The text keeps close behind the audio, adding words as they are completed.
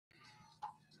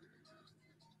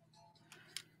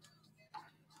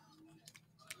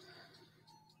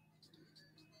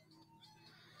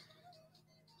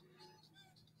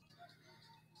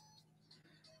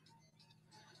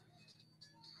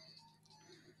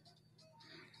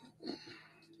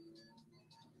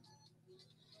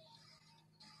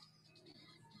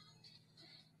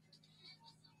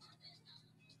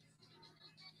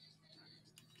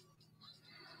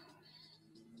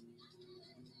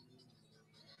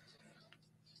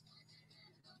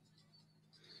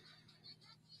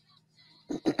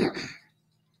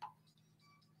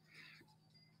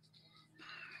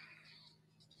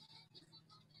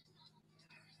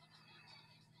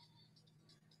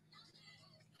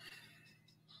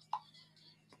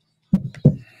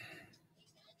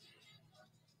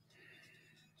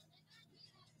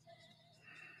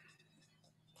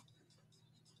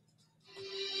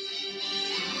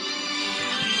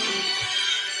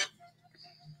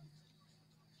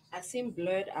seem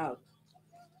blurred out.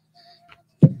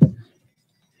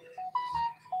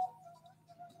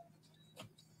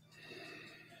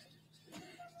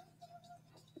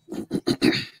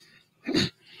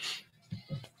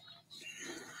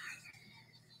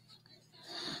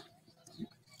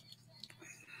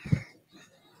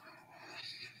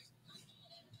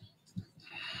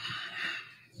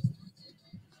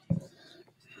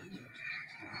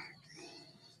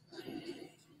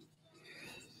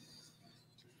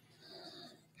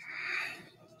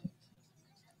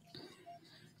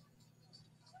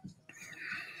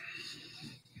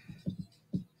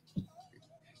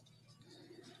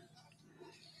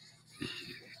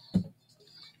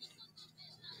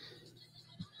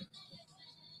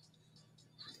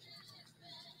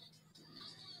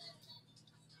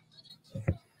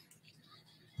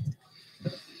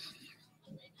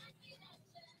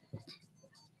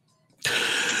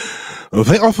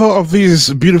 The author of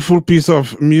this beautiful piece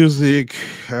of music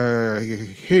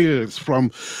hails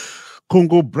from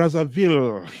Congo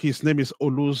Brazzaville. His name is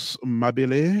Olus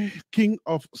Mabele, King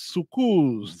of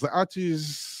Sukus. The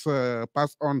artist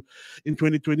passed on in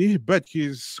 2020, but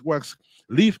his works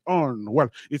live on. Well,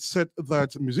 it's said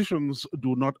that musicians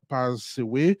do not pass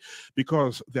away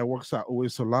because their works are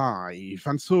always alive.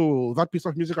 And so that piece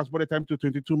of music has brought the time to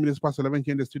 22 minutes past 11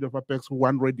 here in the studio of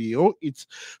Apex1 Radio. It's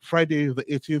Friday, the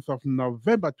 18th of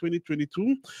November,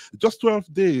 2022. Just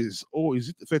 12 days, or is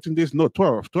it 13 days? No,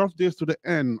 12. 12 days to the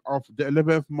end of the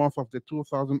 11th month of the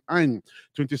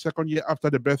 2022nd year after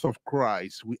the birth of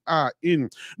Christ. We are in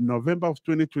November of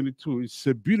 2022. It's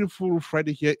a beautiful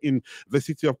Friday here in the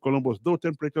city of Columbus, though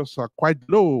temperatures are quite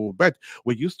low, but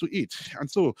we're used to it. And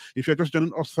so if you're just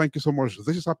joining us, thank you so much.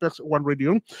 This is Apex1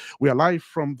 Radio. We are live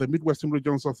from the Midwestern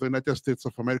regions of the United States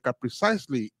of America,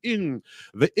 precisely in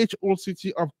the age-old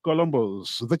city of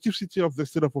Columbus, the chief city of the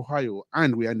state of Ohio,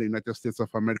 and we are in the United States of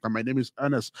America. My name is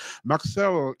ERNEST.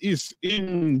 Marcel is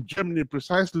in Germany,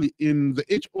 precisely in the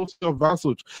age-old city of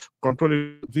Varsut,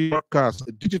 controlling the broadcast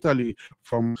digitally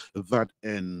from that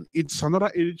end. It's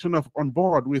another edition of On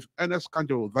Board with ERNEST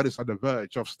KANJO that is at the verge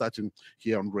of starting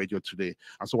here on radio today.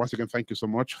 And so once again, thank you so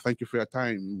much. Thank you for your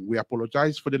time. We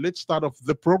apologize for the late start of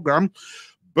the program,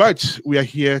 but we are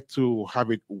here to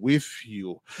have it with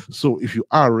you. So if you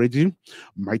are ready,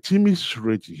 my team is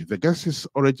ready. The guest is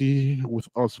already with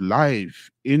us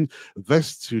live in the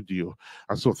studio.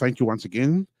 And so thank you once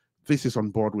again. This is On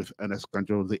Board with ERNEST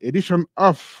KANJO, the edition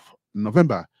of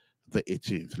November the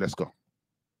 18th. Let's go.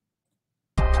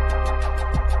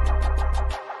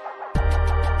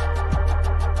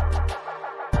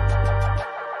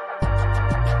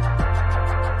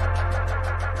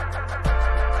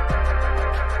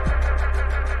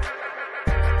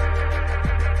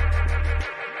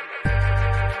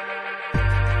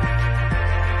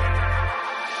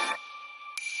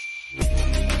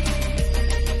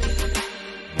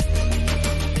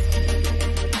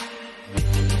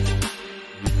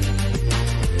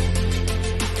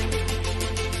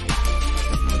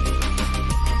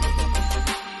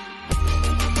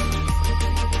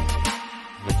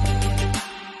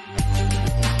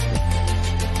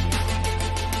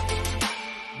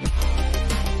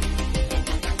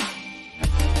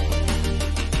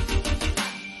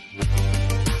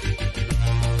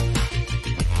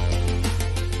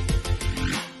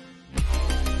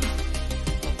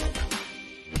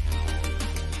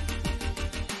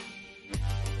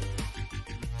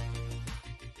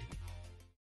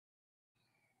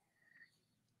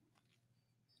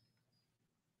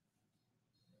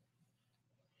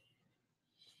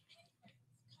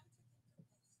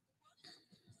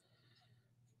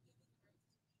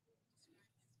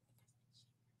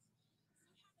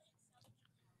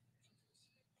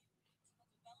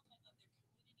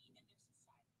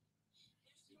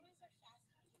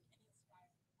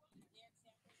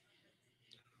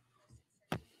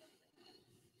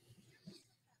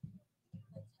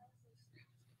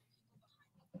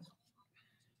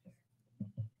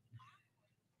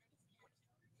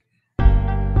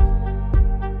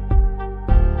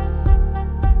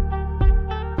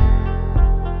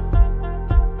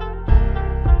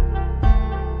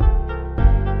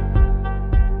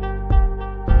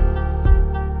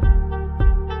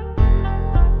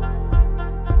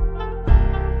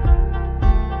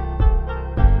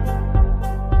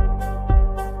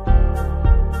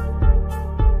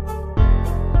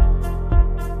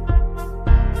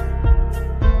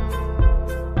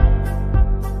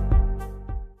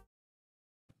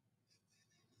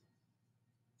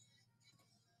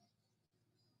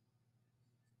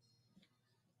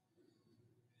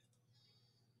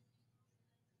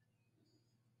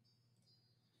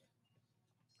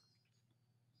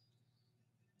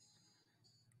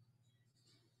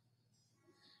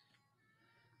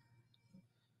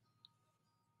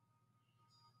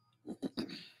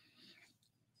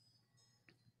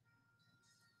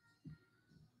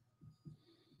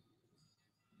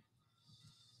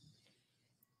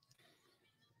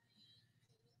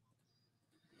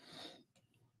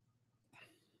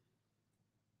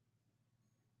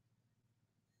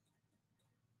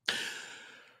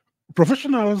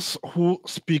 Professionals who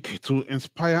speak to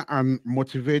inspire and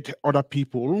motivate other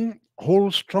people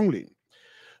hold strongly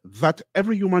that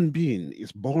every human being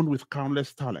is born with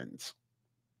countless talents.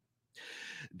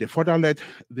 They further let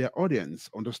their audience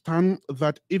understand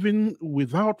that even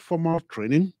without formal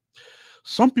training,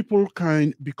 some people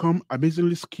can become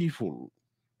amazingly skillful.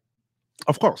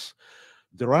 Of course,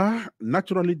 there are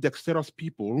naturally dexterous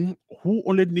people who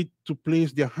only need to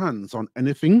place their hands on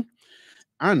anything,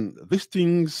 and these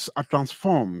things are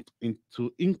transformed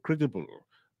into incredible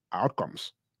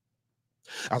outcomes.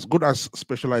 As good as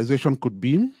specialization could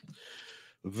be,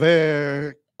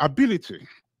 their ability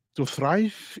to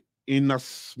thrive in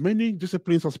as many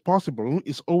disciplines as possible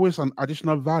is always an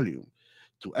additional value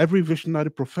to every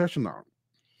visionary professional,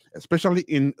 especially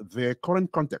in their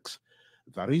current context,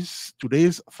 that is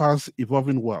today's fast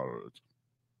evolving world.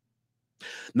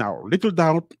 Now, little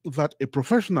doubt that a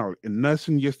professional in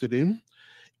nursing yesterday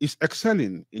is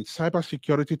excelling in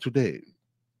cybersecurity today.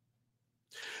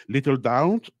 Little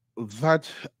doubt that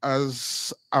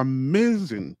as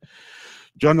amazing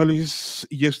journalist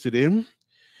yesterday,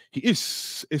 he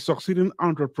is a succeeding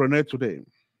entrepreneur today.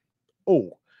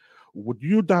 Oh, would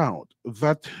you doubt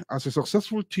that as a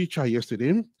successful teacher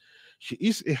yesterday, she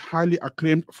is a highly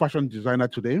acclaimed fashion designer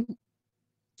today?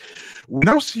 We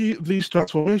now see these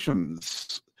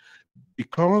transformations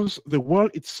because the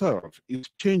world itself is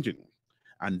changing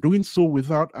and doing so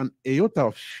without an iota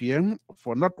of fear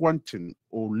for not wanting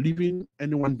or leaving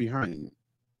anyone behind.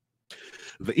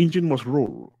 The engine must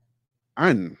roll,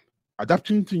 and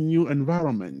adapting to new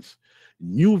environments,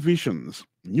 new visions,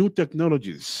 new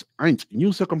technologies, and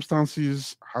new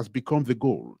circumstances has become the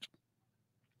goal.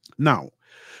 Now,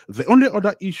 the only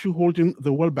other issue holding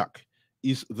the world back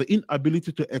is the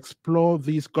inability to explore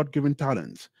these God given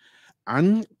talents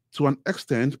and, to an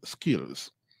extent,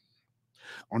 skills.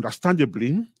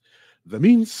 Understandably, the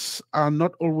means are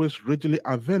not always readily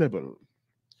available.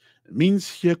 Means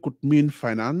here could mean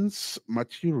finance,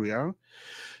 material,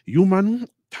 human,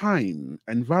 time,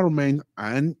 environment,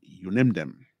 and you name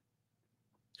them.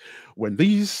 When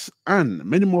these and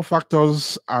many more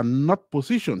factors are not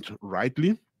positioned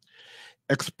rightly,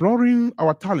 exploring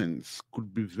our talents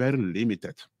could be very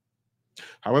limited.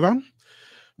 However,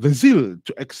 the zeal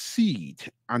to exceed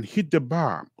and hit the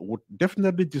bar would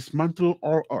definitely dismantle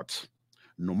all odds,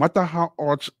 no matter how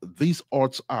odd these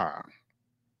odds are.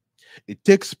 It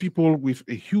takes people with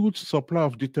a huge supply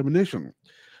of determination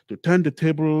to turn the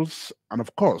tables, and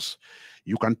of course,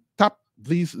 you can tap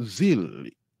this zeal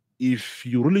if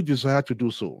you really desire to do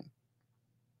so.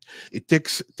 It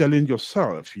takes telling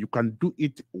yourself you can do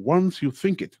it once you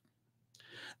think it.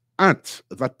 At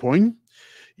that point,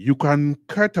 you can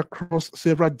cut across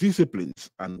several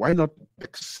disciplines and why not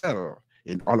excel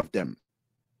in all of them.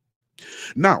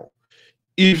 Now,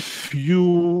 if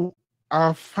you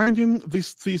are finding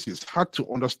this thesis hard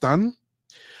to understand,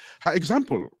 her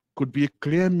example could be a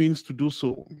clear means to do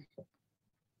so.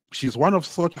 She's one of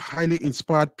such highly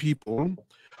inspired people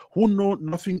who know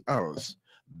nothing else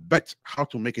but how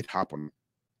to make it happen.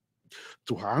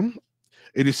 To her,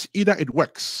 it is either it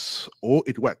works or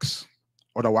it works.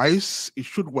 Otherwise, it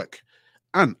should work.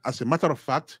 And as a matter of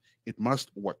fact, it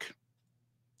must work.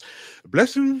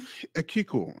 Blessing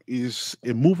Ekiko is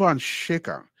a mover and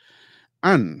shaker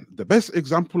and the best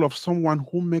example of someone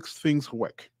who makes things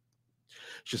work.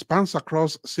 She spans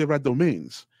across several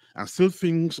domains and still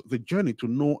thinks the journey to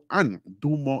know and do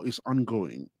more is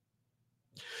ongoing.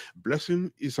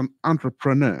 Blessing is an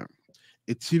entrepreneur,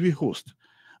 a TV host,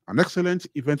 an excellent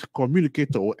event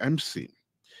communicator or MC,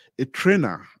 a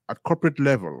trainer at corporate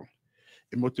level,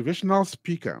 a motivational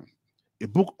speaker, a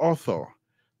book author,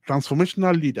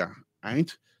 transformational leader,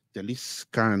 and the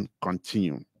list can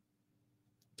continue.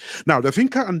 Now, the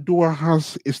thinker and doer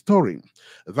has a story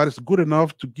that is good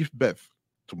enough to give birth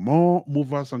to more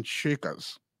movers and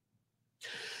shakers.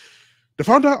 The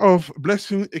founder of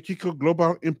Blessing Ekiko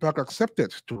Global Impact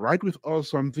accepted to ride with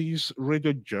us on this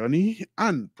radio journey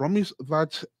and promised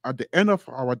that at the end of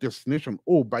our destination,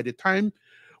 or by the time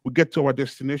we get to our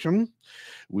destination,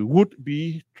 we would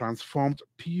be transformed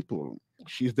people.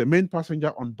 She's the main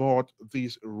passenger on board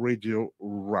this radio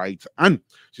ride, and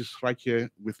she's right here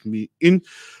with me in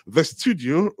the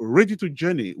studio, ready to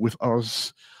journey with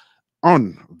us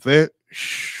on the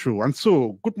show. And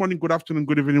so, good morning, good afternoon,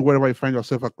 good evening, wherever you find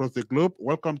yourself across the globe.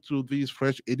 Welcome to this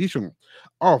fresh edition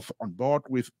of On Board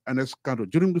with ERNEST KANJO.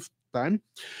 During this time,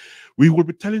 we will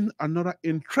be telling another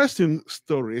interesting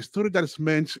story, a story that is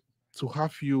meant to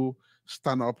have you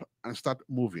stand up and start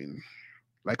moving.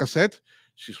 Like I said,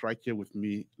 she's right here with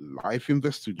me live in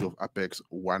the studio of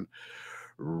Apex1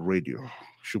 Radio.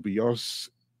 Should be yours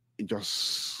in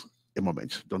just a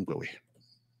moment. Don't go away.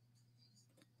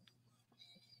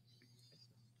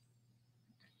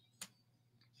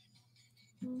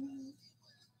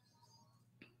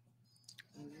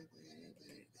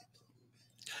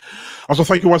 Also,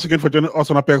 thank you once again for joining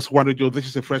us on Apex1 Radio. This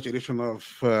is a fresh edition of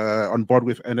On Board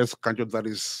with ERNEST KANJO that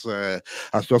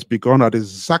has just begun at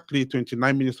exactly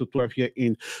 29 minutes to 12 here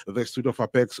in the studio of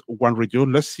Apex1 Radio.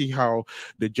 Let's see how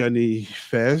the journey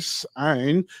fares.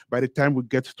 And by the time we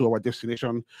get to our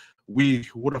destination, we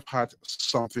would have had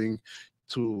something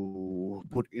to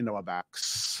put in our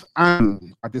bags.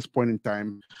 And at this point in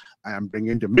time, I am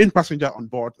bringing the main passenger on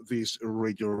board this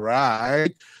radio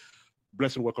ride.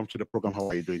 Blessing, welcome to the program. How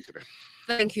are you doing today?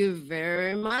 Thank you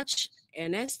very much,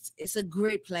 Ernest. It's a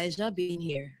great pleasure being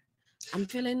here. I'm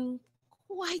feeling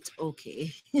quite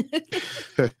okay.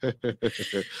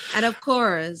 And of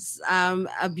course,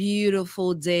 a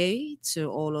beautiful day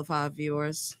to all of our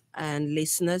viewers and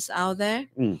listeners out there.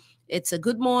 It's a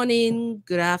good morning,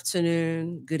 good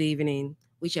afternoon, good evening,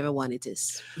 whichever one it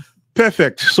is.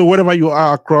 Perfect. So wherever you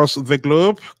are across the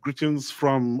globe, greetings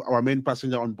from our main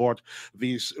passenger on board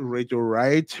this radio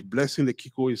ride. Blessing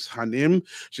Ekiko is her name.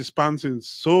 She spans in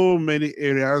so many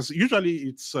areas.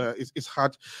 Usually it's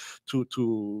hard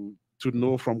to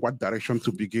know from what direction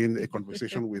to begin a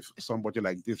conversation with somebody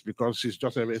like this, because she's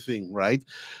just everything, right?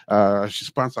 She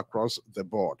spans across the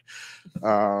board.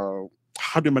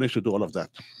 How do you manage to do all of that?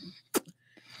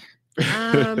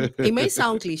 It may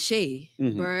sound cliche,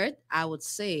 but I would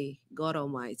say God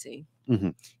Almighty,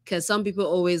 because some people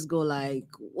always go like,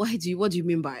 what do you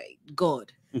mean by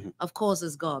God? Of course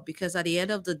it's God, because at the end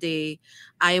of the day,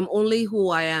 I am only who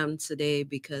I am today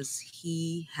because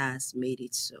He has made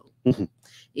it so.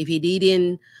 If He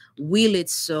didn't will it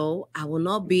so, I will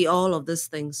not be all of these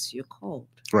things you called.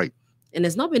 Right. And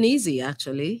it's not been easy,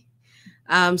 actually.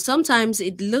 Sometimes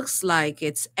it looks like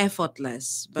it's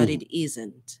effortless, but it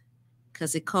isn't,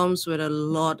 because it comes with a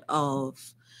lot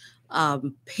of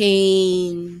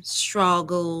pain,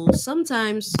 struggle,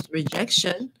 sometimes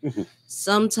rejection.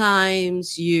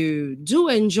 Sometimes you do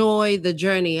enjoy the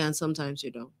journey and sometimes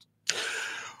you don't.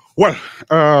 Well,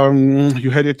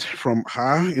 you heard it from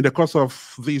her. In the course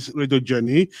of this radio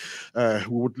journey, we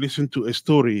would listen to a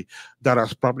story that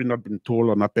has probably not been told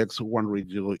on Apex1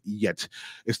 Radio yet.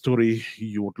 A story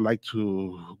you would like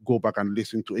to go back and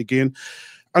listen to again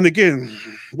and again.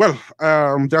 Well,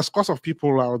 there's scores of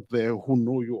people out there who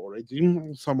know you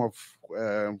already, some of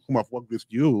whom have worked with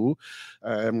you,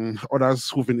 others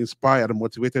who've been inspired and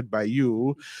motivated by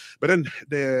you. But then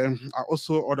there are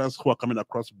also others who are coming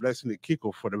across Blessing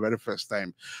Ekiko for the very first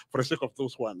time. For the sake of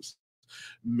those ones,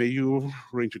 may you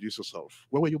reintroduce yourself.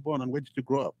 Where were you born and where did you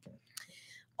grow up?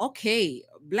 Okay,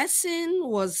 Blessing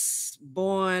was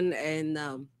born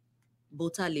in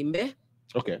Bota Limbe.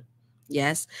 Okay.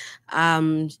 Yes,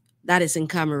 that is in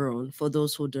Cameroon, for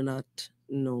those who do not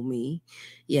know me.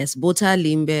 Yes, Bota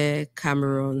Limbe,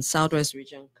 Cameroon, Southwest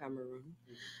region, Cameroon.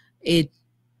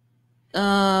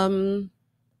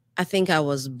 I think I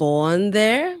was born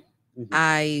there.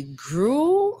 I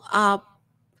grew up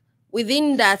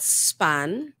within that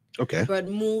span, but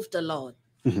moved a lot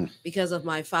because of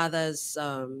my father's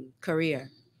career.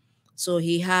 So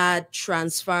he had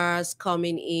transfers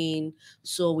coming in,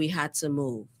 so we had to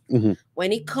move.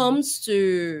 When it comes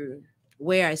to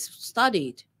where I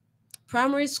studied,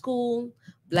 primary school,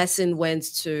 Blessing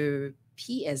went to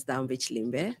PS Danvich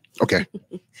Limbe. Okay.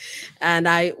 And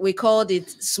we called it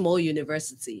small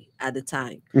university at the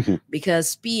time,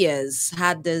 because PS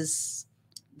had this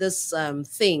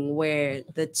thing where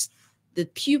the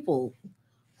pupil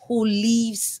who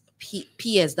leaves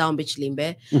PS Danvich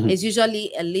Limbe is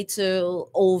usually a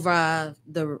little over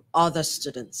the other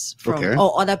students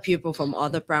or other people from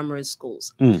other primary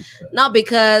schools. Not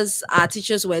because our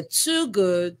teachers were too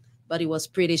good, but it was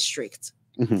pretty strict.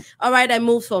 All right, I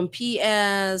moved from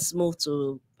PS, moved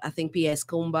to, I think, PS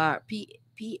Kumba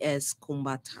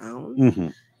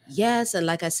Town. Yes, and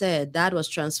like I said, that was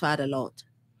transferred a lot.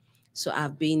 So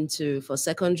I've been for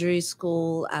secondary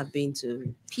school, I've been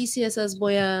to PCSS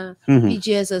Boya,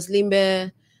 PGSS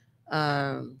Limbe,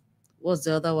 what's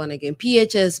the other one again?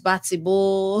 PHS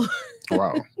Batibo.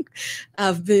 Wow.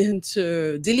 I've been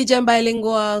to Diligent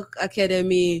Bilingual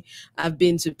Academy. I've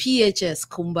been to PHS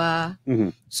Kumba.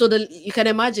 So you can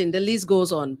imagine the list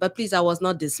goes on. But please, I was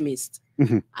not dismissed.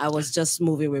 I was just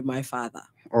moving with my father.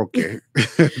 Okay,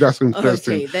 that's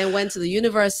interesting. Okay, then went to the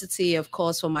university, of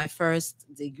course, for my first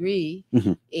degree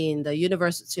in the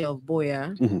University of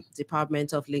Boya,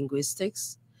 Department of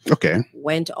Linguistics. Okay.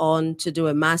 Went on to do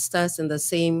a master's in the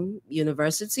same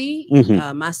university,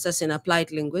 master's in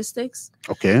applied linguistics.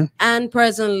 Okay. And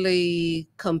presently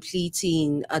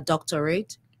completing a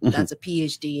doctorate That's a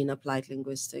PhD in applied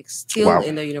linguistics, still Wow.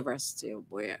 in the University of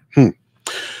Where.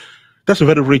 That's a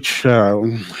very rich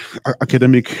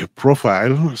academic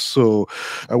profile. So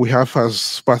we have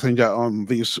as passenger on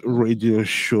this radio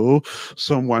show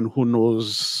someone who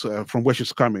knows from where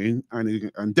she's coming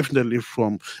and definitely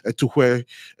from to where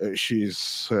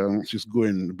she's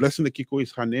going. Blessing Ekiko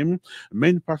is her name.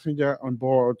 Main passenger on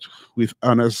board with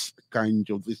ERNEST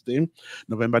KANJO this day,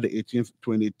 November the 18th,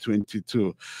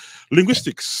 2022.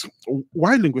 Linguistics.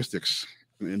 Why linguistics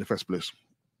in the first place?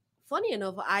 Funny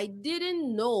enough, I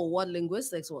didn't know what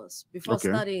linguistics was before Okay.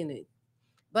 studying it.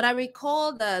 But I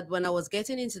recall that when I was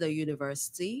getting into the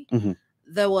university, Mhm.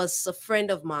 there was a friend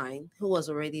of mine who was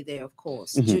already there, of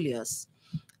course, Mhm. Julius.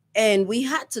 And we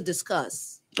had to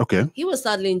discuss. Okay. He was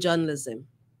studying journalism.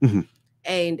 Mhm.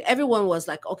 And everyone was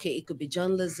like, okay, it could be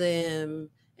journalism.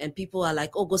 And people are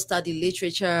like, oh, go study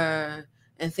literature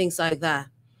and things like that.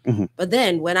 Mhm. But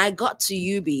then when I got to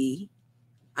UB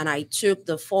and I took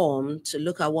the form to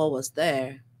look at what was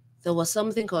there was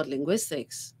something called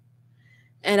linguistics.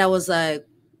 And I was like,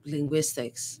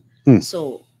 linguistics.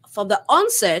 So from the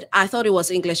onset, I thought it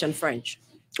was English and French.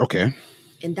 Okay.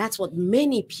 And that's what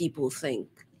many people think.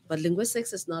 But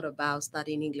linguistics is not about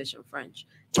studying English and French.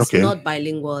 It's Okay. not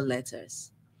bilingual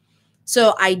letters.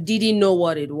 So I didn't know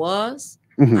what it was.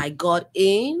 Mhm. I got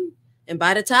in. And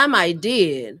by the time I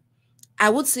did, I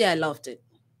would say I loved it.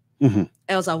 Mhm.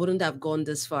 Else I wouldn't have gone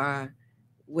this far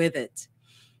with it.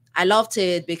 I loved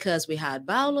it because we had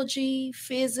biology,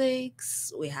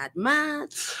 physics, we had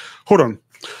maths. Hold on.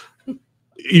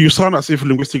 You sound as if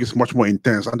linguistics is much more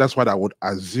intense, and that's what I would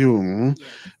assume. Yeah.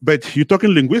 But you're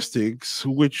talking linguistics,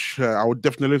 which I would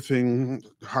definitely think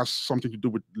has something to do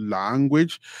with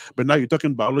language. But now you're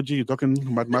talking biology, you're talking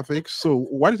mathematics. So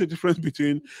what is the difference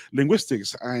between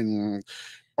linguistics and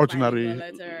ordinary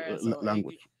Bilingual letters or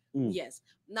language? Yes.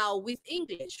 Now, with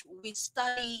English, we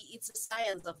study, it's a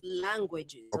science of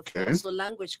languages. Okay. Of course, so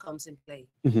language comes in play.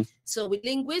 Mhm. So with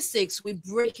linguistics, we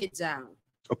break it down.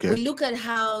 Okay. We look at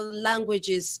how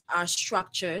languages are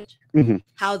structured, Mhm.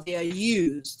 how they are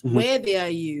used, Mhm. where they are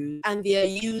used, and their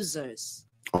users.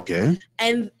 Okay.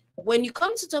 And when you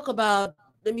come to talk about,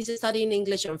 let me say, studying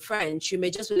English and French, you may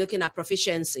just be looking at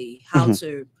proficiency, how Mhm.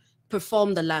 to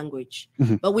perform the language.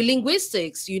 Mhm. But with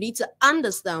linguistics, you need to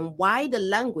understand why the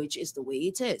language is the way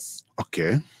it is.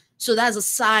 Okay. So that's a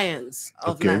science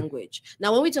of Okay. language.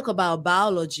 Now, when we talk about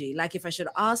biology, like if I should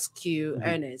ask you, Mhm.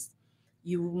 Ernest,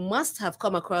 you must have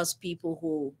come across people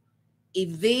who,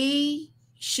 if they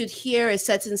should hear a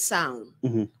certain sound,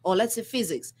 Mhm. or let's say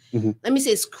physics, Mhm. let me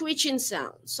say screeching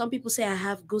sound. Some people say I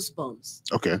have goosebumps.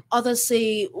 Okay. Others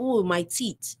say, oh, my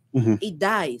teeth, Mhm. it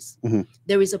dies. Mhm.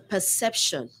 There is a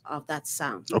perception of that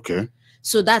sound. Okay.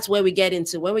 So that's where we get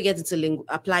into, when we get into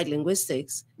applied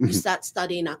linguistics, you Mhm. start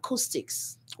studying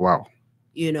acoustics. Wow.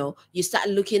 You know, you start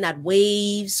looking at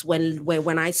waves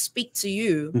when I speak to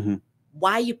you, Mhm.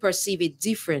 why you perceive it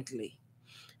differently.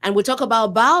 And we talk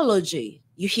about biology.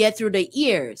 You hear through the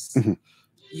ears. Mhm.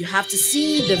 You have to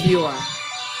see the viewer.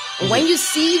 And when you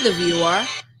see the viewer,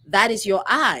 that is your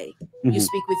eye. You Mhm.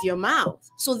 speak with your mouth.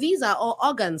 So these are all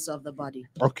organs of the body.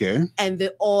 Okay. And they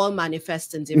all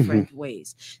manifest in different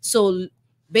ways. So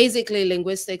basically,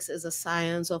 linguistics is a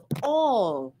science of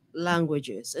all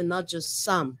languages and not just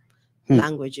some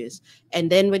languages.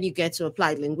 And then when you get to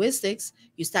applied linguistics,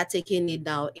 you start taking it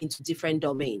now into different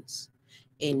domains.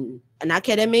 In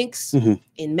academics,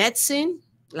 in medicine,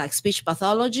 like speech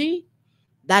pathology,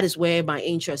 that is where my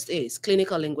interest is,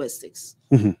 clinical linguistics.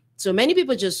 So many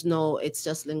people just know it's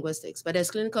just linguistics, but there's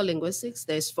clinical linguistics,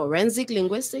 there's forensic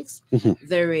linguistics,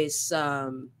 there is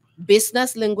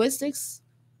business linguistics.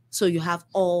 So you have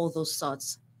all those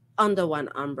sorts under one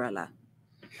umbrella.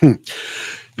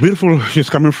 Beautiful. She's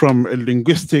coming from a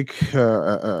linguistic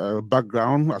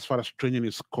background as far as training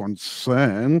is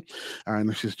concerned,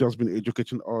 and she's just been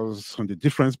educating us on the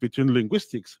difference between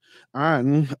linguistics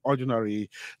and ordinary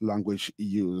language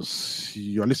use.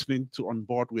 You're listening to On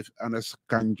Board with ERNEST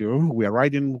KANJO. We are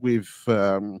riding with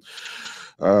a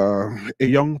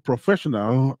young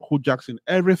professional who jacks in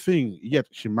everything, yet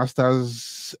she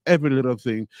masters every little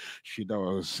thing she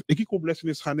does. Ekiko-BLESSED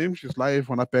is her name. She's live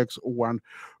on Apex1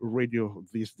 radio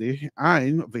this day,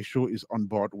 and the show is On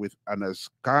Board with ERNEST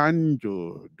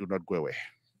KANJO. Do not go away.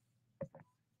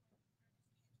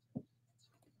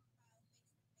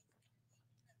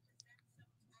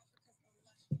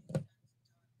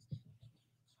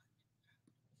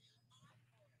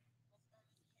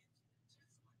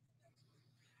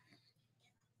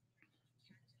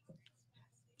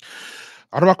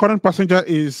 Our current passenger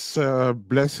is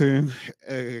Blessing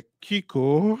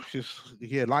Ekiko. She's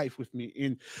here live with me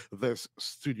in this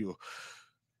studio.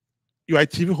 you are a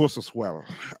TV host as well.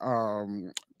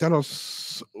 Tell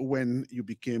us when you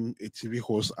became a TV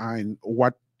host and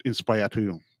what inspired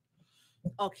you.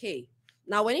 Okay.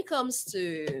 Now, when it comes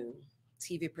to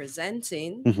TV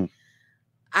presenting, Mhm.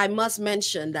 I must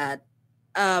mention that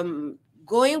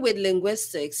going with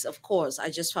linguistics, of course, I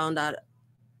just found out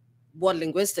what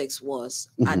linguistics was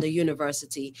at the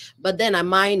university, but then I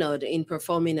minored in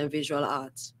performing and visual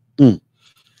arts.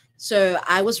 So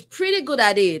I was pretty good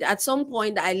at it. At some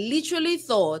point, I literally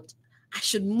thought I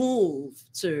should move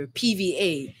to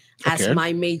PVA as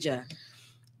my major.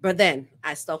 But then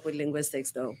I stopped with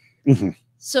linguistics though.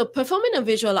 So performing and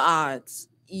visual arts,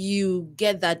 you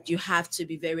get that you have to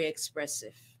be very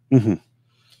expressive.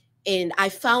 And I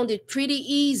found it pretty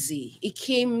easy. It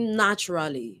came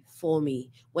naturally for me.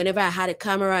 Whenever I had a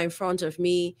camera in front of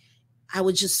me, I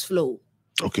would just flow.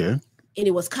 Okay. And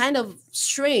it was kind of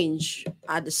strange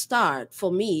at the start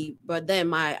for me, but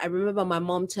then I remember my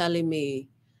mom telling me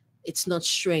it's not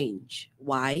strange.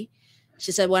 Why?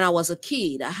 She said when I was a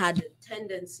kid, I had a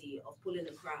tendency of pulling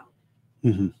a crowd.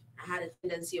 I had a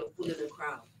tendency of pulling a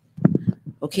crowd.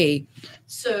 Okay,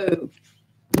 so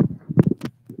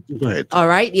go ahead. All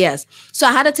right, yes. So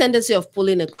I had a tendency of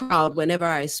pulling a crowd whenever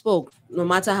I spoke, no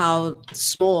matter how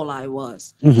small I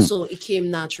was. So it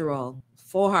came natural.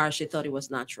 For her, she thought it was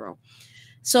natural.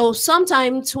 So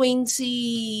sometime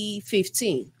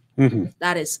 2015,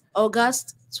 that is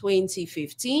August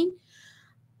 2015,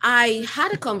 I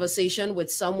had a conversation with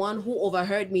someone who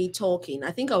overheard me talking.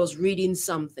 I think I was reading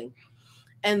something.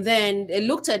 And then they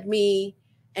looked at me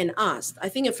and asked, I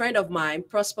think a friend of mine,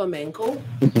 Prosper Menko,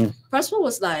 Prosper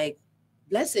was like,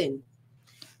 Blessing,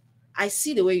 I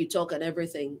see the way you talk and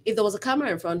everything. If there was a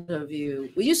camera in front of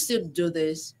you, will you still do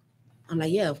this? I'm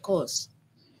like, yeah, of course.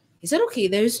 He said, okay,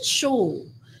 there is a show.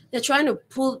 They're trying to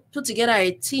put together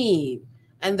a team,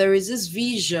 and there is this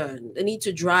vision they need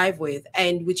to drive with.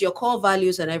 And with your core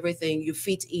values and everything, you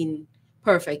fit in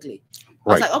perfectly. I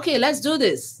was like, okay, let's do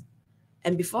this.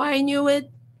 And before I knew it,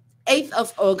 8th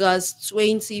of August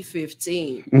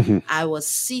 2015, I was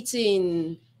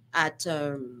sitting at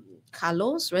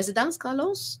Carlos, Residence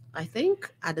Carlos, I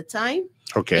think, at the time,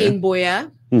 in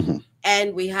Boya.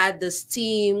 And we had this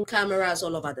team, cameras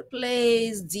all over the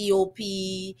place, DOP,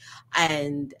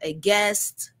 and a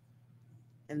guest.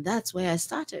 And that's where I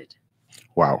started.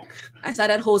 Wow. I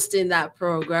started hosting that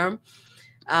program.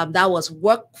 That was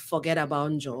Work Forget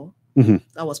About Joe.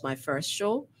 That was my first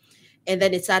show. And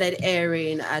then it started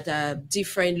airing at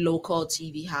different local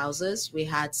TV houses. We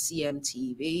had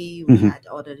CMTV, we had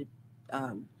other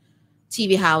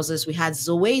TV houses, we had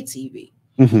Zoe TV.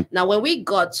 Now, when we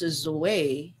got to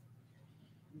Zoe,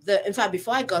 in fact,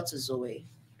 before I got to Zoe,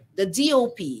 the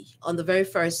DOP on the very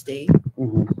first day,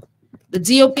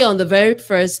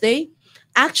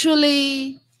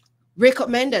 actually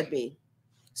recommended me,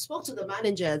 spoke to the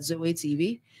manager at Zoe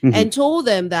TV and told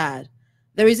them that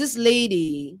there is this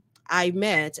lady I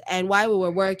met, and while we were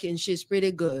working, she's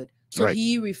pretty good. So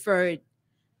he referred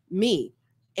me.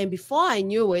 And before I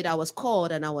knew it, I was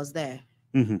called and I was there.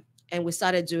 And we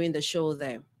started doing the show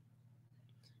there.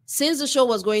 Since the show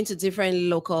was going to different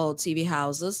local TV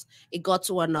houses, it got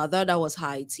to another that was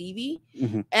High TV.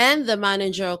 And the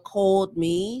manager called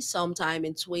me sometime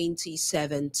in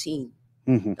 2017.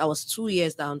 That was 2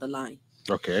 years down the line.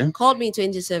 Called me in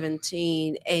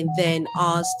 2017 and then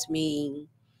asked me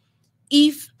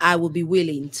if I would be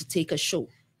willing to take a show.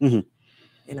 And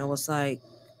I was like,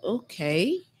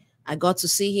 okay. I got to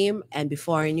see him. And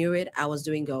before I knew it, I was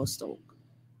doing Girls Talk.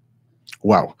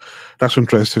 Wow, that's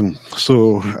interesting.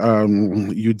 So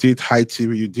you did High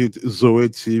TV, you did Zoe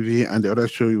TV, and the other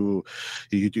show you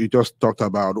just talked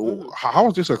about. How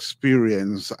was this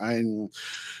experience? And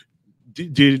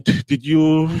did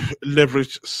you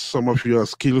leverage some of your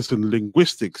skills in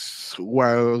linguistics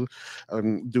while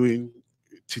doing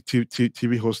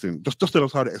TV hosting? Just tell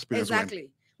us how the experience went.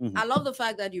 I love the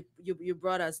fact that you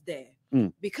brought us there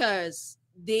because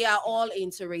they are all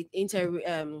interrelated.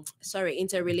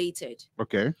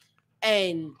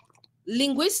 And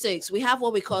linguistics, we have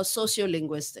what we call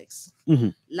sociolinguistics,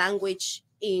 language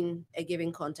in a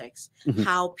given context,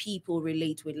 how people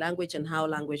relate with language and how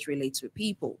language relates with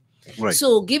people.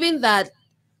 So given that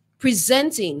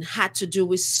presenting had to do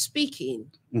with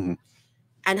speaking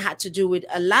and had to do with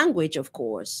a language, of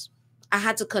course, I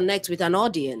had to connect with an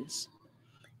audience.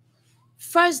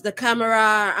 First, the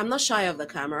camera, I'm not shy of the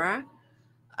camera.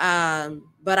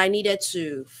 But I needed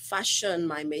to fashion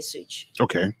my message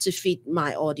to fit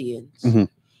my audience.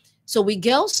 So with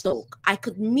Girls Talk, I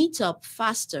could meet up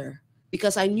faster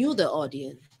because I knew the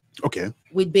audience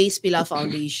with Base Pillar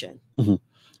Foundation.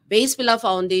 Base Pillar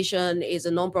Foundation is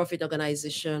a nonprofit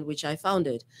organization which I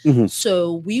founded.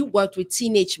 So we worked with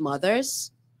teenage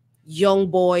mothers,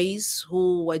 young boys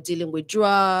who were dealing with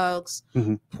drugs,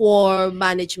 poor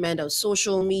management of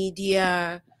social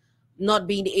media, not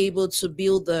being able to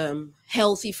build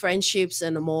healthy friendships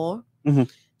anymore.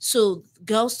 So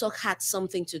Girls Talk had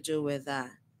something to do with that.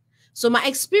 So my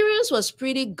experience was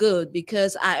pretty good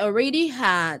because I already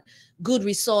had good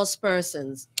resource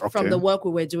persons from the work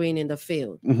we were doing in the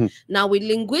field. Now, with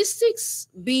linguistics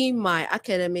being my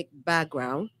academic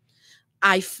background,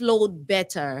 I flowed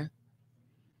better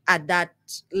at that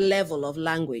level of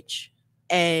language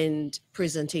and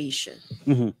presentation.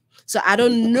 So I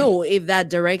don't know if that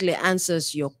directly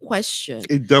answers your question.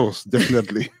 It does,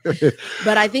 definitely.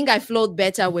 But I think I flowed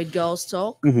better with Girls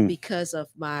Talk because of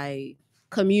my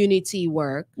community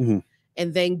work.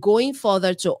 And then going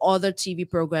further to other TV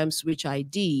programs, which I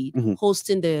did,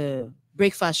 hosting the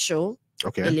breakfast show,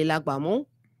 Elelagbamo,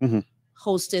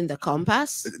 hosting the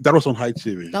Compass. That was on High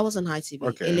TV. That was on High TV.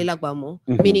 Elelagbamo,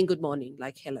 meaning good morning,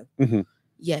 like hello.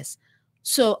 Yes.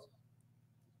 So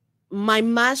my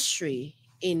mastery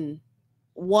in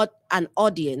what an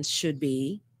audience should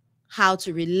be, how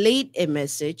to relate a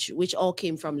message, which all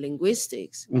came from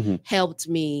linguistics, helped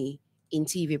me in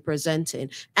TV presenting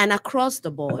and across the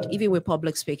board, even with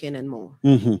public speaking and more.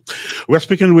 We're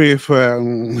speaking with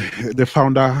the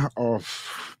founder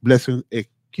of Blessing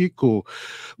Ekiko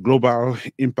Global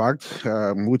Impact,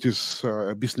 which is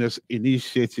a business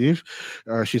initiative.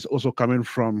 She's also coming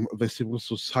from the civil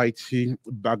society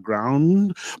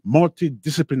background,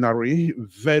 multidisciplinary,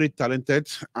 very talented,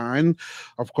 and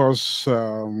of course,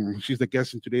 she's the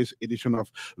guest in today's edition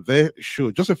of the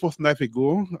show. Just a fortnight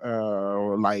ago,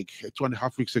 like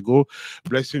 2.5 weeks ago,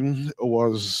 Blessing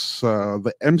was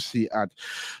the MC at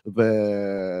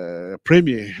the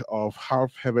premiere of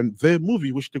Half Heaven, the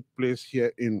movie which took place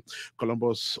here in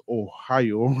Columbus,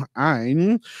 Ohio,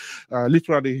 and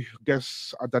literally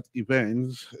guests at that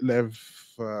event left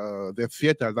the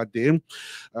theater that day,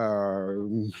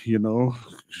 you know,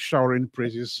 showering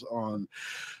praises on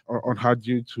her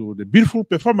due to the beautiful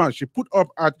performance she put up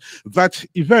at that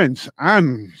event.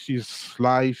 And she's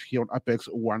live here on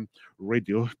Apex1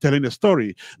 radio telling a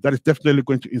story that is definitely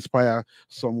going to inspire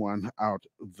someone out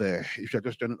there. If you're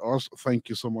just joining us, thank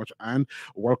you so much and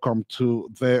welcome to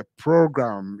the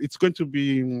program. It's going to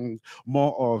be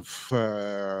more of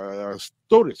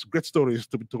stories, great stories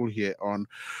to be told here on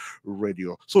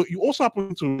radio. So you also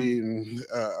happen to be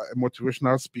a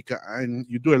motivational speaker and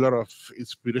you do a lot of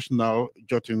inspirational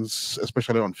jottings,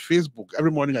 especially on Facebook.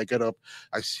 Every morning I get up,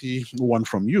 I see one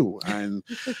from you, and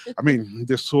I mean,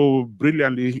 they're so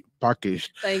brilliantly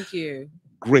packaged. Thank you.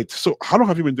 Great. So how long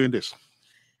have you been doing this?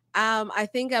 I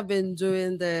think I've been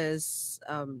doing this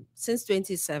since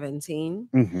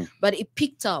 2017, but it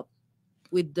picked up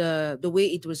with the way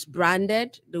it was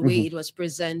branded, the way it was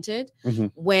presented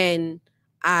when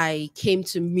I came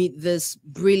to meet this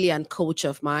brilliant coach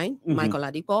of mine, Michael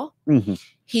Adipo.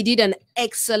 He did an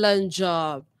excellent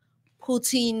job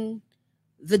putting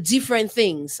the different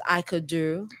things I could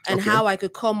do and how I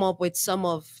could come up with some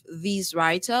of these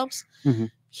write-ups.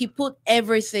 He put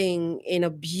everything in a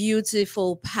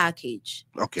beautiful package.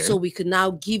 So we could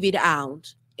now give it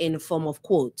out in the form of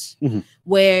quotes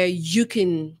where you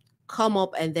can come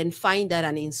up and then find that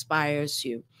and inspires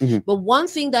you. But one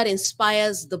thing that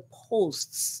inspires the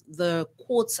posts, the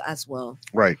quotes as well,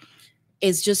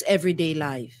 is just everyday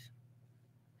life.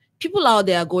 People out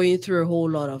there are going through a whole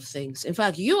lot of things. In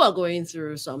fact, you are going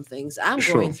through some things. I'm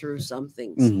going through some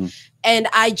things. And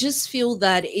I just feel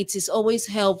that it is always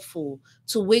helpful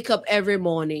to wake up every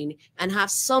morning and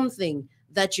have something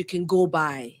that you can go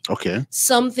by.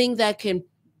 Something that can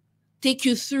take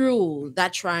you through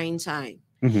that trying time.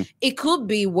 It could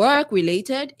be work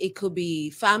related, it could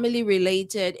be family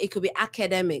related, it could be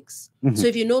academics. So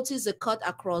if you notice the cut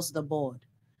across the board,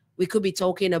 we could be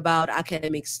talking about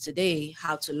academics today,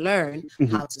 how to learn,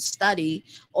 how to study,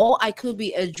 or I could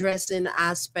be addressing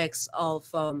aspects of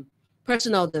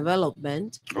personal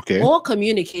development or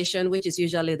communication, which is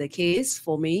usually the case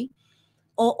for me,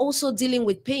 or also dealing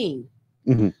with pain.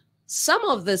 Some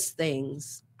of these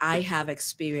things I have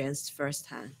experienced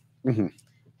firsthand.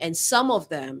 And some of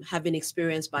them have been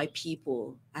experienced by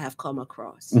people I have come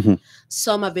across.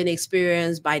 Some have been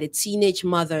experienced by the teenage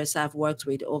mothers I've worked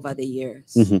with over the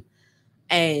years.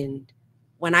 And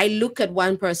when I look at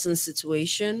one person's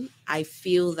situation, I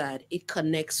feel that it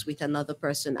connects with another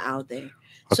person out there.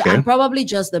 So I'm probably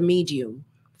just the medium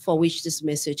for which this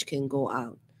message can go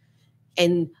out.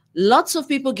 And lots of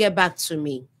people get back to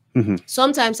me.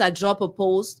 Sometimes I drop a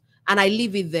post and I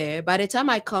leave it there. By the time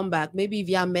I come back, maybe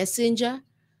via Messenger,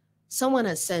 someone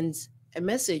has sent a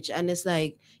message and it's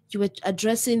like, you were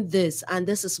addressing this and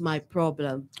this is my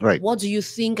problem. Right. What do you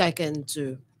think I can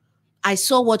do? I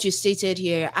saw what you stated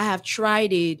here. I have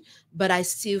tried it, but I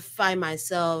still find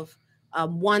myself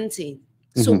wanting.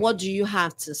 So what do you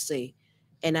have to say?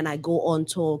 And then I go on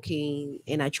talking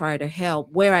and I try to help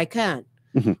where I can.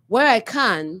 Where I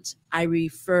can't, I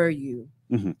refer you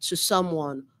to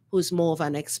someone who's more of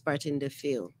an expert in the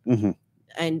field.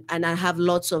 And I have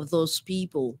lots of those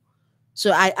people.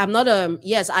 So I'm not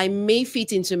yes, I may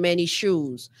fit into many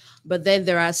shoes, but then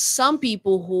there are some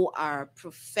people who are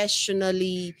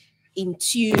professionally in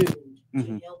tune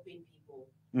to helping people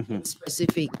in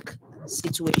specific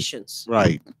situations.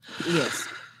 Right. Yes.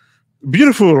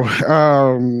 Beautiful.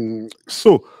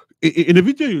 So in a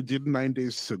video you did 9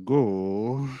 days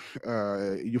ago,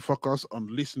 you focus on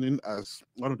listening as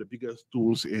one of the biggest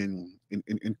tools in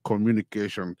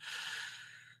communication.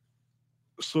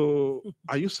 So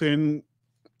are you saying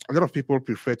a lot of people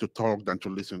prefer to talk than to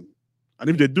listen? And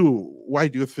if they do, why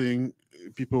do you think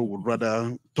people would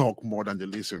rather talk more than they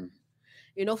listen?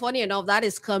 You know, funny enough, that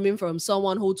is coming from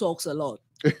someone who talks a lot.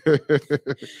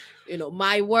 You know,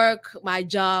 my work, my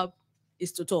job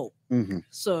is to talk.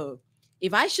 So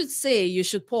if I should say you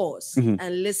should pause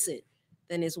and listen,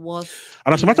 then it's worth.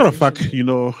 And as a matter of fact, you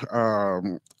know,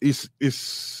 it's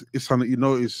an, you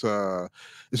know, it's a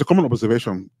common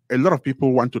observation. A lot of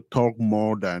people want to talk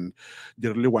more than they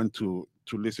really want to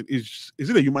listen. Is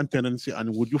it a human tendency,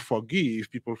 and would you forgive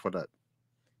people for that?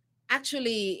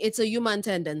 Actually, it's a human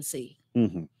tendency.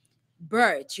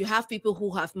 But you have people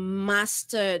who have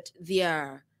mastered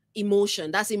their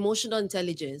emotion. That's emotional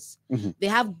intelligence. They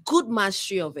have good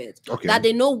mastery of it. That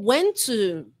they know when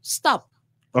to stop.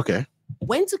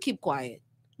 When to keep quiet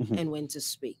and when to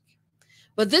speak.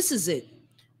 But this is it.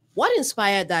 What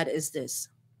inspired that is this.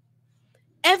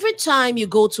 Every time you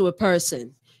go to a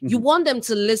person, you want them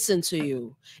to listen to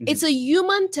you. It's a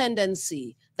human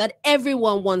tendency that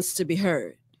everyone wants to be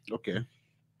heard.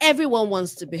 Everyone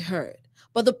wants to be heard.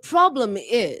 But the problem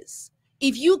is,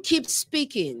 if you keep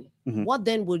speaking, what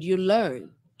then would you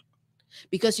learn?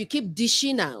 Because you keep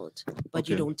dishing out, but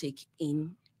you don't take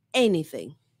in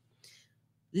anything.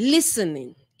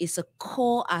 Listening is a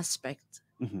core aspect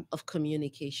of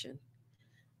communication.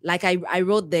 Like I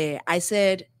wrote there, I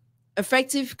said,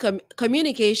 effective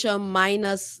communication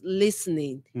minus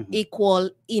listening equal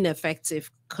ineffective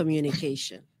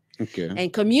communication.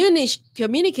 And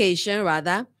communication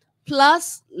rather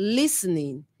plus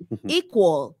listening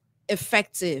equal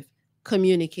effective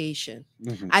communication.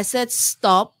 I said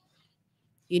stop.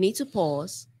 You need to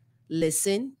pause,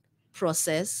 listen,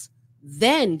 process,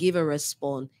 then give a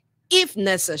response if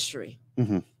necessary.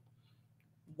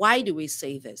 Why do we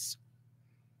say this?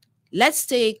 Let's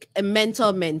take a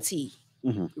mentor-mentee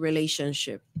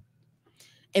relationship.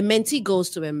 A mentee goes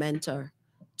to a mentor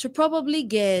to probably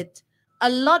get a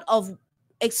lot of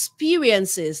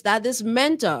experiences that this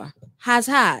mentor has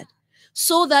had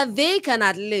so that they can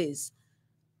at least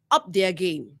up their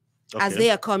game as they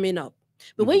are coming up.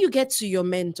 But when you get to your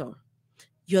mentor,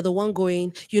 you're the one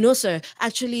going, you know, sir,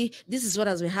 actually, this is what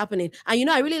has been happening. And, you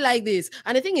know, I really like this.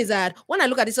 And the thing is that when I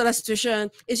look at this other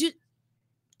situation, is you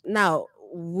now,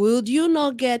 would you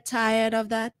not get tired of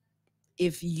that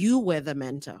if you were the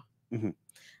mentor?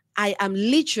 I am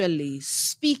literally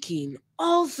speaking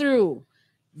all through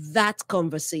that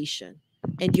conversation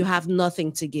and you have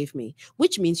nothing to give me,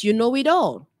 which means you know it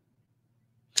all.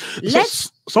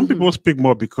 Some people speak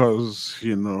more because,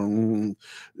 you know,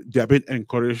 they are being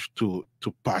encouraged to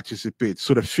participate.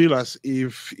 So they feel as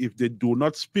if they do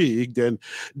not speak, then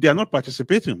they are not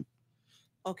participating.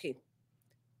 Okay.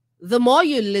 The more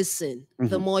you listen,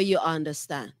 the more you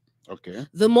understand.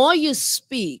 The more you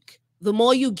speak, the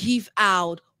more you give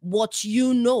out what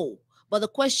you know. But the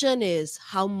question is,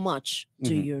 how much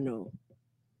do you know?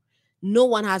 No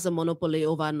one has a monopoly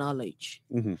over knowledge.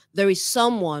 There is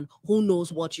someone who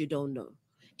knows what you don't know.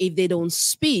 If they don't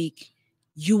speak,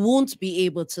 you won't be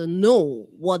able to know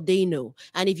what they know.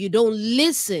 And if you don't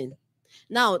listen,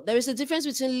 now there is a difference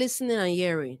between listening and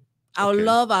hearing. I would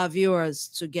love our viewers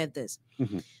to get this.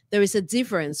 There is a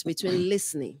difference between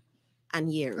listening and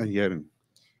hearing.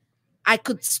 I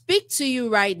could speak to you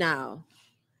right now,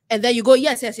 and then you go,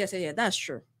 yes, that's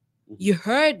true. You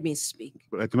heard me speak.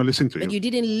 But I cannot listen to you. But you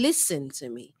didn't listen to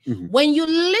me. When you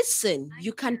listen,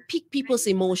 you can pick people's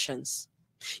emotions.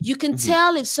 You can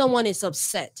tell if someone is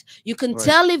upset. You can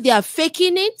tell if they are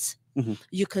faking it.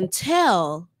 You can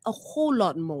tell a whole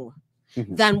lot more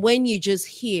than when you just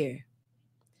hear.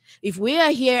 If we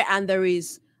are here and there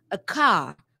is a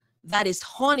car that is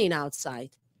horning outside,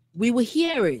 we will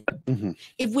hear it.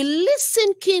 If we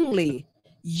listen keenly,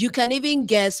 You can even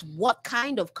guess what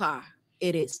kind of car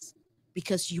it is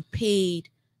because you paid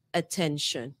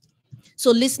attention.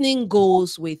 So listening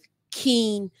goes with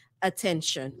keen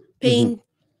attention, paying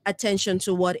attention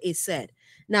to what is said.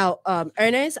 Now,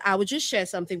 Ernest, I will just share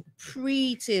something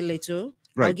pretty little.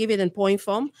 Right. I'll give it in point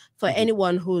form for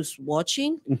anyone who's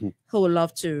watching who would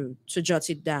love to jot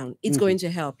it down. It's going to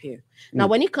help you. Now,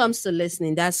 when it comes to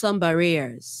listening, there's some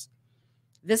barriers.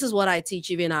 This is what I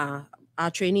teach even our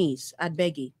trainees at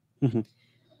BEGi.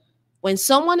 When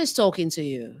someone is talking to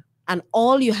you and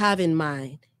all you have in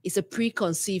mind is a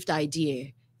preconceived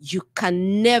idea, you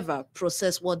can never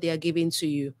process what they are giving to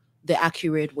you the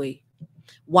accurate way.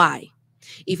 Why?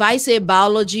 If I say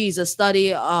biology is a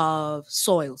study of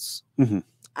soils,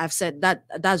 I've said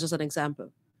that's just an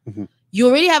example. You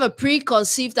already have a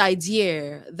preconceived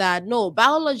idea that no,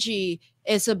 biology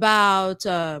is about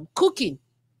cooking.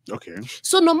 Okay.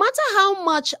 So no matter how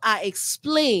much I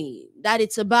explain that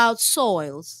it's about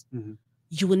soils,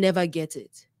 you will never get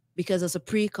it because it's a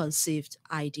preconceived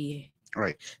idea.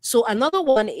 Right. So another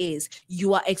one is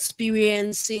you are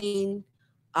experiencing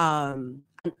an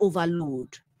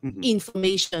overload,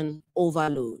 information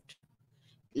overload.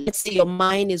 Let's say your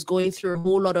mind is going through a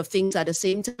whole lot of things at the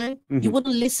same time. You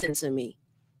wouldn't listen to me.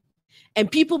 And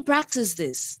people practice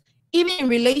this, even in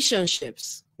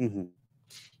relationships.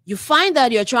 You find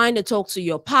that you're trying to talk to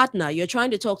your partner, you're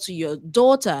trying to talk to your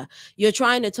daughter, you're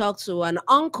trying to talk to an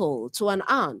uncle, to an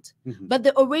aunt, but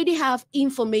they already have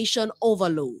information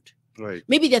overload. Right.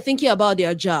 Maybe they're thinking about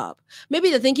their job. Maybe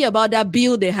they're thinking about that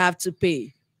bill they have to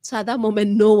pay. So at that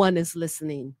moment, no one is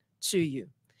listening to you.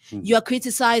 You are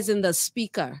criticizing the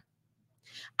speaker.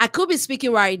 I could be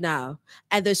speaking right now,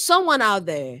 and there's someone out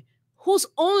there who's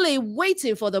only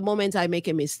waiting for the moment I make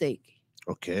a mistake.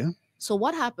 Okay. So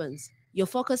what happens? Your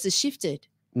focus is shifted.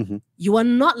 You are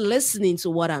not listening to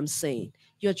what I'm saying.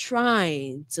 You're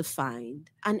trying to find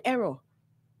an error.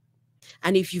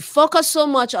 And if you focus so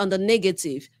much on the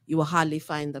negative, you will hardly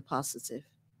find the positive.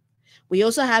 We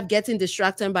also have getting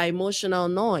distracted by emotional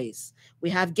noise. We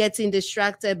have getting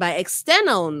distracted by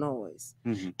external noise,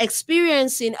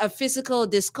 experiencing a physical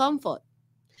discomfort.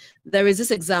 There is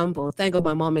this example. Thank God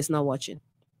my mom is not watching.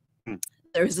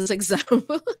 There is this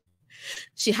example.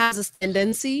 She has this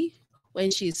tendency when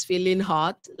she's feeling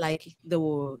hot, like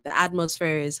the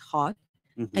atmosphere is hot,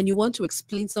 and you want to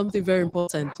explain something very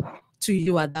important to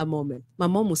you at that moment. My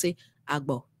mom will say,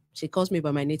 Agbo. She calls me by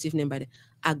my native name, but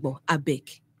Agbo,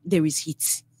 Abek, there is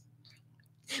heat.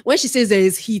 When she says there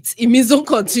is heat, it means don't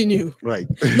continue. Right.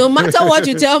 No matter what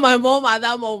you tell my mom at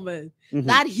that moment,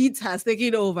 that heat has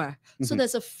taken over. So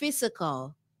there's a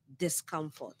physical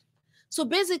discomfort. So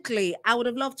basically, I would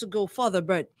have loved to go further,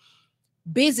 but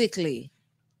basically,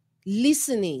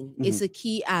 listening is a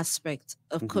key aspect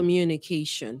of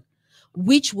communication,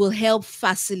 which will help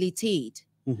facilitate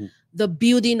the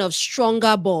building of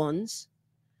stronger bonds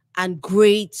and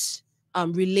great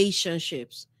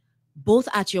relationships, both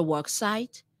at your work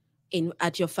site,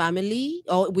 at your family,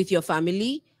 or with your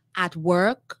family, at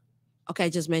work. Okay, I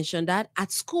just mentioned that.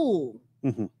 At school.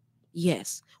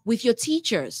 Yes. With your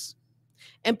teachers.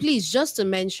 And please, just to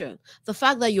mention, the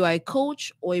fact that you are a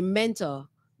coach or a mentor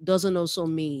doesn't also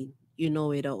mean you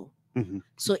know it all.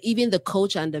 So even the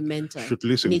coach and the mentor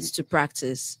needs to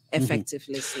practice effective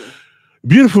listening.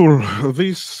 Beautiful.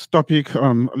 This topic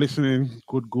on listening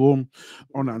could go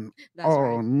on and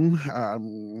on.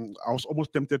 Right. I was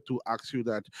almost tempted to ask you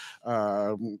that,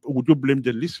 would you blame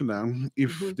the listener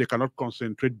if they cannot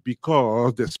concentrate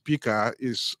because the speaker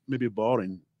is maybe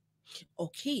boring?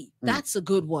 Okay, that's a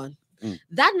good one.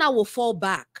 That now will fall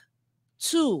back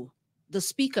to the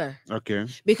speaker. Okay.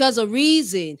 Because the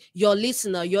reason your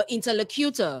listener, your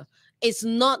interlocutor is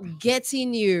not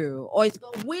getting you or is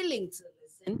not willing to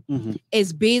listen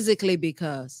is basically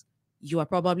because you are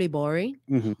probably boring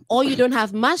or you don't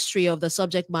have mastery of the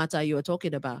subject matter you are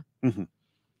talking about.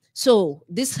 So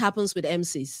this happens with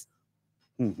MCs.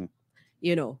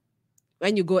 You know,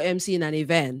 when you go MC in an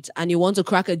event and you want to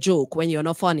crack a joke when you're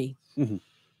not funny,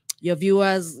 your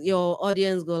viewers, your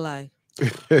audience go like,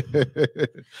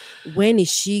 when is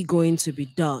she going to be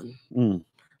done?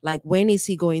 Like, when is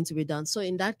he going to be done? So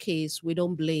in that case, we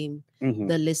don't blame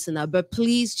the listener, but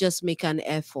please just make an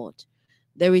effort.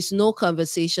 There is no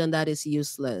conversation that is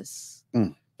useless.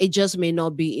 It just may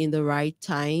not be in the right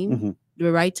time,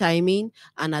 the right timing,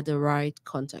 and at the right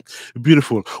context.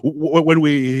 Beautiful. When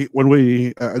we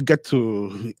get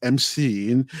to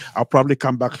MCing, I'll probably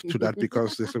come back to that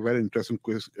because there's a very interesting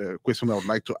question I would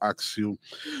like to ask you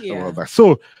about that.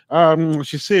 So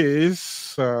she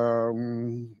says,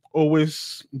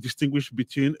 always distinguish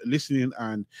between listening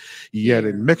and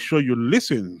hearing. Here. Make sure you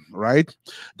listen, right?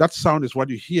 That sound is what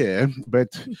you hear, but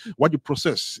what you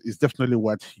process is definitely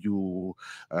what you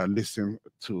listen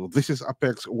to. This is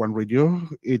Apex1 Radio.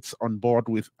 It's on board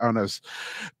with Ernest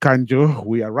KANJO.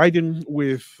 We are riding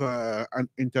with an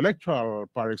intellectual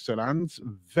par excellence,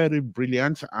 very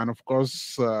brilliant, and of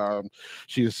course,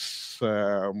 she's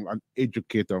an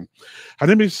educator. Her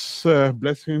name is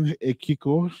Blessing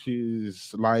Ekiko.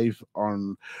 She's live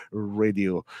on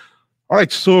radio. All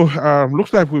right, so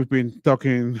looks like we've been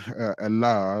talking a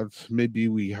lot. Maybe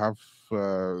we have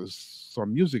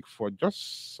some music for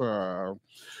just 1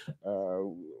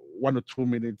 or 2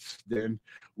 minutes, then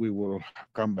we will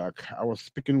come back. I was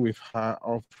speaking with her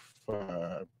off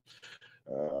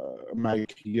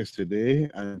mic yesterday,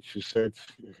 and she said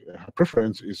her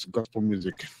preference is gospel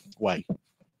music. Why?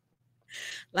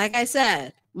 Like I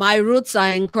said, my roots are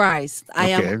in Christ.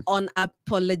 I Okay. am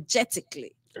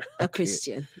unapologetically a Okay.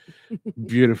 Christian.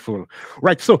 Beautiful.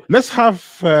 Right. So let's have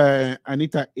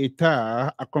Anita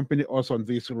Eta accompany us on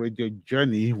this radio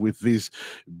journey with this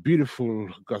beautiful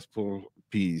gospel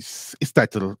piece. It's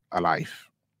titled Alive.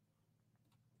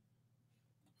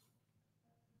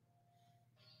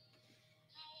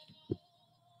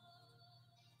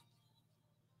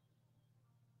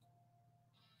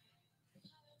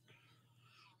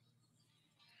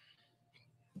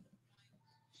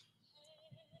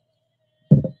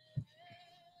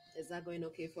 Is that going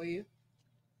okay for you?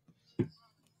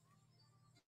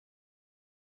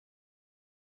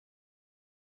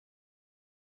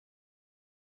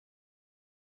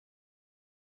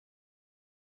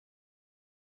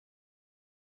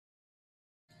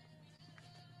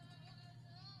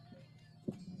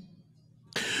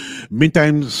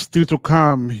 Meantime, still to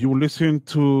come, you will listen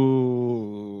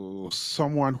to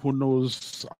someone who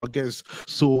knows our guest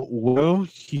so well.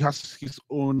 He has his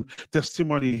own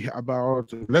testimony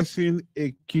about Blessing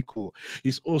Ekiko.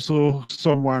 He's also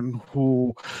someone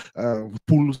who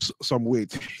pulls some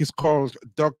weight. He's called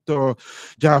Dr.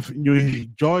 Jav Nui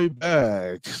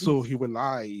Joybert. So he will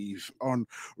live on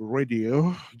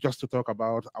radio just to talk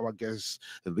about our guest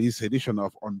this edition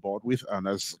of On Board with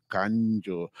Ernest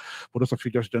KANJO. For those of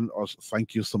you just joined us,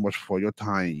 thank you so much for your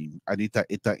time. Anita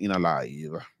Eta in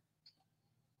Alive.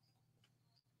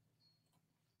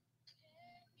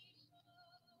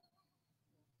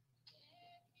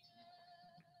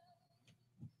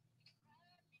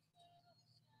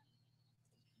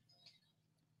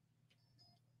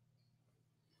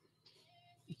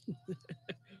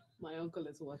 My uncle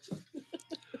is watching.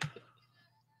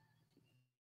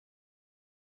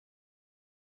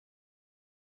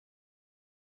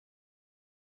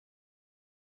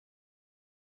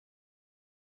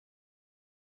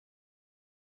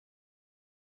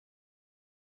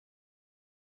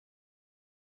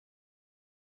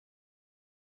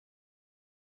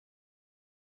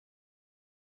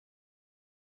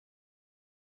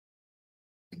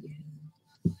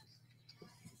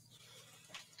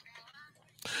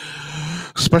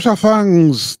 Special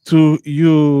thanks to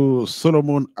you,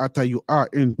 Solomon Atta. You are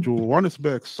in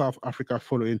Johannesburg, South Africa,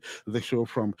 following the show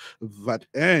from that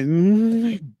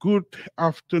end. Good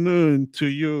afternoon to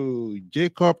you,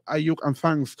 Jacob Ayuk, and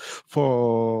thanks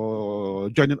for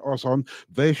joining us on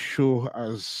the show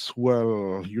as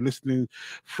well. You're listening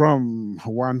from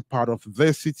one part of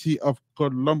the city of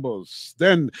Columbus.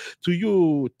 Then to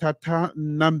you, Tata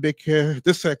Nambeke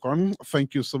II.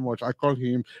 Thank you so much. I call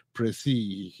him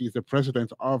Presi. He's the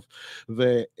president of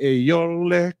the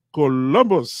Eyole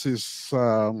Columbus, is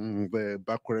the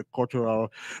backward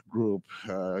cultural group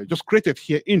just created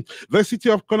here in the city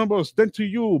of Columbus. Then to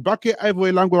you, Bake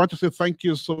Ivory Langue, I want to say thank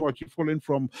you so much. You're following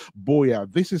from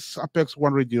Boya. This is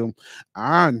Apex1 Radio,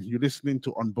 and you're listening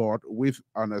to On Board with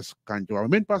Ernest KANJO. Our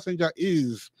main passenger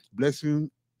is Blessing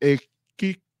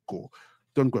Ekiko.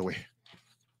 Don't go away.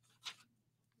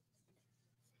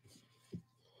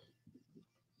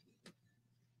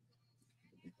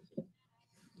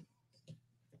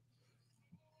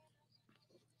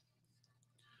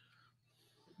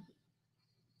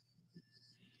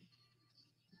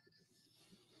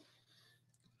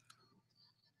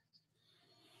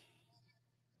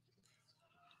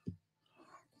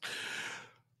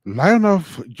 Lion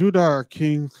of Judah,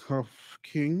 King of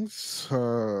Kings,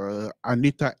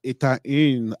 Anita Eta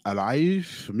in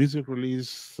Alive, music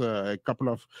release a couple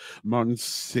of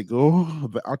months ago.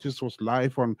 The artist was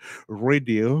live on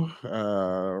radio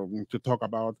to talk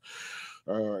about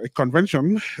a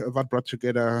convention that brought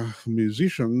together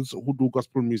musicians who do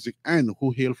gospel music and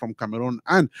who hail from Cameroon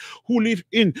and who live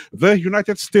in the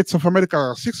United States of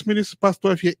America. 6 minutes past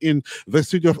 12 here in the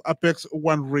studio of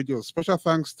Apex1 Radio. Special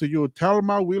thanks to you,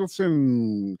 Thelma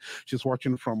Wilson. She's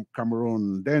watching from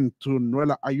Cameroon. Then to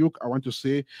Noella Ayuk, I want to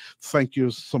say thank you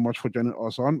so much for joining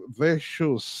us on the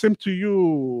show. Same to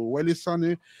you, Welly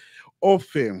Sani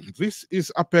Ofe. This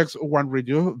is Apex1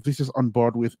 Radio. This is On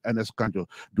Board with ERNEST KANJO.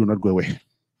 Do not go away.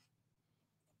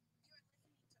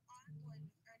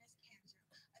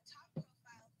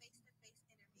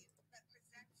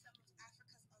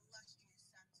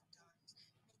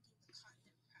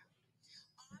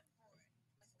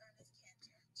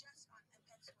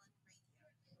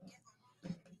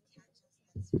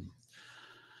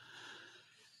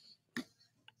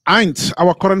 And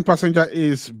our current passenger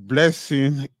is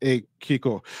Blessing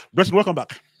Ekiko. Blessing, welcome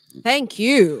back. Thank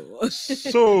you.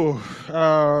 So,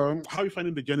 how are you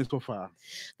finding the journey so far?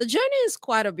 The journey is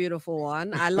quite a beautiful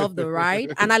one. I love the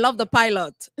ride and I love the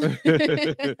pilot.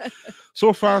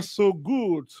 So far, so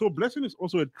good. So, Blessing is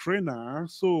also a trainer.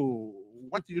 So,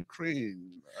 what do you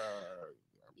train?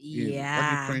 Yeah. What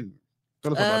do you train?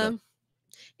 Tell us about that.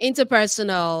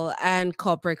 Interpersonal and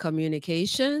corporate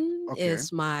communication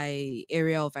is my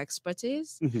area of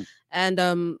expertise,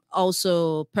 and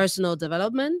also personal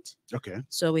development. Okay.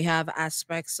 So we have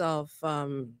aspects of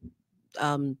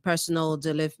personal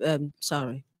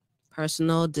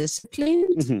discipline,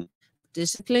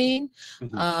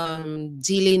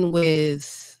 dealing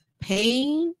with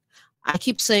pain. I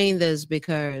keep saying this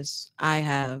because I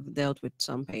have dealt with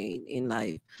some pain in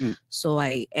life, so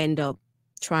I end up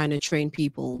trying to train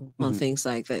people on things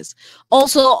like this.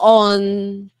 Also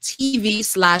on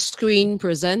TV/screen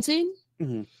presenting,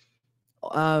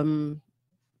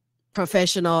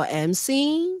 professional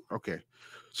emceeing. Okay.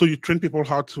 So you train people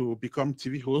how to become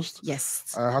TV hosts?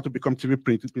 Yes. How to become TV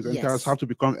presenters, yes. How to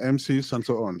become MCs and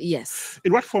so on? Yes.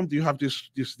 In what form do you have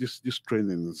these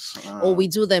trainings? We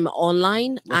do them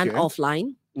online and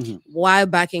offline. While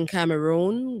back in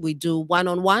Cameroon, we do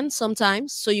one-on-one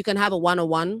sometimes. So you can have a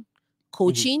one-on-one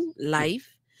coaching live,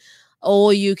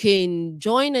 or you can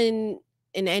join in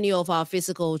any of our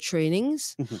physical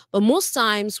trainings, but most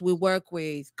times we work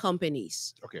with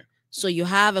companies. Okay. So you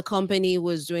have a company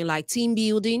who's doing like team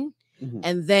building,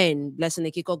 and then Blessing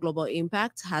Ekiko Global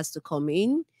Impact has to come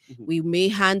in. We may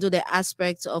handle the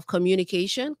aspects of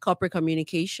communication, corporate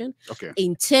communication,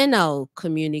 internal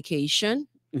communication,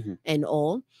 and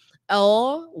all.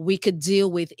 Or we could deal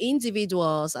with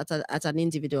individuals at an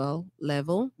individual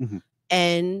level.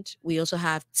 And we also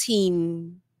have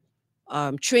team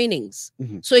trainings.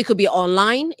 So it could be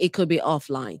online, it could be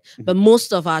offline. But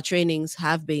most of our trainings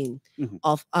have been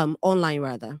online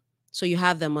rather. So you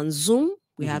have them on Zoom.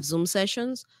 We have Zoom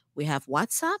sessions. We have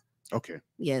WhatsApp. Okay.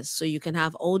 Yes. So you can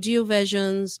have audio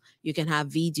versions. You can have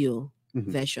video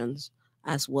versions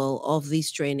as well of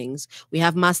these trainings. We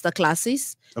have master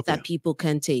classes that people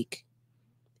can take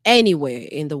anywhere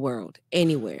in the world.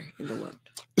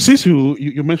 Since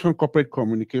you mentioned corporate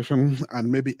communication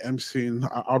and maybe emceeing,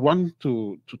 I want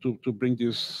to bring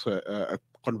this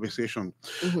conversation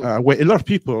where a lot of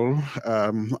people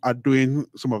are doing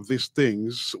some of these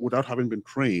things without having been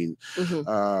trained.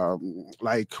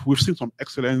 Like we've seen some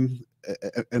excellent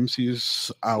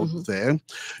MCs out there.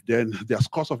 Then there's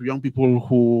scores of young people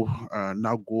who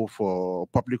now go for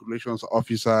public relations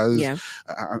officers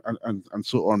and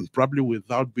so on, probably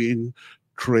without being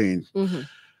trained.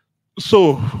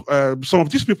 So some of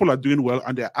these people are doing well,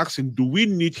 and they're asking, do we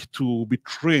need to be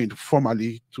trained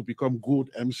formally to become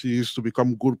good MCs, to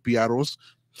become good PROs?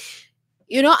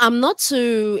 You know, I'm not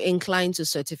too inclined to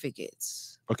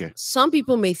certificates. Okay. Some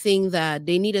people may think that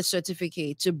they need a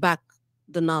certificate to back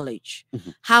the knowledge.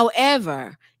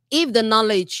 However, if the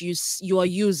knowledge you are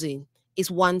using is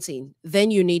wanting,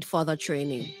 then you need further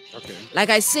training. Okay. Like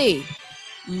I say,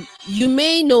 you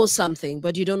may know something,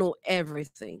 but you don't know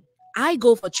everything. I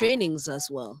go for trainings as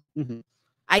well.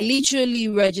 I literally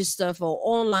register for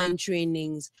online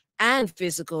trainings and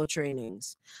physical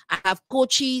trainings. I have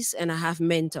coaches and I have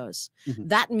mentors.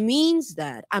 That means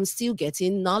that I'm still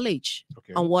getting knowledge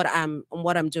on what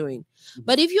I'm doing.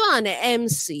 But if you're an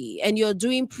MC and you're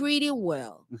doing pretty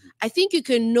well, I think you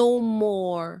can know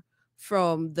more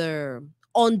from the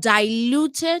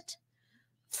undiluted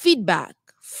feedback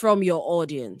from your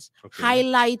audience.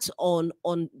 Highlight on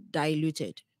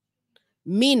undiluted.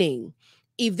 Meaning,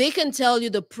 if they can tell you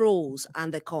the pros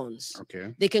and the cons,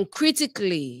 they can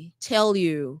critically tell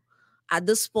you at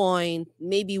this point,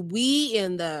 maybe we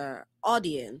in the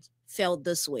audience felt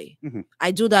this way. I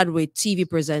do that with TV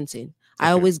presenting. I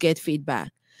always get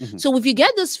feedback. So if you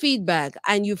get this feedback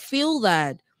and you feel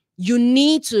that you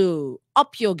need to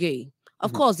up your game,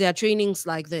 of course, there are trainings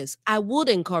like this. I would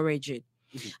encourage it.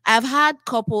 I've had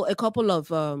a couple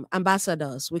of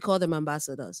ambassadors, we call them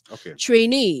ambassadors,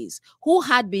 trainees who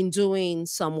had been doing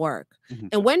some work.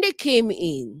 And when they came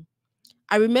in,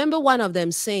 I remember one of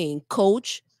them saying,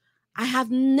 "Coach, I have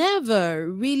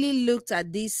never really looked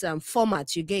at this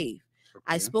format you gave.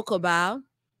 I spoke about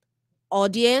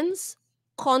audience,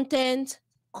 content,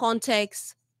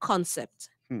 context, concept."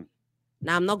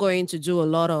 Now, I'm not going to do a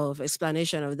lot of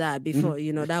explanation of that before,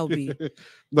 that would be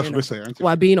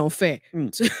while being unfair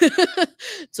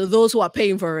to those who are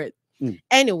paying for it.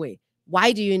 Anyway,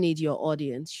 why do you need your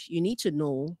audience? You need to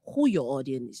know who your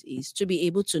audience is to be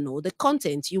able to know the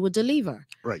content you will deliver.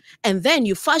 Right. And then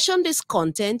you fashion this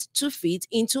content to fit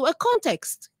into a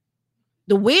context.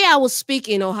 The way I will speak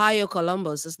in Ohio,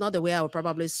 Columbus is not the way I will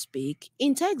probably speak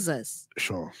in Texas.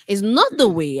 Sure. It's not the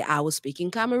way I will speak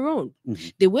in Cameroon.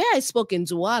 The way I spoke in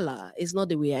Douala is not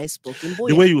the way I spoke in Boya.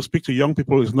 The way you speak to young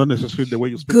people is not necessarily the way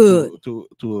you speak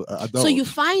to adults. So you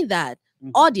find that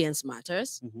audience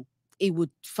matters. It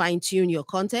would fine-tune your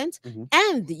content,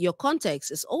 and your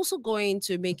context is also going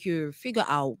to make you figure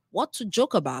out what to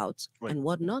joke about and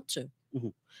what not to.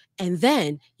 And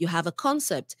then you have a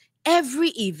concept. Every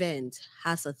event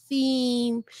has a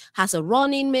theme, has a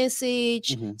running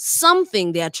message,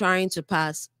 something they are trying to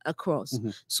pass across.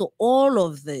 So all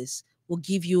of this will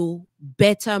give you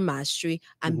better mastery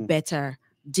and better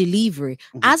delivery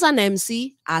as an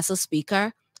MC, as a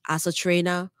speaker, as a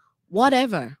trainer,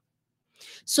 whatever.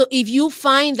 So if you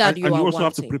find that you also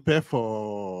have to prepare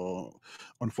for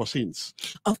unforeseens.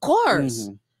 Of course.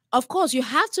 Of course, you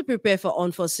have to prepare for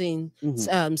unforeseen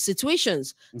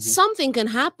situations. Something can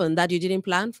happen that you didn't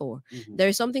plan for. There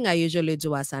is something I usually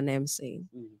do as an MC.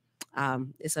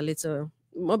 It's a little,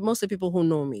 most of the people who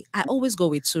know me, I always go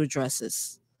with 2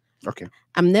 dresses. Okay.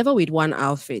 I'm never with one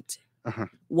outfit.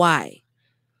 Why?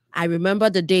 I remember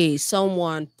the day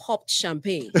someone popped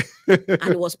champagne and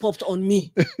it was popped on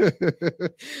me.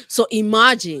 So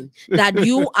imagine that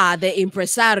you are the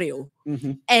impresario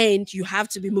and you have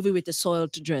to be moving with a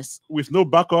soiled dress. With no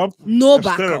backup? No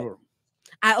backup. Terrible.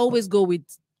 I always go with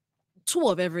 2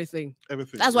 of everything.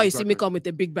 That's why you see me come with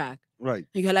a big bag. Right.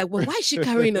 And you're like, well, why is she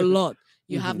carrying a lot?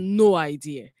 You have no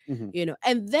idea.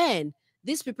 And then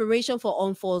this preparation for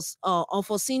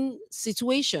unforeseen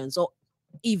situations or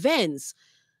events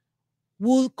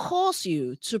will cause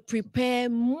you to prepare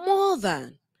more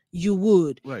than you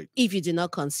would if you did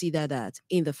not consider that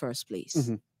in the first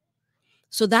place.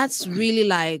 So that's really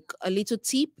like a little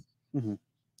tip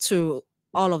to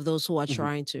all of those who are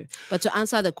trying to. But to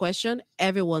answer the question,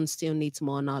 everyone still needs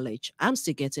more knowledge. I'm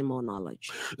still getting more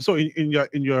knowledge. So in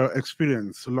your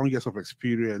experience, long years of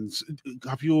experience,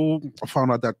 have you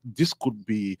found out that this could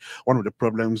be one of the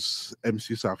problems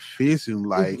MCs are facing?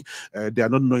 Like they are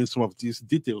not knowing some of these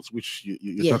details which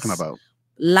you're talking about.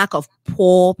 Lack of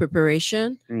poor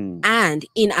preparation and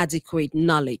inadequate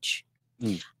knowledge.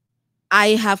 I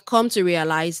have come to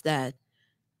realize that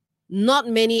not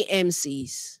many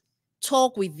MCs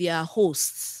talk with their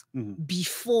hosts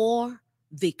before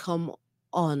they come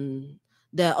on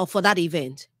for that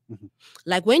event.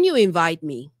 Like when you invite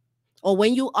me or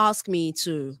when you ask me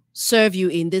to serve you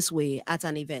in this way at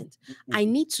an event, I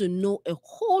need to know a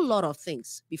whole lot of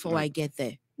things before I get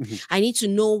there. I need to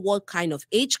know what kind of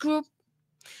age group.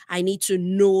 I need to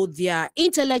know their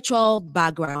intellectual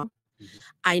background.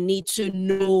 I need to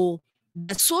know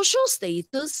the social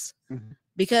status.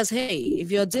 Because hey, if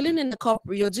you're dealing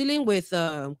you're dealing with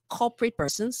corporate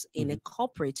persons in a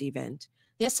corporate event,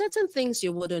 there are certain things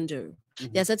you wouldn't do.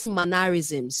 There are certain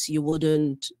mannerisms you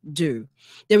wouldn't do.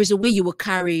 There is a way you will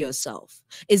carry yourself.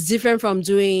 It's different from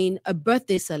doing a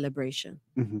birthday celebration.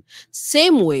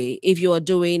 Same way if you are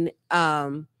doing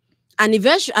an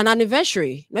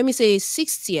anniversary, let me say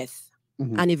 60th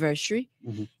anniversary.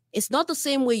 It's not the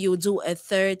same way you do a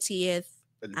 30th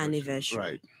anniversary.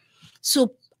 Right.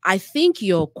 So I think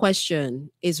your question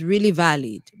is really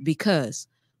valid because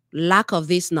lack of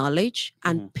this knowledge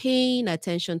and paying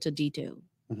attention to detail.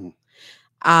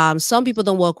 Some people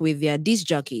don't work with their disc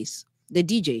jockeys, the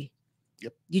DJ.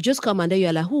 You just come and then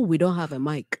you're like, we don't have a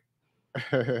mic.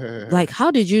 Like,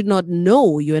 how did you not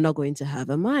know you're not going to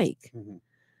have a mic?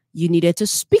 You needed to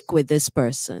speak with this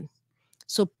person.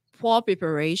 So poor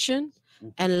preparation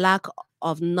and lack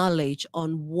of knowledge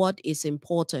on what is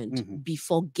important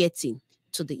before getting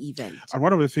to the event. And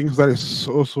one of the things that is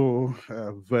also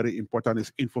very important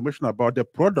is information about the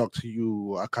product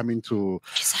you are coming to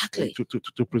Exactly.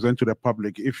 to present to the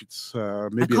public. If it's I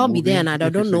maybe a can't be movie, there and I if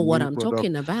don't it's a know what new I'm product,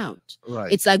 talking about.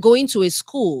 right? It's like going to a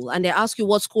school and they ask you,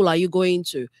 what school are you going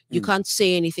to? You Mm. can't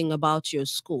say anything about your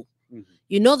school. Mhm.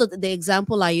 You know that the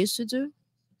example I used to do?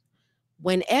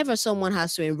 Whenever someone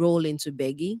has to enroll into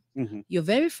BEGi, Mhm. your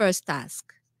very first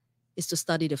task is to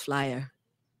study the flyer.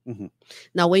 Mhm.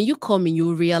 Now, when you come in,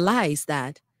 you realize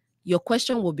that your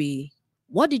question will be,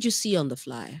 what did you see on the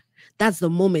flyer? That's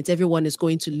the moment everyone is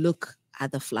going to look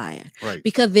at the flyer. Right.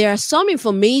 Because there are some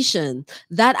information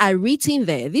that are written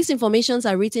there. These informations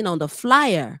are written on the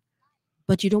flyer,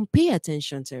 but you don't pay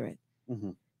attention to it.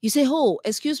 Mhm. You say, oh,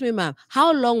 excuse me, ma'am,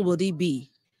 how long will it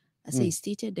be? I say, Mm. it's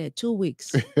stated there, 2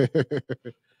 weeks.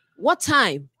 What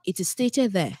time? It is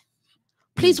stated there.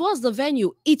 Please, Mm. what's the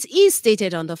venue? It is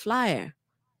stated on the flyer.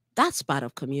 That's part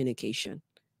of communication.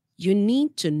 You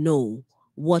need to know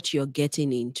what you're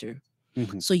getting into.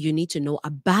 Mhm. So you need to know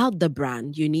about the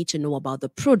brand. You need to know about the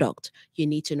product. You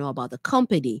need to know about the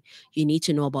company. You need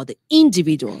to know about the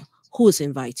individual who's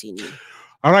inviting you.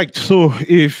 All right. So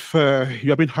if you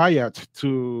have been hired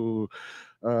to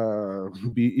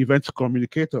be event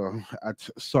communicator at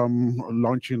some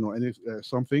launching or any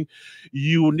something,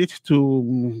 you need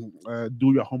to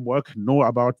do your homework, know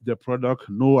about the product,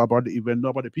 know about the event, know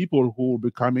about the people who will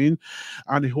be coming,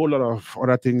 and a whole lot of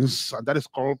other things. And that is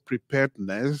called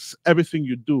preparedness. Everything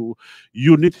you do,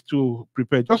 you need to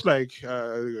prepare. Just like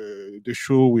the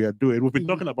show we are doing, we've been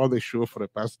talking about the show for the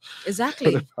past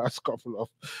Exactly. couple of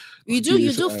You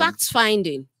days. do fact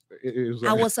finding.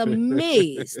 I was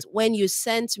amazed when you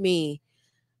sent me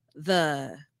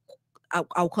the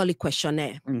I'll call it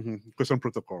questionnaire. Question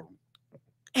protocol.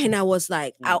 And I was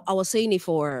like, I was saying it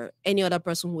for any other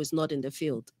person who is not in the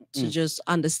field to just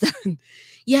understand.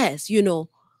 Yes,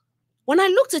 when I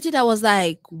looked at it, I was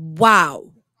like, wow.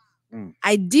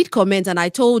 I did comment and I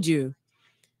told you.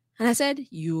 And I said,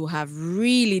 you have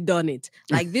really done it.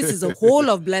 Like, this is a whole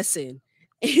of blessing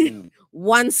in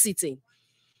one sitting.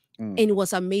 And it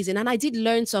was amazing. And I did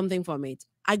learn something from it.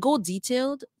 I go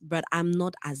detailed, but I'm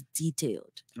not as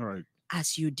detailed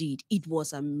as you did. It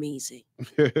was amazing.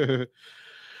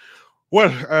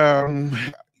 Well,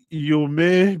 you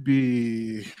may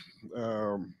be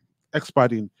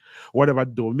expert in whatever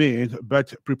domain,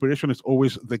 but preparation is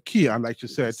always the key. And like you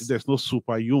said, there's no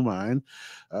superhuman.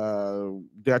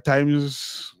 There are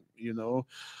times,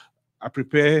 I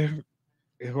prepare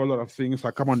a whole lot of things. I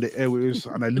come on the airways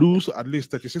and I lose at least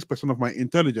 36% of my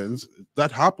intelligence.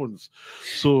 That happens.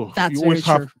 So That's you always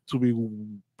very have true. to be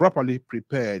properly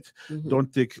prepared.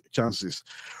 Don't take chances.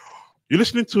 You're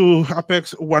listening to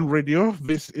Apex1 Radio.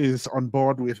 This is On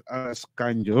Board with us,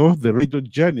 KANJO. The radio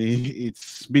journey,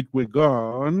 it's midway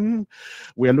gone.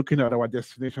 We are looking at our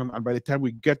destination, and by the time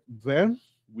we get there,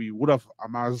 we would have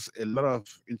amassed a lot of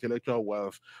intellectual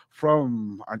wealth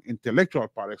from an intellectual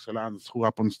par excellence who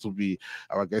happens to be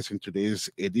our guest in today's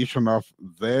edition of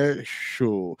the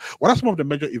show. What are some of the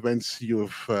major events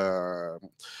you've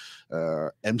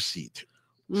emceed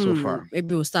so far?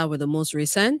 Maybe we'll start with the most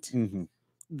recent.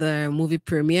 The movie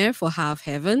premiere for Half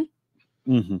Heaven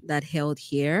that held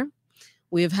here.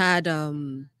 We've had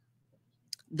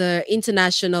the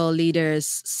International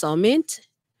Leaders Summit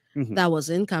that was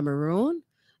in Cameroon.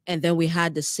 And then we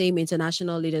had the same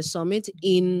International Leaders Summit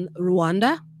in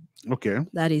Rwanda. Okay.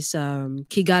 That is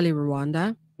Kigali,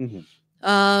 Rwanda.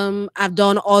 I've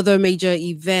done other major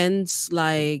events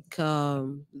like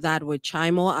that with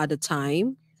Chimo at the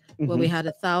time, where we had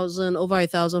over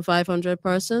 1,500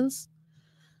 persons.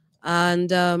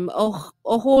 And a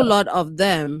whole lot of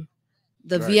them,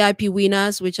 the VIP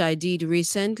winners, which I did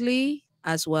recently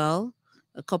as well,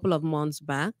 a couple of months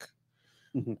back,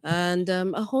 and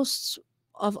a host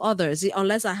of others.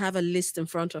 Unless I have a list in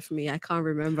front of me, I can't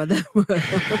remember them.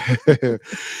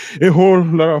 A whole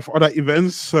lot of other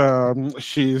events.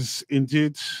 She's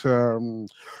indeed an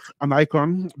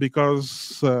icon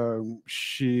because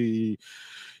she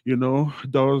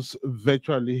does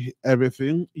virtually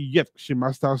everything, yet she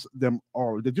masters them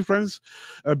all. The difference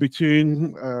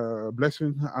between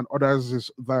Blessing and others is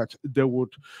that they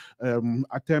would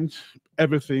attempt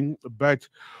everything, but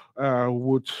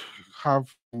would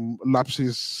have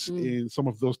lapses in some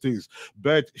of those things.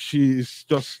 But she's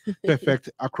just perfect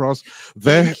across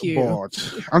the board.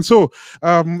 And so,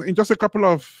 in just a couple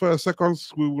of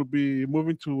seconds, we will be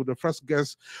moving to the first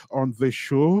guest on the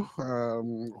show,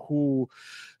 who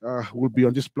will be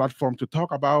on this platform to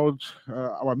talk about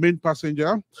our main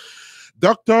passenger,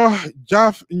 Dr.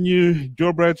 Jaff New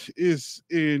Jobert is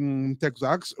in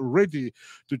Texas, ready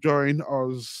to join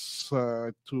us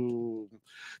to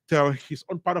tell his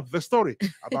own part of the story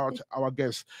about our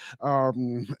guest.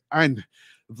 And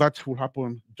that will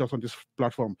happen just on this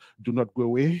platform. Do not go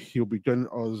away. He'll be joining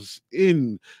us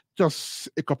in just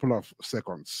a couple of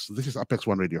seconds. This is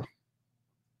Apex1 Radio.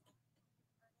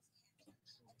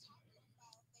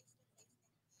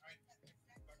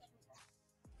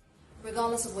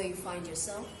 Regardless of where you find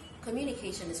yourself,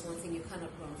 communication is one thing you cannot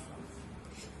run from.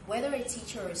 Whether a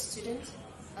teacher or a student,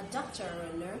 a doctor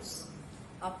or a nurse,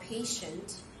 a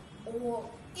patient, or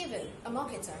even a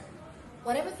marketer,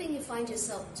 whatever thing you find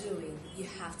yourself doing, you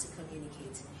have to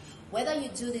communicate. Whether you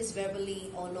do this verbally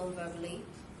or non-verbally,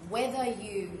 whether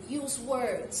you use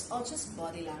words or just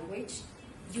body language,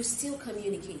 you still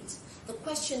communicate. The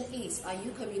question is, are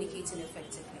you communicating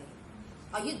effectively?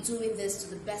 Are you doing this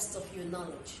to the best of your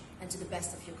knowledge and to the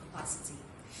best of your capacity?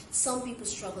 Some people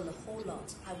struggle a whole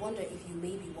lot. I wonder if you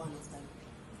may be one of them.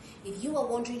 If you are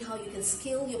wondering how you can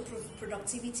scale your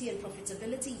productivity and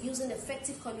profitability using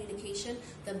effective communication,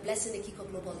 then Blessing Ekiko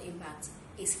Global Impact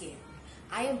is here.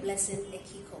 I am Blessing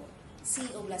Ekiko,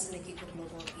 CEO Blessing Ekiko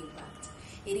Global Impact.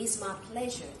 It is my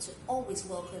pleasure to always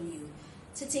welcome you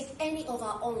to take any of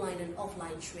our online and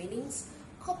offline trainings,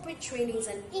 corporate trainings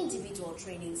and individual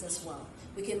trainings as well.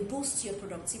 We can boost your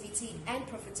productivity and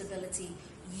profitability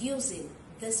using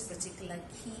this particular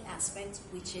key aspect,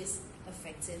 which is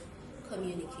effective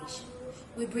communication.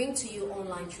 We bring to you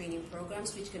online training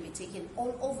programs which can be taken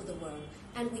all over the world,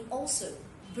 and we also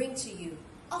bring to you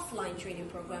offline training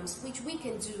programs which we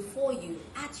can do for you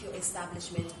at your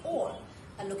establishment or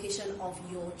a location of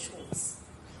your choice.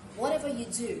 Whatever you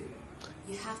do,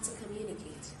 you have to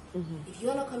communicate. If you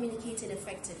are not communicating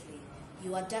effectively,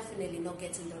 you are definitely not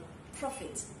getting the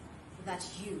profit that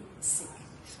you seek.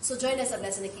 So join us at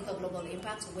Blessing Ekiko Global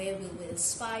Impact, where we will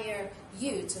inspire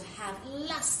you to have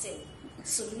lasting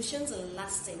solutions and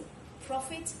lasting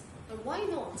profit. And why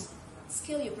not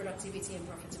scale your productivity and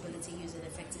profitability using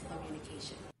effective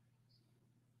communication?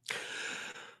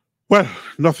 Well,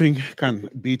 nothing can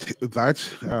beat that.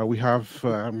 We have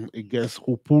a guest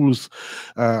who pulls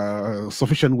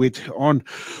sufficient weight on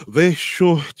the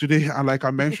show today. And like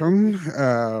I mentioned,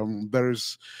 there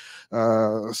is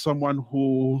someone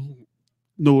who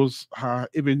knows her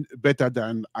even better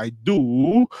than I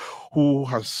do, who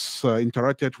has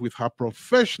interacted with her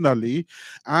professionally,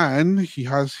 and he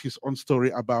has his own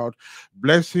story about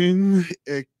Blessing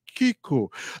Ekiko.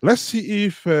 Let's see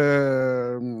if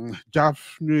Daphne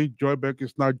Joybeck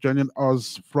is now joining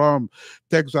us from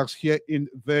Texas here in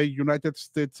the United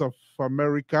States of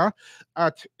America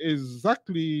at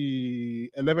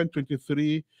exactly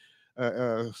 11:23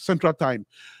 Central Time.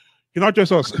 You know,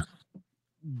 just us.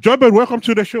 Joybeck, welcome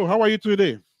to the show. How are you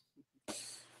today?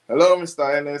 Hello, Mr.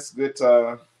 Ernest. Good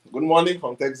morning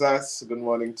from Texas. Good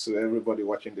morning to everybody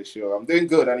watching the show. I'm doing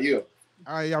good, and you?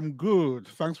 I am good.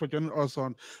 Thanks for joining us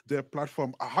on the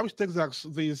platform. How is Texas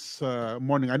this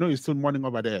morning? I know it's still morning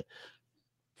over there.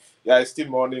 Yeah, it's still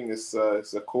morning. It's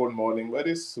a cold morning, but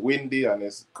it's windy and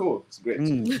it's cool. It's great.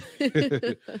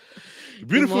 Beautiful.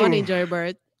 Good morning,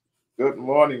 Joybert. Good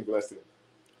morning, Blessing.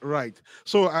 Right.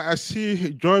 So I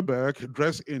see Joybeck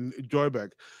dressed in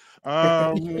Joybeck.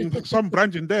 Some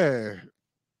branding there.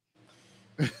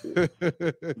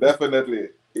 Definitely.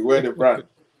 You wear the brand.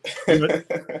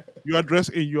 You are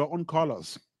dressed in your own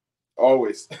colors.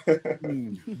 Always.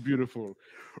 Beautiful.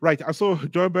 Right. So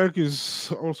Joybeck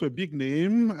is also a big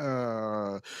name.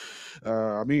 I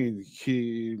mean,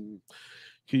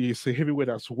 he's a heavyweight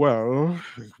as well,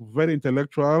 very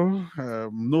intellectual,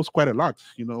 knows quite a lot,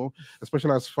 you know,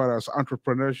 especially as far as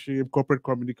entrepreneurship, corporate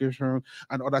communication,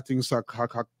 and other things are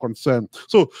concerned.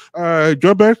 So,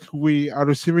 Joybeck, we are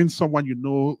receiving someone you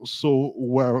know so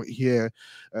well here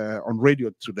on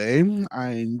radio today,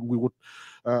 and we would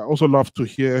also love to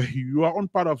hear your own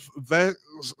part of their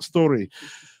story.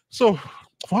 So,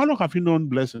 for how long have you known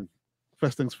Blessing?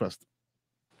 First things first.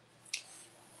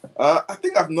 I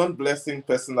think I've known Blessing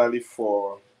personally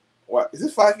for, what, is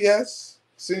it 5 years?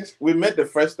 Since we met the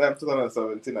first time,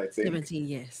 2017, I think. 17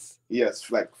 years.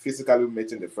 Yes, like physically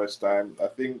meeting the first time. I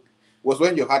think was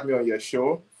when you had me on your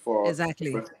show for...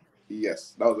 Exactly.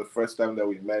 Yes, that was the first time that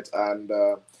we met. And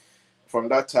from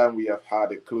that time, we have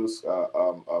had a close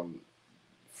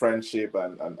friendship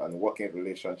and working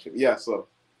relationship. Yeah, so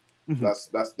it's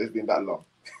been that long.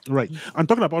 Right. And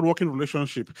talking about working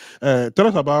relationship, tell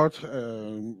us about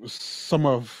some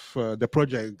of the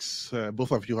projects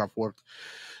both of you have worked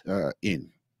in.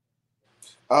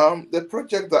 The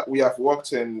project that we have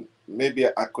worked in, maybe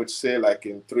I could say like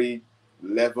in 3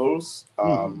 levels.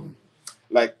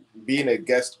 Like being a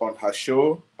guest on her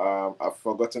show. I've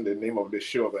forgotten the name of the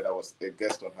show, but I was a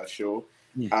guest on her show.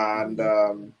 And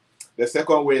the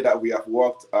second way that we have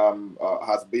worked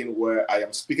has been where I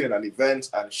am speaking at an event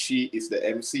and she is the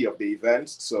MC of the event.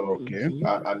 So,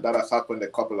 and that has happened a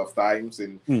couple of times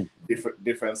in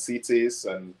different cities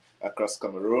and across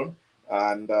Cameroon.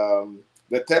 And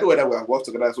the third way that we have worked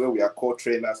together is where we are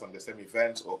co-trainers on the same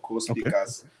event or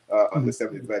co-speakers on the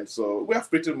same event. So we have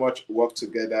pretty much worked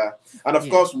together. And of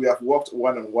course, we have worked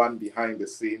one-on-one behind the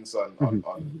scenes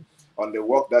on the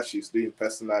work that she's doing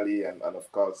personally. And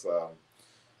of course,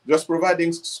 just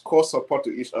providing core support to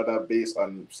each other based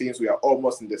on, since we are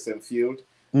almost in the same field.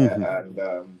 And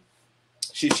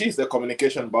she's the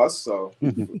communication boss. So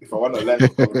if I want to learn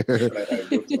communication, I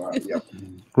go to her. Yeah.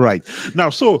 Right. Now,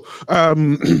 so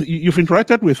you've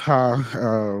interacted with her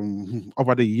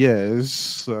over the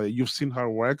years. You've seen her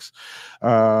works.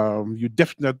 You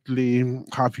definitely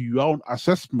have your own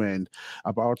assessment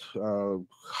about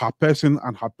her person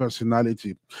and her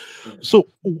personality. So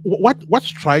what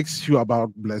strikes you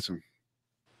about Blessing?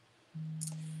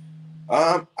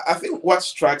 I think what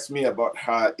strikes me about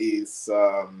her is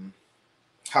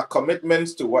her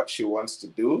commitment to what she wants to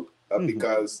do,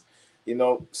 because, you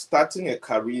know, starting a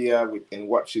career in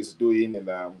what she's doing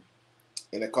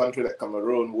in a country like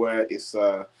Cameroon, where it's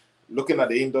looking at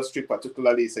the industry,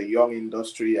 particularly it's a young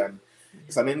industry, and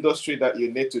it's an industry that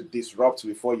you need to disrupt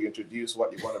before you introduce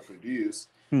what you want to produce.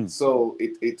 So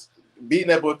it's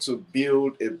being able to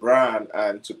build a brand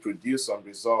and to produce some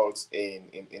results in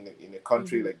a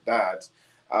country like that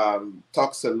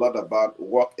talks a lot about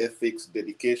work ethics,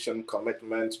 dedication,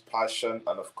 commitment, passion,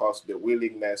 and of course the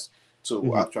willingness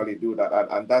to actually do that.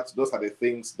 And those are the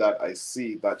things that I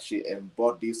see that she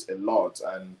embodies a lot,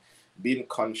 and being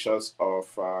conscious of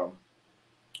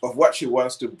what she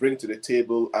wants to bring to the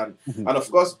table, and of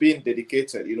course being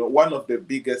dedicated. You know, one of the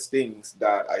biggest things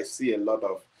that I see a lot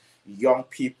of young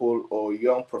people or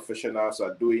young professionals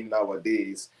are doing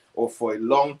nowadays, or for a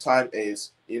long time,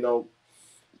 is, you know,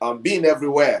 being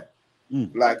everywhere.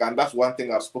 Like, and that's one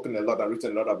thing I've spoken a lot and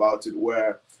written a lot about it,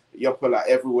 where young people are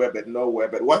everywhere but nowhere.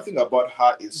 But one thing about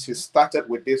her is she started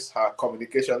with this her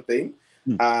communication thing,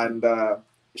 and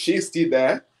she's still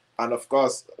there. And of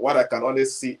course, what I can only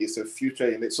see is a future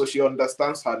in it. So she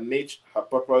understands her niche, her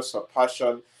purpose, her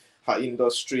passion, her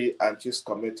industry, and she's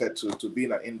committed to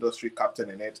being an industry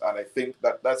captain in it. And I think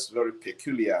that that's very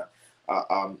peculiar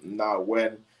now,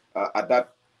 when at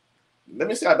that, let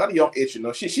me say, at that young age, you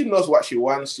know, she knows what she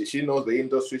wants, she knows the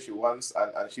industry she wants,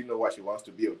 and she knows what she wants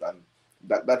to build, and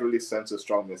that really sends a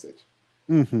strong message.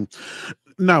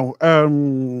 Now,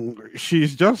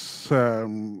 she's just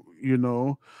you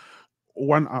know,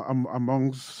 one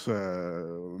amongst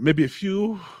maybe a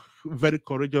few very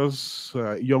courageous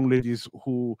young ladies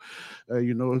who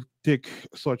you know, take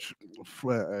such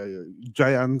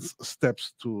giant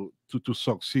steps to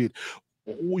succeed.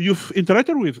 You've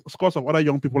interacted with scores of other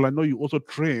young people. I know you also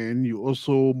train, you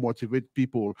also motivate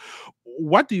people.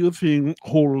 What do you think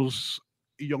holds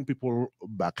young people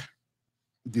back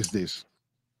these days?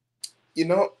 You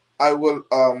know, I will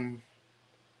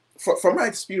from my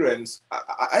experience,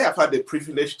 I have had the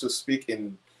privilege to speak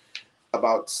in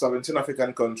about 17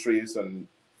 African countries and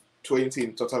 20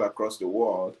 in total across the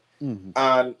world.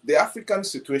 And the African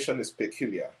situation is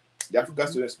peculiar. The African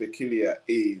situation is peculiar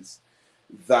is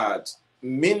that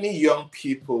many young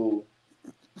people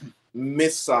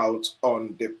miss out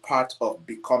on the part of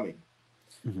becoming.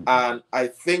 And I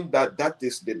think that that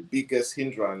is the biggest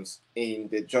hindrance in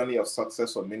the journey of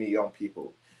success for many young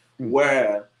people,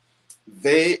 where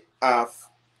they have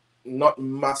not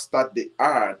mastered the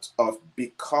art of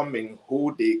becoming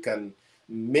who they can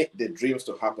make the dreams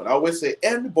to happen. I always say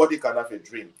anybody can have a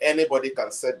dream, anybody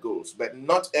can set goals, but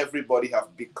not everybody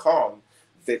have become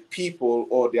the people,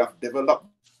 or they have developed.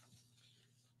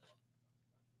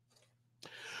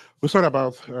 We sorry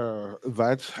about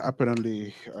that.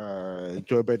 Apparently,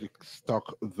 Joybed is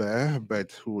stuck there,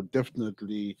 but we'll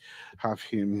definitely have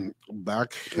him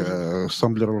back.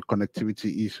 Some little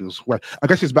connectivity issues. Well, I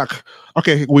guess he's back.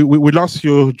 Okay, we lost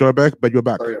you, Joybed, but you're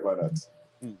back. Sorry about that.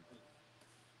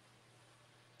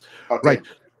 Okay. Right.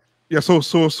 Yeah, so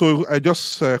I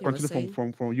just continue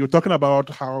from you talking about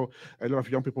how a lot of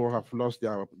young people have lost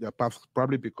their path,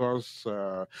 probably because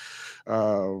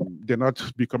they're not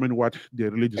becoming what they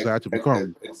really desire to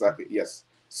become. Exactly, yes.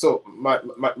 So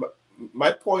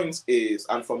my point is,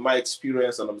 and from my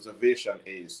experience and observation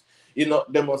is, you know,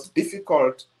 the most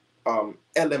difficult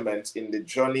element in the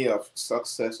journey of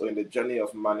success, or in the journey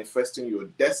of manifesting your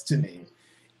destiny,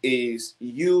 is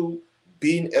you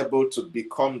being able to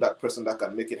become that person that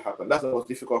can make it happen. That's the most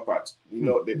difficult part. You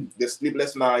know, the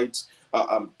sleepless nights,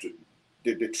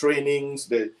 the trainings,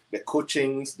 the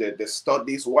coachings, the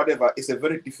studies, whatever. It's a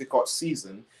very difficult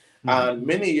season. And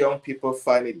many young people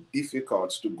find it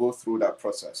difficult to go through that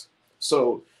process.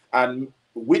 So, and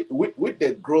with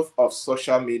the growth of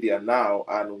social media now,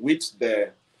 and with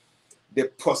the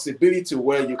possibility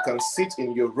where you can sit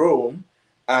in your room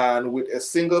and with a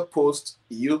single post,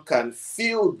 you can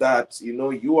feel that, you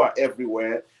know, you are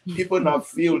everywhere. People now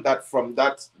feel that from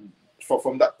that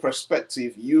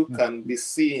perspective, you can be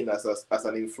seen as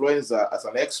an influencer, as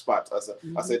an expert,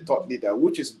 as a thought leader,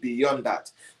 which is beyond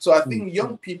that. So I think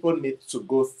young people need to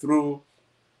go through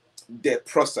the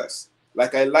process.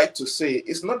 Like I like to say,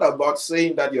 it's not about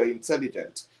saying that you're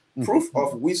intelligent. Proof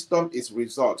of wisdom is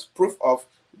result. Proof of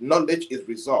knowledge is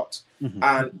result.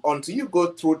 And until you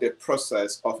go through the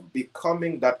process of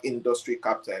becoming that industry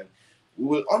captain, we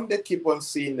will only keep on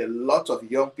seeing a lot of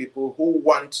young people who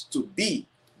want to be,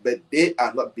 but they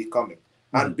are not becoming.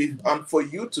 And for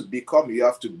you to become, you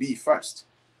have to be first.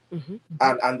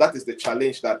 And that is the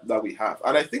challenge that we have.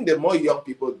 And I think the more young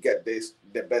people get this,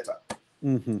 the better.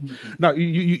 Now,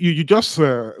 you just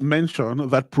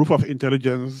mentioned that proof of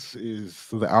intelligence is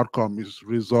the outcome, is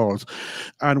results.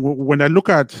 And when I look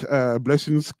at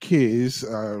Blessing's case,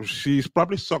 she's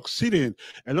probably succeeding,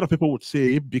 a lot of people would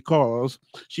say, because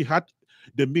she had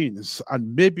the means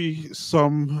and maybe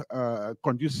some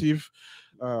conducive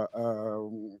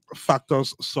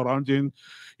factors surrounding,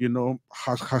 you know,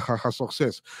 her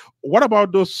success. What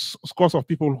about those scores of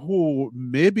people who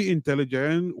may be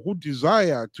intelligent, who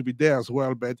desire to be there as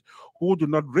well, but who do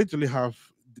not readily have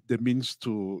the means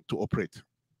to operate?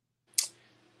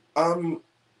 You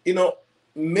know,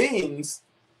 means,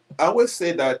 I always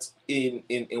say that in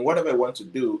whatever I want to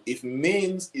do, if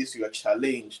means is your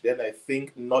challenge, then I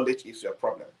think knowledge is your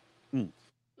problem.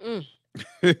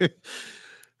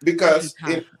 Because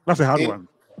that's a hard one.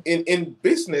 In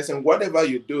business and whatever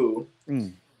you do,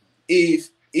 if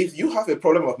you have a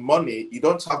problem of money, you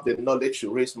don't have the knowledge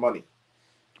to raise money.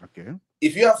 Okay.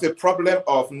 If you have a problem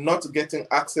of not getting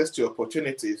access to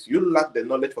opportunities, you lack the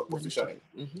knowledge for positioning.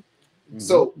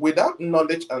 So without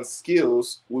knowledge and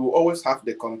skills, we will always have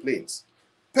the complaints.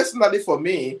 Personally, for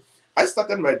me, I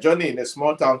started my journey in a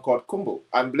small town called Kumbo,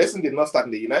 and Blessing did not start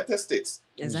in the United States.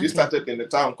 She started in a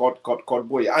town called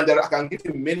Boya, and I can give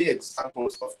you many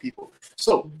examples of people.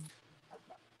 So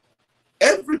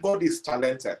everybody is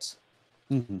talented,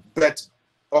 but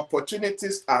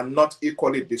opportunities are not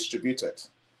equally distributed.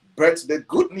 But the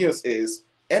good news is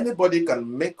anybody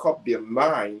can make up their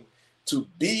mind to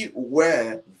be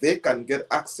where they can get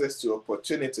access to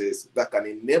opportunities that can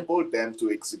enable them to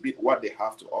exhibit what they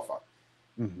have to offer.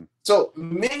 So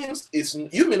means is,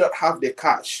 you may not have the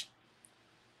cash,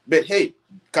 but hey,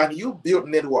 can you build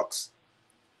networks?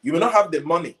 You may not have the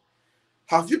money.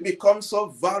 Have you become so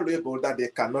valuable that they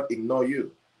cannot ignore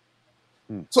you?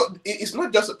 So it's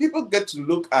not just people get to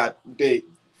look at the.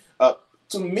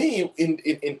 To me, in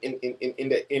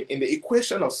the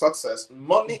equation of success,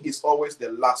 money is always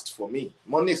the last for me.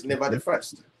 Money is never the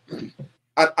first.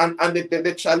 And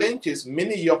the challenge is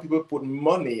many young people put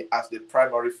money as the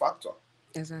primary factor.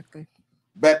 Exactly.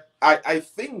 But I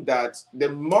think that the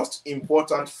most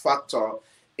important factor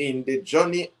in the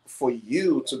journey for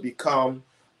you to become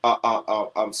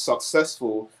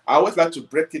successful, I always like to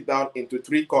break it down into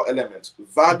three core elements: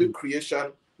 value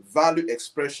creation, value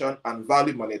expression, and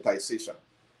value monetization.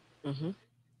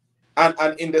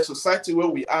 And in the society where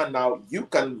we are now, you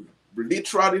can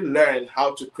literally learn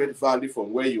how to create value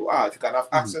from where you are. If you can have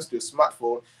access to a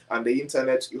smartphone and the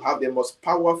internet, you have the most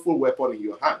powerful weapon in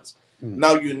your hands.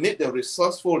 Now you need the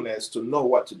resourcefulness to know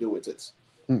what to do with it.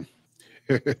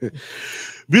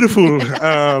 Beautiful.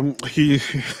 He's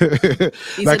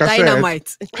like a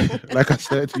dynamite. Like I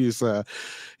said, he's a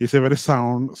very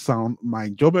sound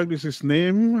mind. Jobek is his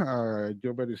name.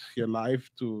 Jobek is here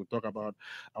live to talk about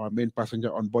our main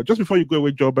passenger on board. Just before you go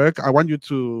away, Jobek, I want you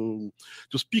to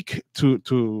speak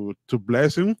to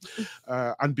Blessing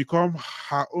and become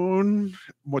her own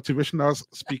motivational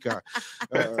speaker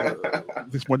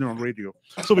this morning on radio.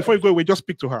 So before you go away, just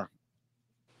speak to her.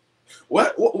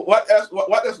 What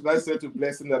else did I say to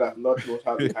Blessing that I've not told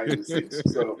her behind the scenes?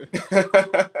 So,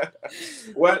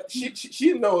 well,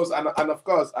 she knows, and of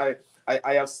course I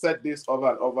have said this over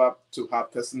and over to her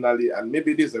personally, and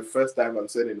maybe this is the first time I'm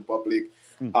saying it in public.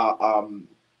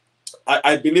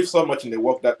 I believe so much in the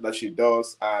work that she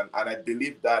does, and I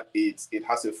believe that it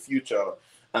has a future.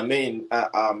 I mean,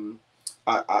 I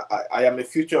am a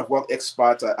future of work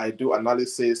expert. I do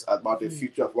analysis about the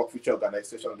future of work, future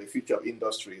organization, the future of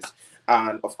industries.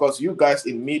 And of course, you guys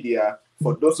in media,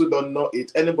 for those who don't know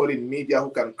it, anybody in media who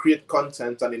can create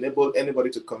content and enable anybody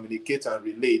to communicate and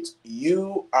relate,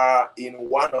 you are in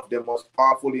one of the most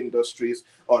powerful industries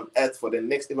on earth for the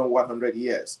next even 100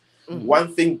 years.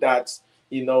 One thing that,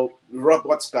 you know,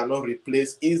 robots cannot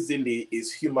replace easily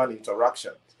is human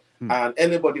interaction. And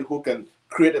anybody who can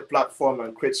create a platform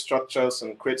and create structures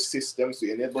and create systems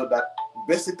to enable that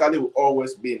basically will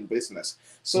always be in business.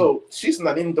 So she's in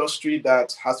an industry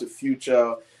that has a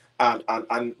future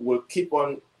and will keep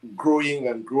on growing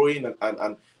and growing,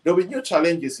 and there'll be new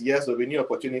challenges, yes, there'll be new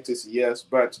opportunities, yes,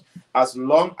 but as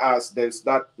long as there's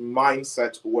that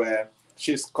mindset where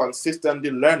she's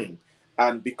consistently learning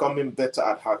and becoming better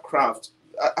at her craft,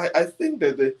 I think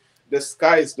that the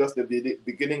sky is just the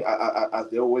beginning, as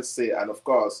they always say. And of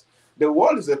course, the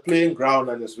world is a playing ground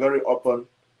and it's very open.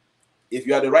 If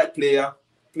you are the right player,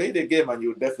 play the game and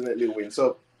you'll definitely win.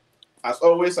 So, as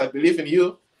always, I believe in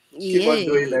you. Keep on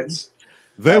doing it.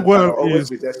 Their And I'll world always is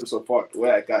be there to support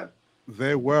where I can.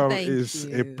 their world Thank is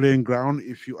a you. playing ground.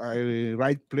 If you are a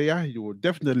right player, you will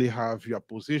definitely have your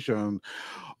position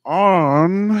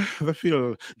on the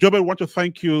field. Job, I want to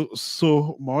thank you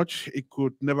so much. It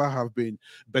could never have been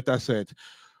better said.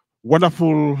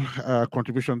 Wonderful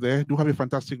contribution there. Do have a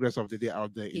fantastic rest of the day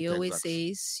out there in He always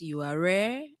Texas. says, you are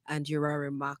rare and you are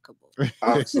remarkable.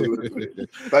 Absolutely.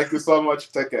 Thank you so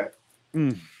much. Take care.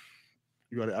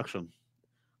 Your reaction.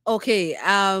 Okay,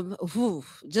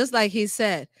 just like he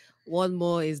said, what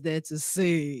more is there to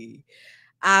say?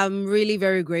 I'm really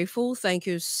very grateful. Thank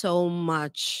you so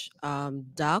much,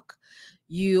 Doc.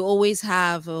 You always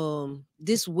have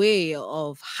this way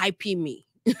of hyping me.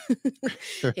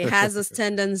 It has this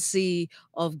tendency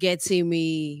of getting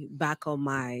me back on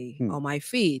my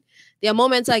feet. There are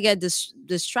moments I get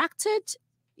distracted,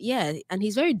 yeah, and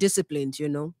he's very disciplined, you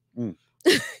know.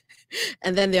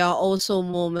 And then there are also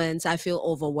moments I feel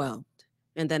overwhelmed.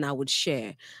 And then I would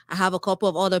share. I have a couple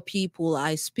of other people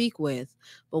I speak with,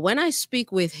 but when I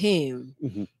speak with him,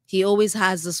 he always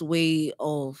has this way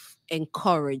of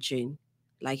encouraging,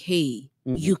 like, hey,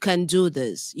 you can do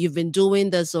this. You've been doing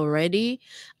this already,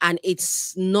 and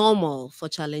it's normal for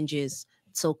challenges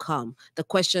to come. The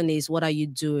question is, what are you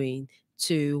doing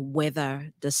to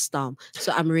weather the storm?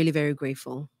 So I'm really very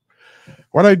grateful.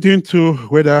 What are you doing to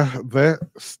weather the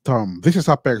storm? This is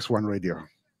Apex1 Radio.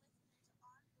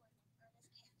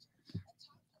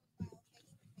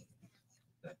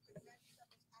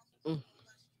 Mm.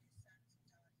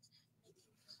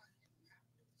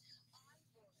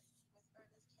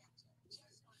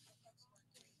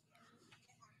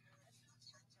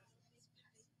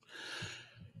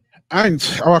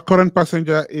 And our current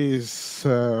passenger is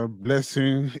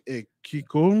Blessing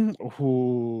Ekiko,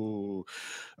 who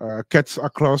gets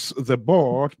across the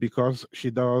board because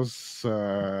she does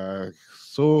so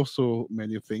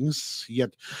many things.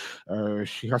 Yet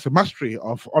she has a mastery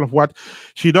of all of what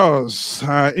she does,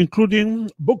 including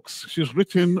books. She's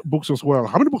written books as well.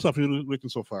 How many books have you written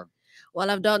so far? Well,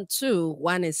 I've done two.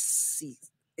 One is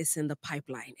in the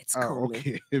pipeline. It's coming.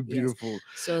 Okay, Yes. beautiful.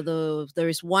 So there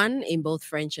is one in both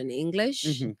French and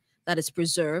English that is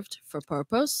preserved for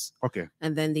purpose. Okay.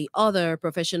 And then the other,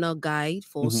 professional guide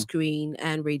for screen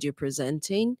and radio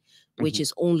presenting, which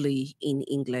is only in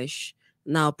English.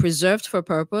 Now, preserved for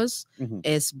purpose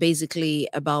is basically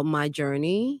about my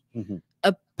journey.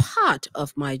 A part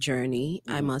of my journey,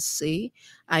 I must say.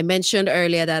 I mentioned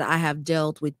earlier that I have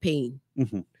dealt with pain.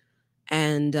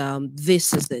 And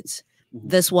this is it.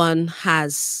 This one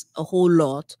has a whole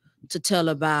lot to tell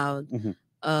about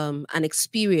an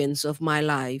experience of my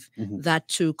life that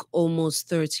took almost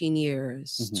 13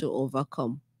 years to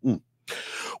overcome.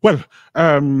 Well,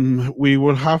 we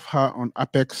will have her on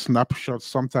Apex Snapshot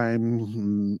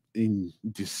sometime in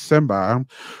December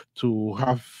to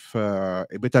have a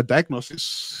better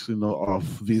diagnosis, you know,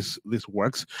 of these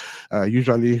works.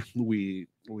 Usually, we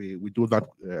do that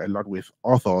a lot with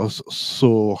authors.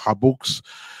 So her books,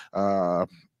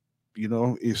 you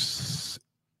know, is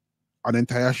an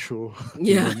entire show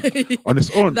Yeah, on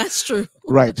its own. That's true.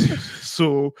 Right.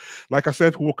 So, like I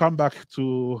said, we'll come back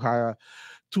to her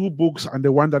two books and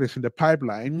the one that is in the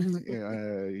pipeline,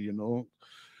 you know,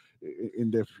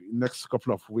 in the next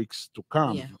couple of weeks to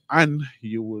come. Yeah. And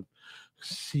you will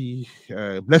see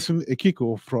Blessing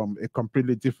Ekiko from a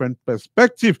completely different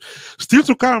perspective. Still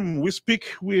to come, we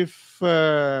speak with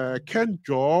Ken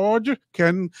George.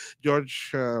 Ken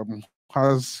George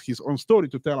has his own story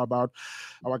to tell about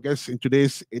our guests in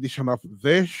today's edition of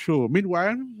the show.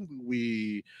 Meanwhile,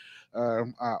 we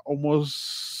are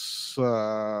almost we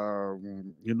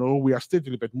are still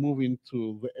but moving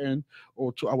to the end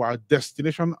or to our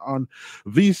destination on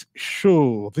this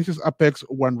show. This is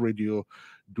Apex1 Radio.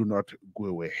 Do not go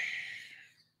away.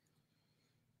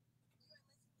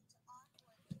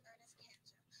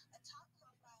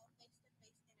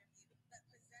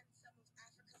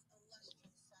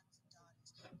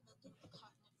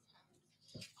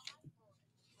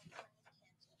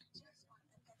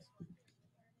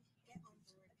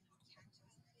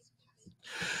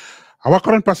 Our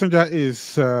current passenger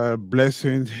is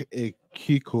Blessing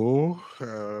Ekiko.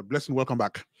 Blessing, welcome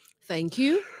back. Thank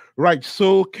you. Right,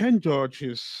 so Ken George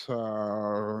is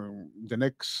the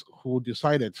next who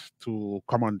decided to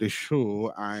come on this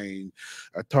show and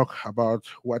talk about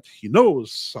what he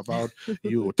knows about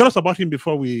you. Tell us about him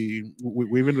before we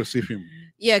even receive him.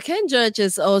 Yeah, Ken George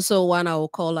is also one I will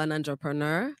call an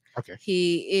entrepreneur. Okay.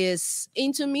 He is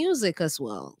into music as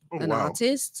well, an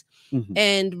artist, Mm-hmm.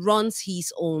 and runs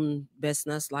his own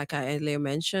business, like I earlier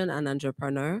mentioned, an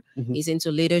entrepreneur. Mm-hmm. He's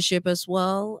into leadership as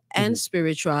well and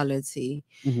spirituality.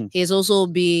 Mm-hmm. He's also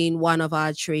been one of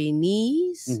our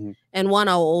trainees and one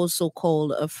I'll also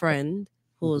call a friend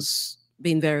who's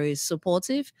been very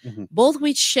supportive, both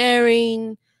with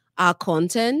sharing our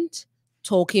content,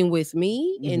 talking with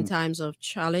me in times of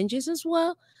challenges as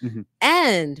well.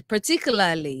 And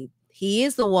particularly, he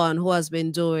is the one who has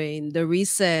been doing the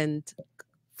recent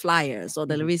flyers or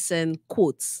the recent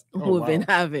quotes we've been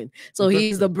having. So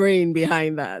he's the brain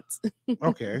behind that.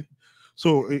 Okay.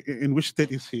 So in which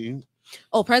state is he?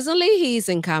 Oh, presently he's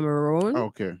in Cameroon.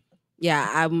 Okay.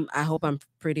 Yeah, I hope I'm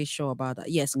pretty sure about that.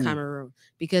 Yes, Cameroon,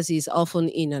 because he's often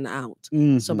in and out.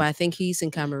 So, but I think he's in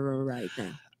Cameroon right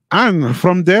now. And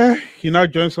from there, he now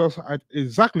joins us at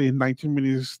exactly 19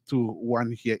 minutes to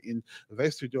 1 here in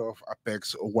the studio of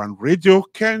Apex1 Radio.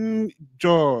 Ken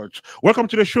George, welcome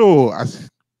to the show.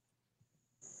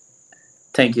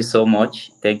 Thank you so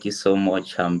much. Thank you so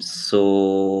much. I'm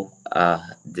so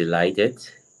delighted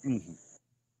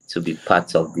to be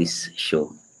part of this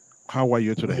show. How are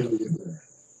you today?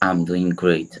 I'm doing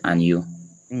great. And you?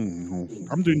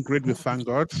 I'm doing great, we thank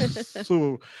God.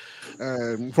 So,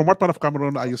 from what part of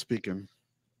Cameroon are you speaking?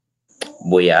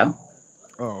 Boya.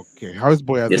 Okay. How is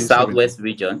Boya the this southwest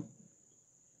evening? region.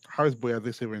 How is Boya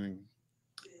this evening?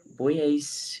 Boya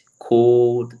is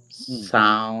cold,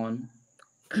 sound,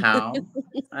 calm,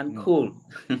 and cool.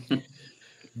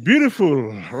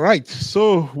 Beautiful. Right.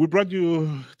 So we brought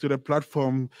you to the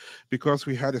platform because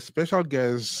we had a special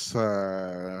guest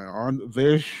on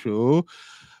their show.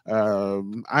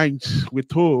 And we're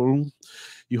told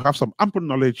you have some ample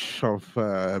knowledge of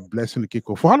Blessing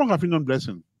Ekiko. For how long have you known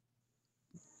Blessing?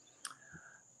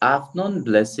 I've known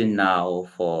Blessing now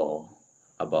for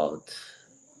about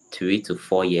 3 to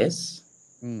 4 years.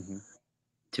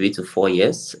 3 to 4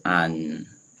 years. And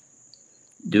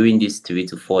during these 3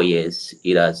 to 4 years,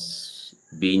 it has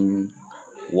been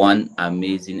one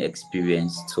amazing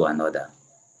experience to another.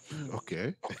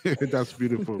 Okay, that's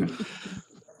beautiful.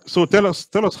 So tell us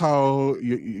how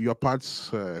your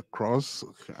paths cross,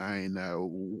 and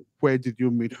where did you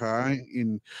meet her?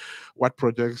 In what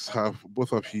projects have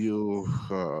both of you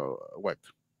worked?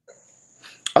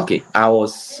 Okay, I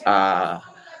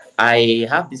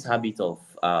have this habit of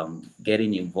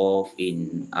getting involved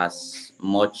in as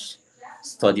much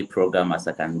study program as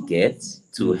I can get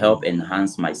to help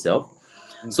enhance myself.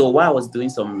 So while I was doing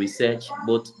some research,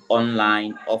 both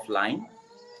online, offline,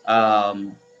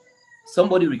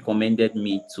 somebody recommended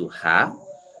me to her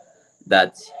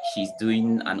that she's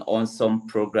doing an awesome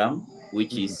program,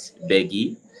 which is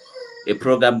BEGi, a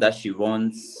program that she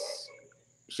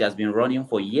has been running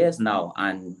for years now,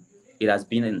 and it has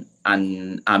been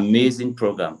an amazing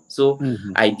program. So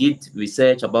I did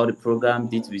research about the program,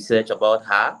 did research about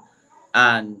her,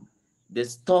 and the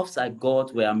stuffs I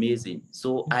got were amazing.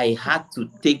 So I had to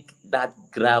take that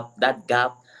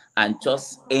gap and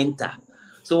just enter.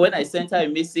 So when I sent her a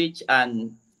message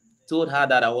and told her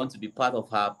that I want to be part of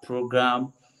her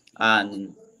program,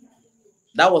 and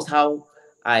that was how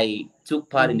I took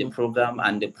part in the program,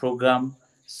 and the program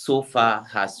so far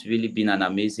has really been an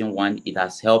amazing one. It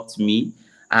has helped me,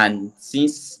 and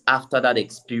since after that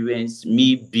experience,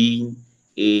 me being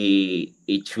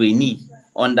a trainee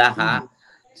under her,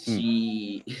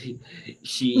 she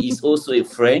is also a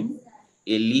friend,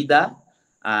 a leader,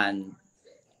 and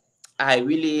I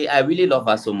really love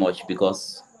her so much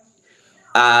because,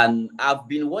 and I've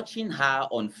been watching her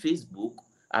on Facebook.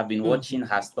 I've been watching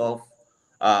her stuff,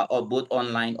 or both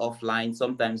online, offline.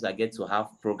 Sometimes I get to have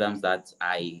programs that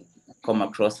I come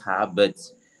across her, but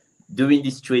during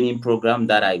this training program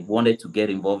that I wanted to get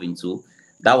involved into,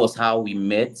 that was how we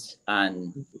met,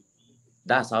 and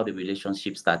That's how the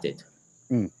relationship started.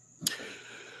 Mm.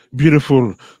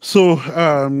 Beautiful. So,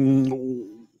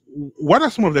 what are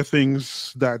some of the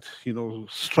things that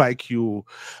strike you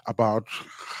about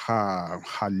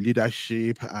her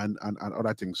leadership and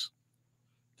other things?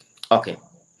 Okay,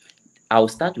 I'll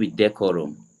start with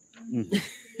decorum. Mhm,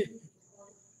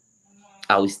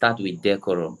 I will start with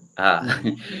decorum.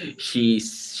 mhm,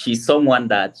 She's someone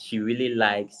that she really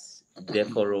likes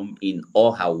decorum in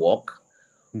all her work.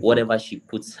 mhm. Whatever she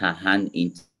puts her hand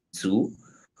into,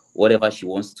 whatever she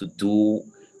wants to do,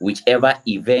 whichever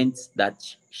event that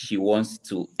she wants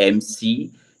to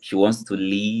MC, she wants to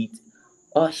lead,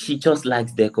 or she just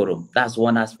likes decorum. That's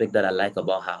one aspect that I like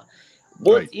about her.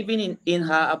 But Right, even in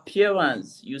her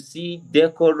appearance, you see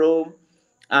decorum,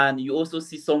 and you also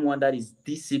see someone that is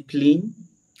disciplined,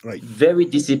 right. very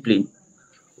disciplined,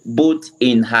 both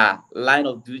in her line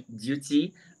of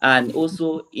duty and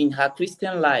also in her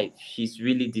Christian life. She's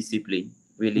really disciplined,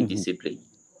 really Mhm, disciplined.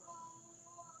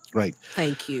 right.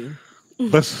 Thank you.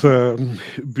 That's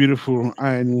beautiful,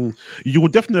 and you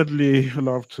would definitely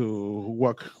love to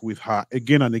work with her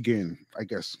again and again, I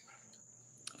guess.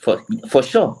 For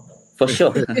sure, for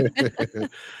sure.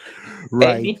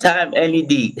 Right. Anytime, any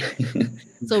day.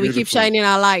 So we keep Beautiful. shining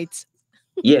our light.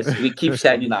 Yes, we keep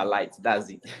shining our light. That's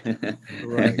it.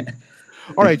 Right.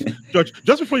 All right, George,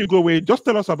 just before you go away, just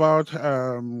tell us about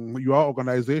your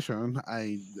organization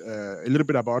and a little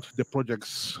bit about the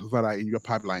projects that are in your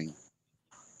pipeline.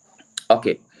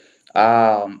 Okay.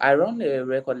 I run a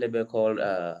record label called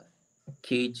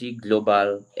KG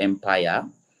Global Empire,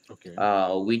 Okay.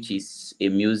 which is a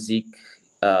music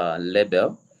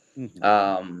label. Hmm.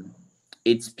 Um,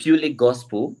 it's purely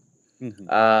gospel. Hmm.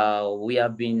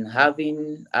 I've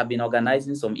been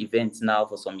organizing some events now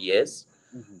for some years.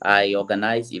 Hmm. I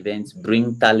organize events,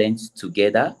 bring talent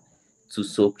together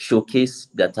to showcase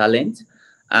the talent,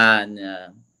 and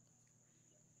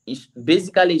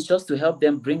basically it's just to help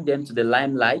them, bring them to the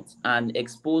limelight and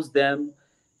expose them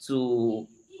to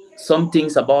some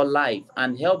things about life,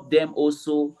 and help them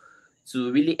also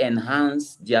to really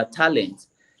enhance their talent.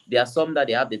 There are some that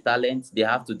they have the talent, they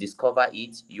have to discover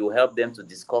it. You help them to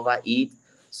discover it.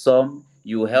 Some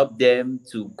you help them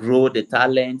to grow the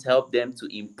talent, help them to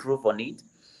improve on it.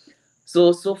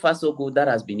 So far so good. That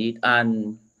has been it,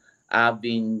 and I've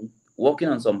been working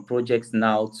on some projects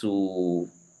now to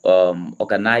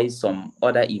organize some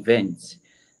other events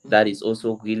that is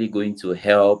also really going to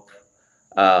help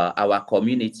our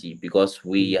community, because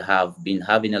we have been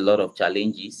having a lot of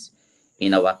challenges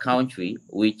in our country,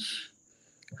 which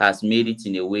has made it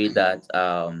in a way that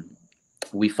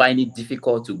we find it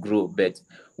difficult to grow. But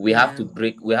Yeah.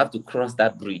 we have to cross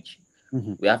that bridge.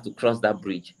 Hmm. We have to cross that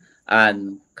bridge.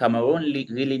 And Cameroon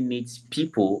really needs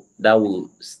people that will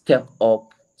step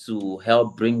up to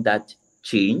help bring that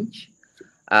change.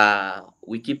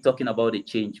 We keep talking about the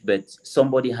change, but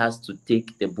somebody has to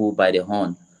take the bull by the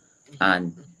horn,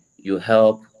 and you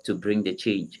help to bring the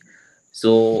change.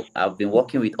 So I've been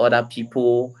working with other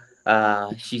people.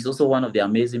 She's also one of the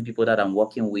amazing people that I'm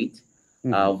working with.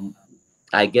 Hmm. Um,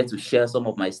 I get to share some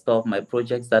of my stuff, my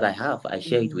projects that I have. I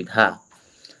share it Mhm. with her.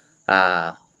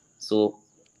 Uh, so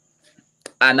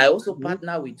and I also Hmm.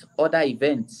 partner with other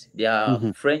events. There are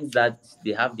Hmm. friends that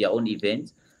they have their own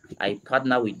event. I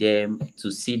partner with them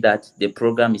to see that the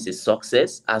program is a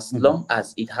success, as Hmm. long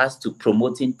as it has to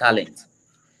promoting talent.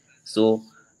 So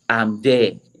I'm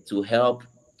there to help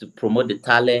to promote the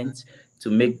talent, to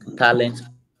make the talent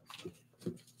understand that the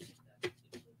program is a success.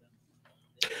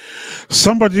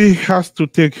 Somebody has to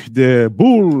take the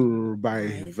bull by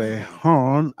By the the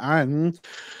horn, and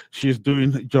she's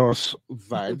doing just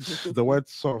that. The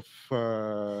words of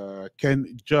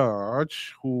Ken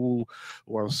George, who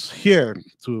was here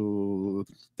to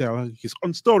tell his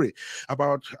own story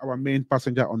about our main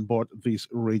passenger on board this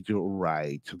radio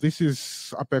ride. This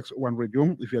is Apex1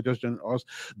 Radio. If you're just joining us,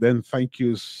 then thank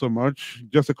you so much.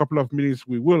 Just a couple of minutes,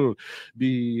 we will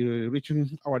be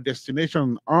reaching our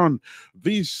destination on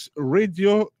this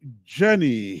radio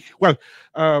journey. Well,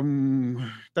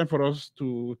 time for us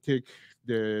to take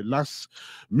the last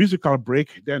musical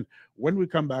break. Then, when we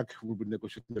come back, we'll be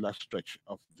negotiating the last stretch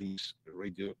of this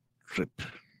radio trip.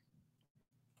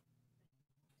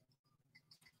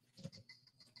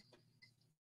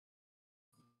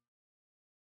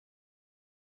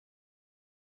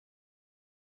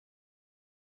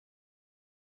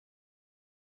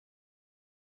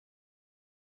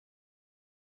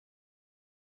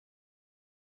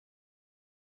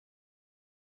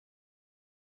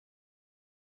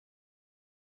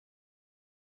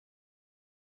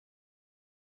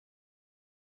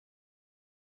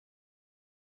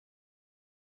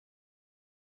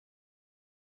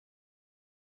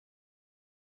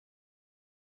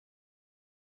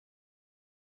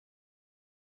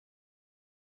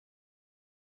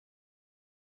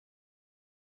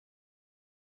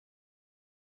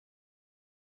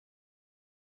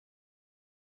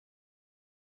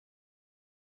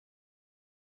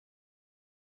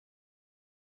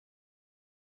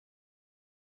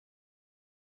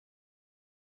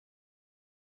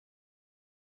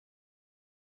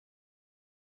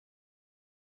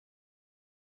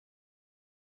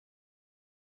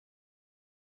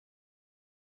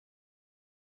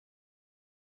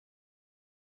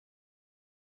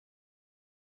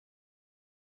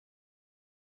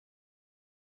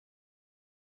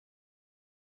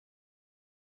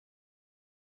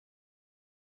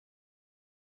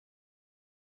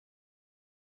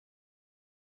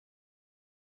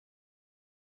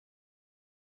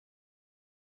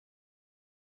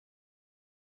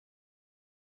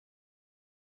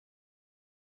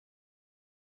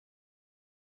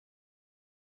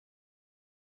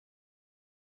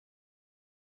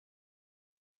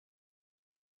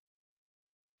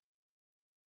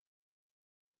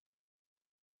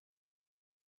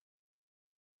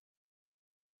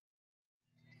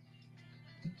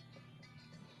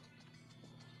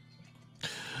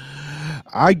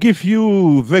 I give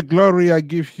you the glory, I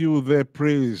give you the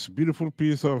praise. Beautiful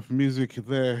piece of music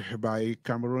there by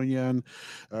Cameroonian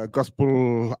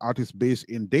gospel artist based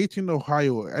in Dayton,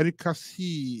 Ohio. Erica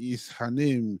C is her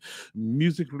name.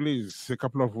 Music release a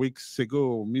couple of weeks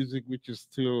ago. Music which is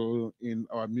still in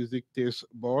our music taste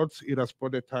boards. It has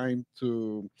put the time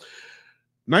to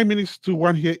 9 minutes to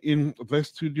 1 here in the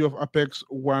studio of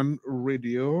Apex1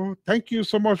 Radio. Thank you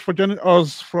so much for joining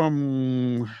us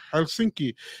from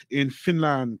Helsinki in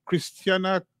Finland,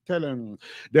 Christiana Tellen.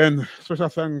 Then special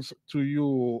thanks to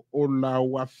you,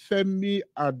 Olawafemi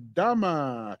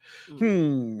Adama.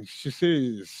 She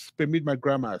says, permit my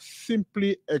grammar,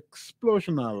 simply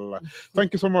explosional.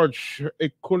 Thank you so much,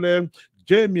 Ekole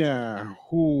Jamia,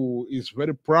 who is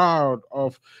very proud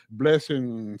of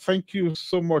Blessing. Thank you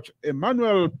so much,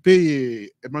 Emmanuel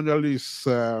P. Emmanuel is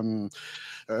a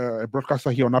broadcaster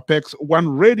here on Apex1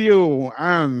 Radio,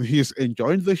 and he's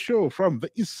enjoying the show from the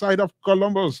east side of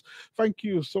Columbus. Thank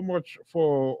you so much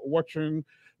for watching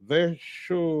the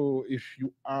show. If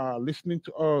you are listening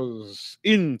to us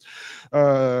in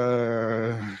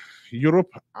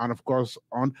Europe and of course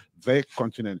on the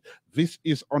continent, this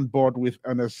is On Board with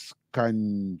ERNEST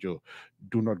KANJO.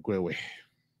 Do not go away.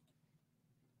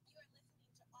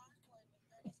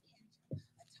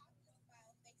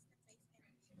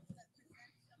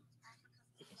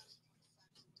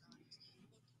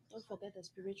 Don't forget the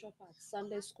spiritual part,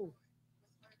 Sunday school.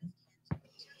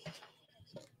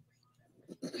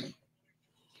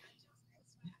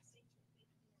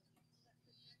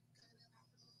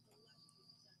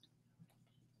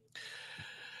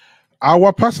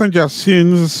 Our passenger,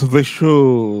 since the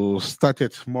show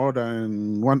started more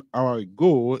than 1 hour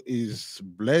ago, is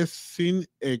Blessing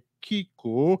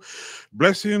Ekiko.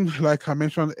 Blessing, like I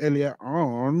mentioned earlier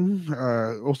on,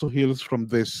 also hails from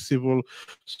the civil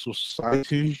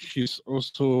society. She's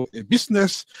also a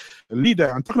business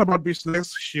leader. And talking about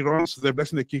business, she runs the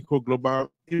Blessing Ekiko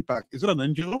Global Impact. Is it an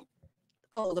NGO?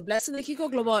 Oh, the Blessing Ekiko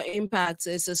Global Impact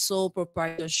is a sole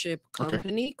proprietorship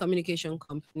company, communication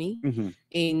company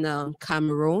in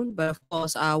Cameroon. But of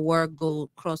course, our work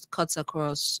cuts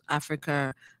across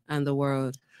Africa and the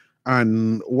world.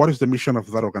 And what is the mission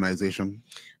of that organization?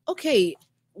 Okay,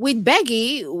 with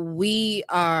BEGi, we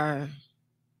are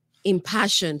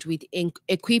impassioned with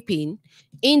equipping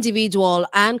individual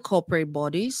and corporate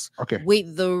bodies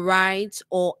with the right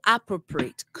or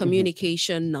appropriate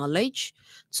communication knowledge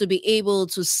to be able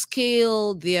to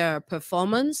scale their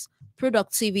performance,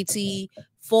 productivity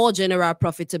for general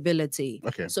profitability.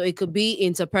 So it could be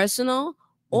interpersonal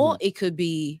or it could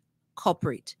be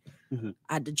corporate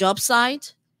at the job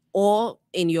site or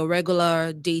in your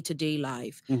regular day-to-day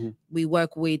life. We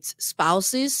work with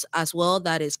spouses as well,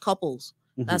 that is couples.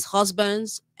 That's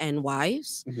husbands and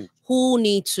wives who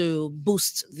need to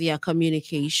boost their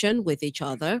communication with each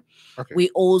other. We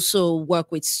also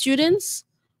work with students.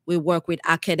 We work with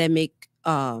academic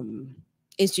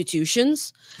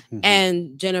institutions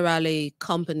and generally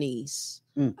companies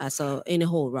as in a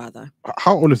whole, rather.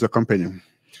 How old is the company?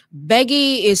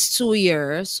 BEGi is 2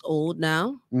 years old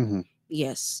now.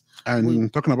 Yes.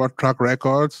 And talking about track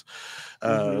records,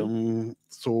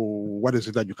 so what is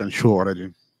it that you can show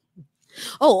already?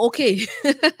 Oh, okay.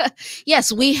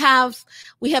 Yes, we have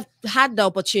had the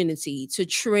opportunity to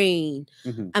train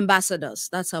ambassadors.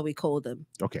 That's how we call them.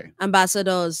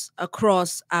 Ambassadors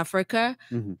across Africa.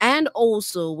 And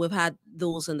also we've had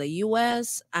those in the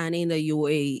US and in the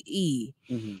UAE.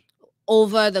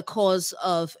 Over the course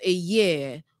of a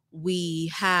year, we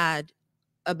had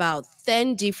about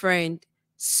 10 different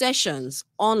sessions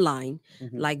online,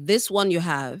 like this one you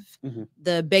have,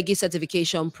 the BEGi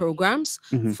certification programs,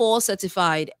 4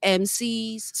 certified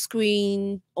MCs,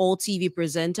 screen or TV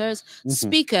presenters,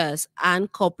 speakers,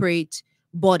 and corporate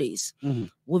bodies.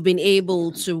 We've been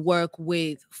able to work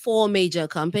with 4 major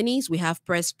companies. We have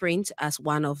Press Print as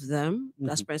one of them.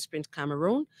 That's Press Print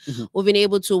Cameroon. We've been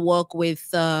able to work with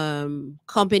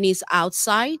companies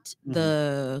outside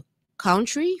the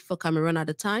country for Cameroon at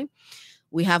the time.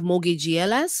 We have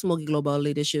GLS, Mogi Global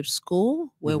Leadership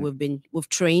School, where we've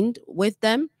trained with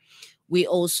them. We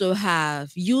also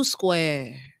have U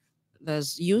Square.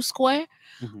 There's U Square.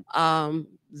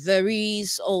 There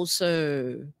is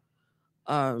also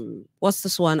what's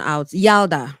this one out?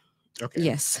 Yalda.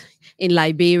 Yes, in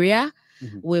Liberia.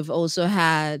 We've also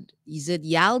had, is it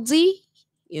Yaldi?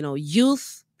 You know,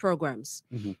 youth programs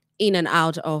in and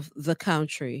out of the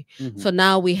country. For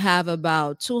now, we have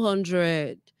about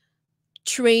 200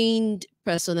 trained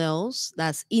personnels.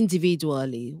 That's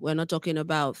individually. We're not talking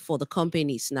about for the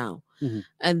companies now.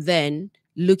 And then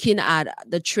looking at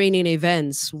the training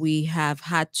events we have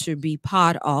had to be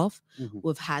part of,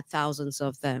 we've had thousands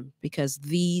of them, because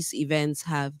these events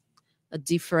have a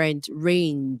different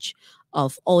range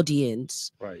of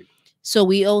audience. Right. So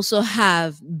we also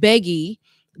have BEGi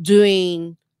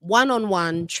doing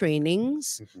one-on-one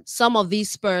trainings. Some of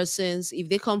these persons, if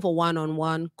they come for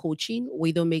one-on-one coaching,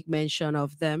 we don't make mention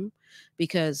of them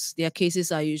because their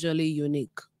cases are usually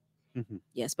unique.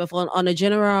 Yes, but on a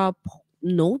general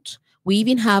note, we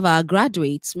even have our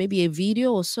graduates, maybe a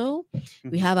video or so.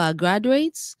 We have our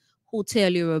graduates who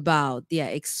tell you about their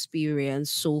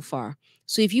experience so far.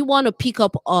 So if you want to pick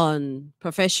up on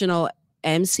professional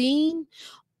emceeing,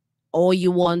 or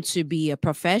you want to be a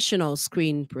professional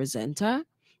screen presenter,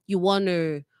 you want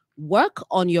to work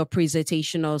on your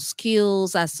presentational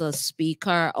skills as a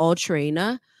speaker or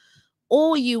trainer,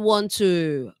 or you want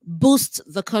to boost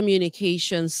the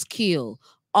communication skill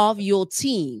of your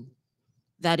team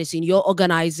that is in your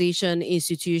organization,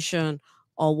 institution,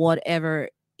 or whatever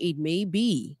it may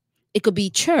be. It could be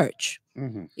church.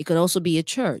 It could also be a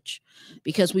church,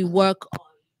 because we work on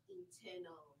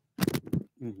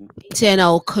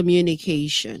internal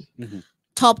communication,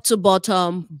 top to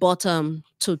bottom, bottom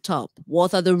to top.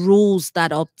 What are the rules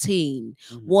that obtain?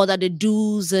 What are the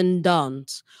do's and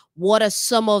don'ts? What are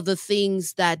some of the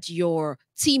things that your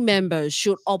team members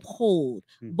should uphold,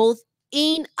 both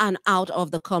in and out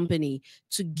of the company,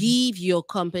 to give your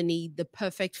company the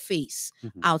perfect face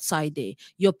outside there?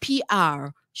 Your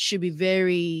PR should be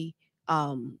very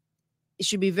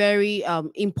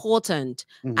important,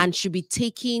 and should be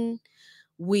taken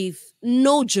with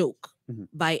no joke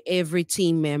by every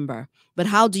team member. But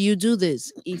how do you do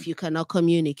this if you cannot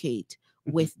communicate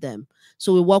with them?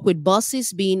 So we work with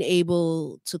bosses being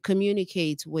able to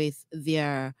communicate with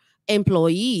their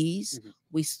employees.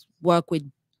 We work with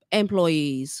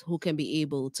employees who can be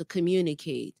able to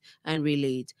communicate and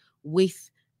relate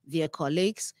with their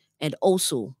colleagues and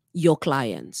also your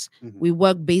clients. We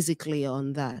work basically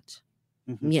on that.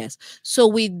 Yes. So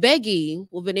with BEGi,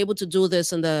 we've been able to do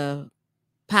this in the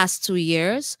past 2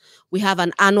 years. We have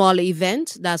an annual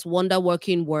event, that's Wonder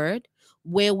Working Word,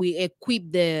 where we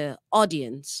equip the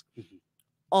audience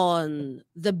on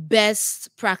the best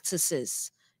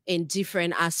practices in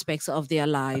different aspects of their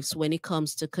lives when it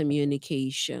comes to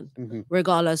communication,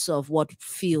 regardless of what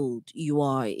field you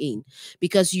are in.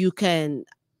 Because you can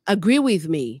agree with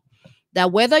me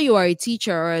that whether you are a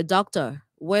teacher or a doctor,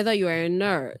 whether you are a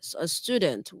nurse, a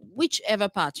student, whichever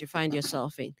part you find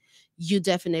yourself in, you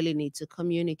definitely need to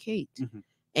communicate.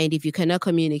 And if you cannot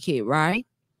communicate right,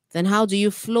 then how do you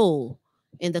flow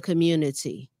in the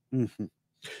community?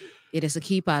 It is a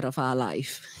key part of our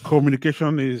life.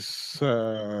 Communication is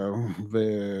the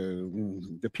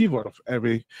pivot of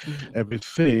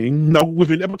everything. Now, we've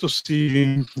been able to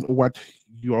see what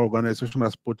your organization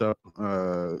has put up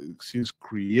since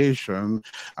creation,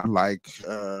 and like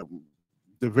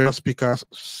the various speakers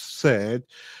said,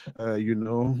 you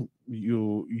know,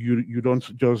 you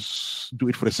don't just do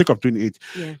it for the sake of doing it.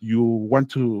 You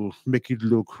want to make it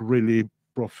look really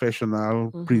professional,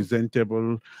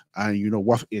 presentable, and, you know,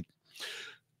 worth it.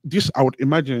 This, I would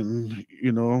imagine,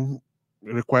 you know,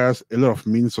 requires a lot of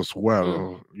means as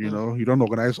well. You know, you don't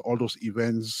organize all those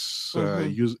events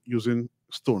using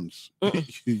stones. You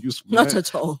use not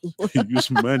at all. You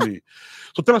use money.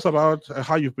 So tell us about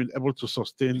how you've been able to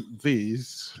sustain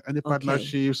these. Any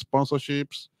partnerships,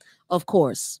 sponsorships? Of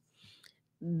course.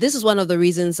 This is one of the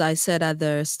reasons I said at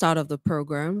the start of the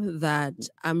program that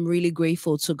I'm really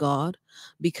grateful to God,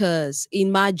 because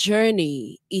in my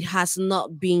journey, it has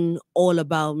not been all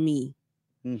about me.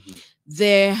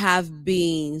 There have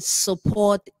been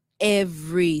support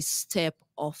every step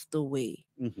of the way.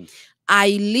 I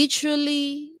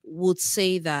literally would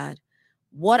say that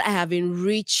what I have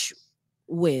enriched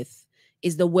with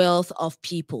is the wealth of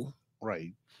people.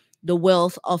 Right. The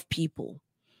wealth of people.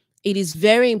 It is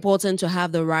very important to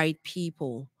have the right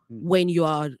people when you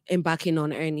are embarking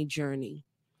on any journey.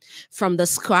 From the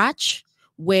scratch,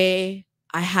 where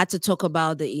I had to talk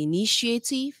about the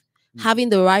initiative, having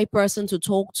the right person to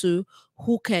talk to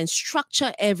who can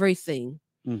structure everything,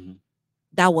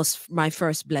 that was my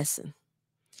first blessing.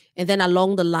 And then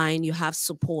along the line, you have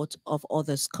support of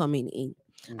others coming in.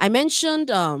 I mentioned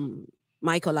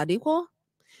Michael Adikwo.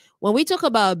 When we talk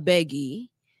about BEGi,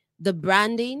 the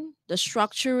branding, the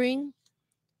structuring,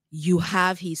 you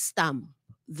have his stamp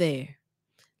there.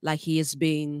 Like, he has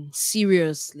been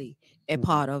seriously a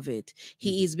part of it.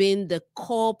 He has been the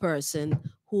core person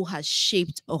who has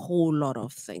shaped a whole lot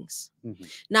of things.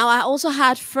 Now, I also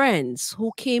had friends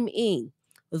who came in,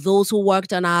 those who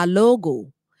worked on our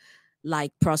logo,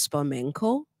 like Prosper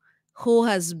Menko, who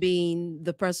has been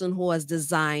the person who has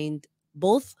designed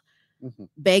both Mhm.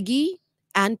 BEGi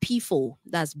and P4,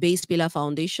 that's Base Pillar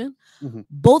Foundation. Mhm.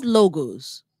 Both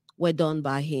logos were done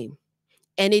by him.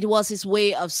 And it was his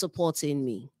way of supporting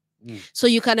me. Mm. So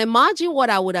you can imagine what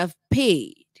I would have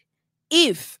paid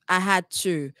if I had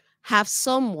to have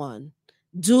someone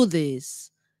do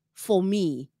this for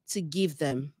me to give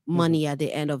them money at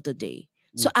the end of the day.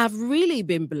 So I've really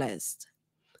been blessed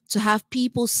to have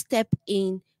people step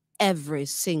in every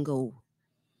single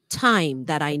time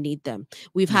that I need them.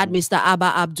 We've had Mr.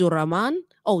 Abba Abdurrahman,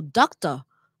 Dr.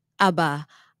 Abba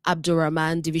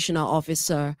Abdurrahman, Divisional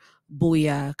Officer,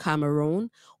 Buya, Cameroon,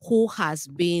 who has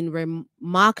been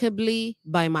remarkably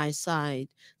by my side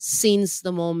since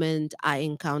the moment I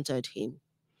encountered him.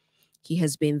 He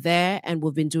has been there and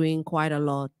we've been doing quite a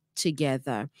lot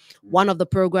together. One of the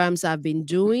programs I've been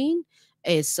doing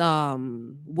is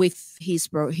with his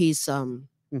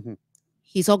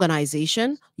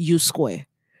organization, U Square.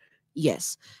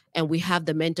 Yes. And we have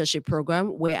the mentorship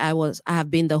program where I have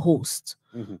been the host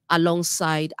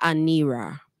alongside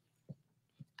Anira.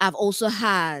 I've also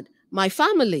had my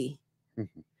family.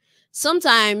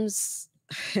 Sometimes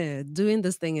doing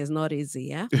this thing is not easy,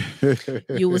 yeah?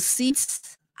 You will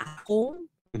sit at home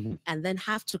and then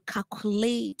have to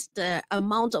calculate the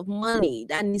amount of money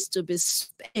that needs to be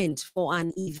spent for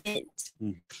an event.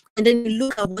 And then you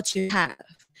look at what you have.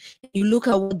 You look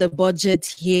at what the budget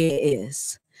here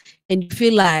is. And you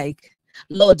feel like,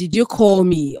 Lord, did you call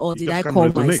me or did I call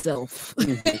myself?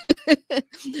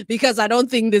 Because I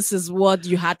don't think this is what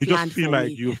you had planned for me. You just feel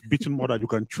like you've beaten more than you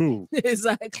can chew.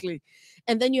 Exactly.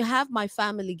 And then you have my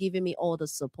family giving me all the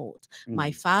support.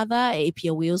 My father,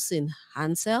 Apia Wilson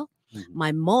Hansel,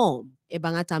 my mom,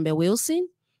 Ebangatambe Wilson,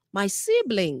 my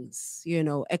siblings,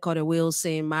 Ekode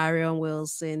Wilson, Marion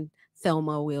Wilson,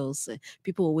 Thelma Wilson.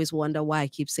 People always wonder why I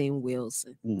keep saying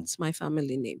Wilson. It's my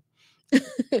family name.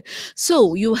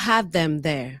 So you have them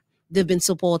there. They've been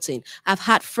supporting. I've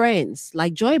had friends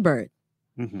like Joybird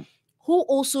who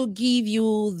also give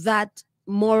you that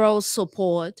moral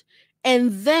support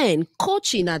and then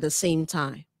coaching at the same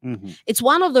time. It's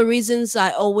one of the reasons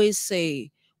I always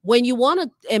say, when you want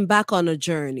to embark on a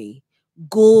journey,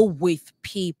 go with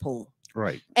people.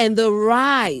 Right. And the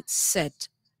right set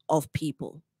of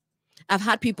people. I've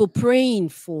had people praying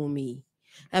for me.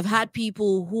 I've had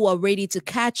people who are ready to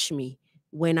catch me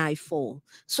when I fall.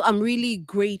 So I'm really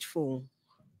grateful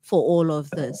for all of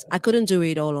this. I couldn't do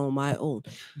it all on my own.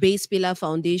 Base Pillar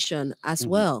Foundation as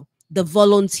well. The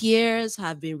volunteers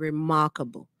have been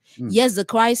remarkable. Yes, the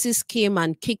crisis came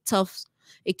and kicked us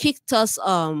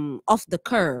off the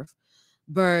curve,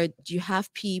 but you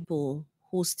have people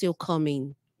who still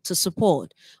coming to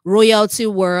support. Royalty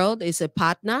World is a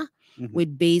partner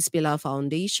with Base Pillar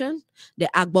Foundation. The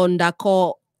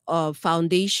Agbondako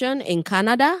Foundation in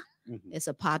Canada is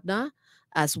a partner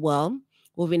as well.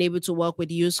 We've been able to work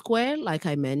with U Square, like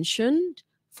I mentioned,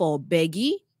 for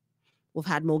BEGi. We've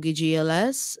had Mortgage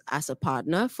GLS as a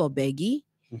partner for BEGi.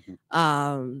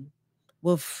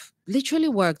 We've literally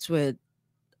worked with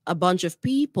a bunch of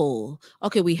people.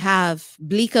 Okay, we have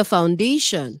Bleeker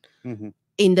Foundation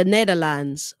in the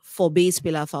Netherlands for Base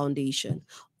Pillar Foundation.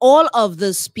 All of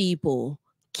these people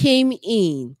came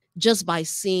in just by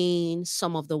seeing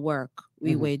some of the work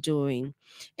we were doing.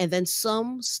 And then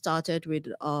some started with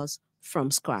us from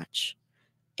scratch.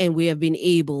 And we have been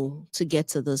able to get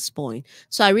to this point.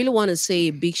 So I really want to say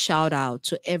a big shout out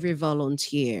to every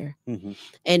volunteer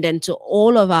and then to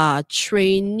all of our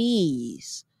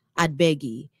trainees at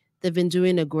BEGi. They've been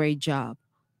doing a great job.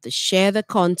 They share the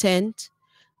content.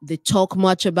 They talk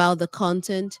much about the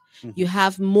content. You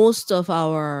have most of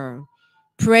our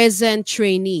present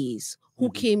trainees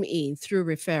who came in through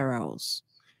referrals.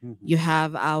 You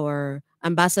have our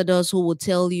ambassadors who will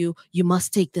tell you, you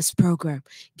must take this program,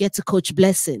 get to Coach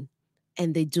Blessing.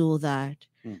 And they do that.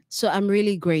 So I'm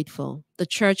really grateful. The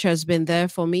church has been there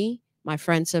for me. My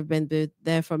friends have been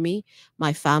there for me.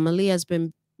 My family has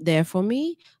been there for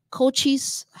me.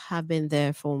 Coaches have been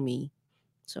there for me.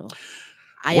 So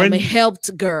I am a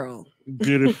helped girl.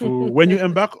 Beautiful. When you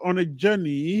embark on a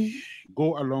journey,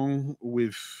 go along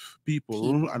with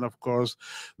people and, of course,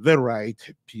 the right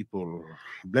people.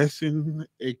 Blessing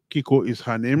Ekiko is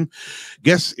her name.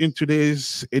 Guest in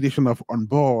today's edition of On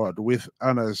Board with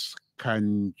ERNEST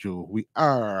KANJO. We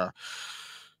are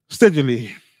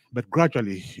steadily but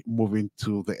gradually moving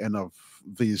to the end of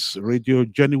this radio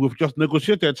journey. We've just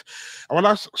negotiated our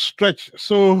last stretch.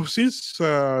 So since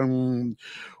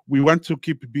we want to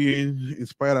keep being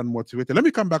inspired and motivated, let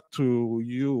me come back to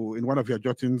you. In one of your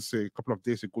jottings a couple of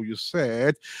days ago, you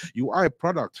said you are a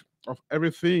product of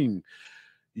everything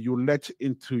you let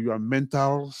into your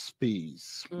mental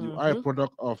space. You are a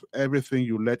product of everything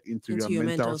you let into your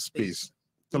mental space.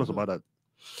 Tell us about that.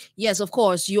 Yes, of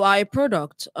course. You are a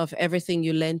product of everything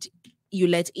you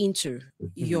let into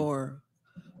your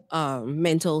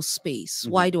mental space.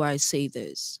 Why do I say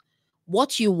this?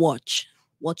 What you watch,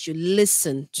 what you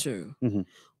listen to,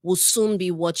 will soon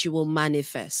be what you will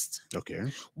manifest.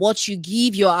 Okay. What you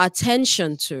give your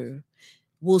attention to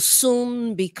will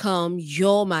soon become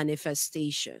your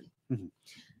manifestation.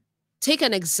 Take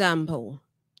an example.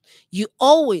 You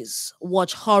always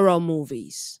watch horror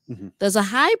movies. There's a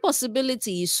high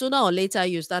possibility sooner or later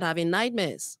you start having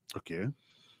nightmares. Okay.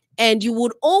 And you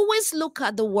would always look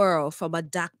at the world from a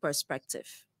dark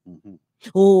perspective.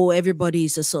 Oh, everybody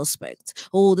is a suspect.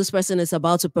 Oh, this person is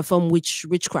about to perform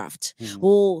witchcraft.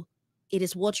 Oh, it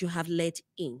is what you have let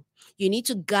in. You need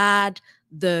to guard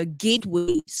the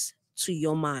gateways to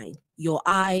your mind, your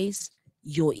eyes,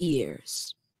 your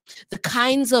ears. The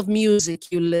kinds of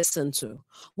music you listen to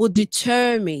will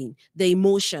determine the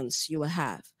emotions you will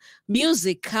have.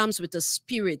 Music comes with a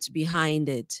spirit behind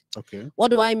it. Okay. What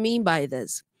do I mean by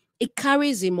this? It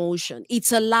carries emotion.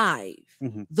 It's alive.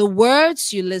 The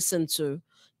words you listen to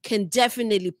can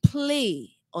definitely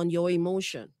play on your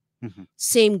emotion.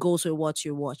 Same goes with what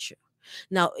you watch.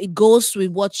 Now, it goes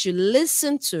with what you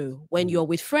listen to when you're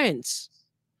with friends.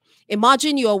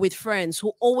 Imagine you're with friends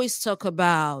who always talk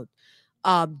about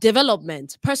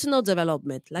development, personal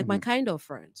development, like my kind of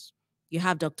friends. You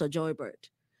have Dr. Joybird.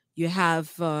 You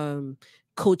have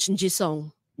Coach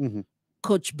Njisong,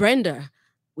 Coach Brenda.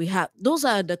 Those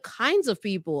are the kinds of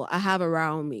people I have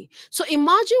around me. So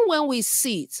imagine when we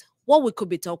sit, what we could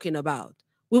be talking about.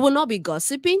 We will not be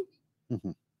gossiping,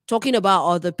 talking about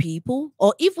other people,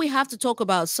 or if we have to talk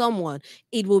about someone,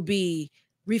 it will be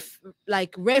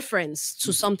like reference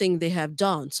to something they have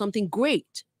done, something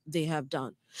great they have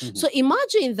done. So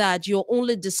imagine that you're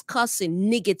only discussing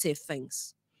negative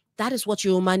things. That is what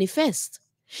you will manifest.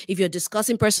 If you're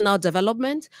discussing personal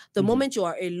development, the moment you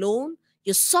are alone,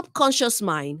 your subconscious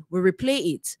mind will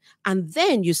replay it. And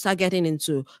then you start getting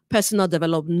into personal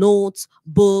development notes,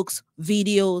 books,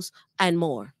 videos, and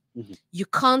more. You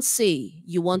can't say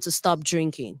you want to stop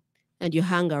drinking and you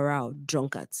hang around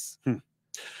drunkards.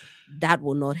 That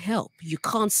will not help. You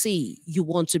can't say you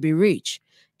want to be rich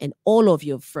and all of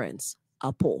your friends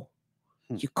are poor.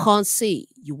 You can't say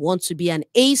you want to be an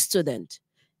A student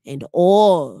and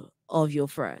all of your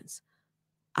friends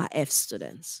are F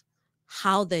students.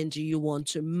 How then do you want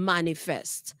to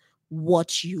manifest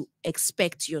what you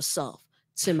expect yourself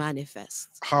to manifest?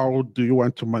 How do you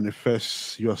want to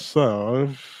manifest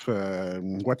yourself?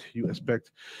 What you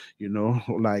expect,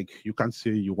 like you can't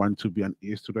say you want to be an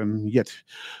A student, yet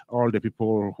all the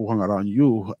people who hang around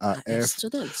you are F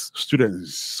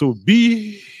students. So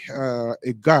be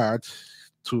a guard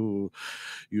to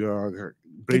your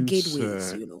brain's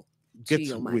gateways,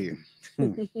 gateway.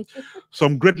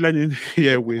 Some great learning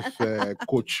here with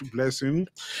Coach Blessing.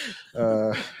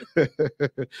 Did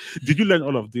you learn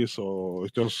all of this or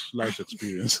just life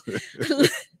experience?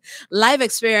 Life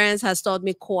experience has taught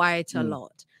me quite a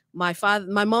lot. My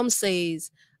mom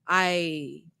says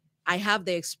I have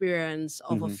the experience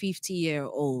of a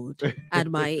 50-year-old at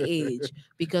my age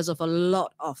because of a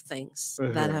lot of things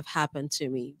that have happened to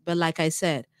me. But like I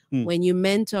said, when you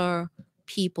mentor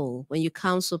people, when you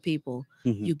counsel people,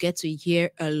 you get to hear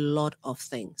a lot of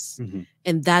things.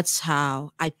 And that's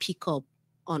how I pick up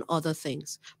on other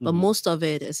things. But most of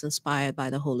it is inspired by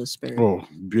the Holy Spirit. Oh,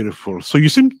 beautiful. So you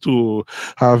seem to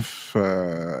have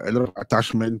a lot of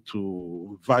attachment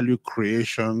to value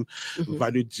creation,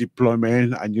 value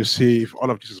deployment, and you see if all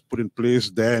of this is put in place,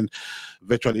 then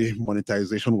virtually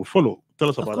monetization will follow. Tell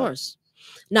us about that. Of course.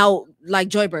 Now, like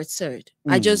Joybird said,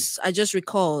 I just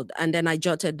recalled and then I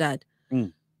jotted that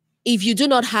if you do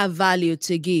not have value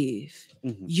to give,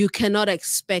 you cannot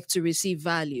expect to receive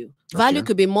value. Value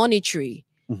could be monetary,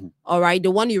 all right,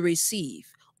 the one you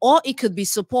receive, or it could be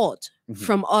support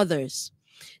from others.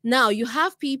 Now, you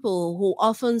have people who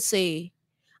often say,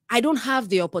 I don't have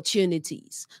the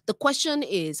opportunities. The question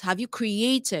is, have you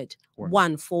created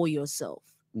one for yourself?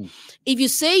 If you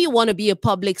say you want to be a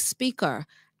public speaker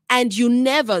and you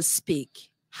never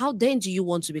speak, how then do you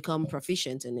want to become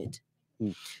proficient in it?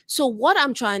 So what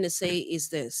I'm trying to say is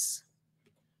this.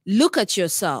 Look at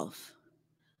yourself.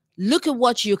 Look at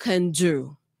what you can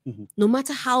do, no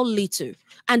matter how little,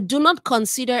 and do not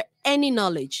consider any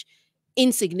knowledge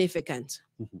insignificant.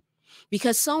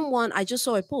 Because I just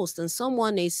saw a post and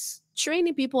someone is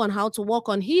training people on how to walk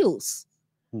on heels.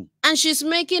 And she's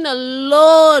making a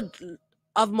load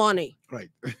of money. Right.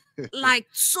 Like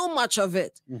so much of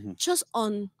it, just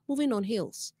on moving on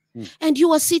heels. And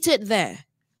you are seated there.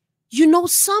 You know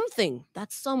something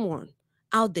that someone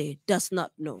out there does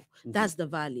not know. That's the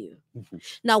value.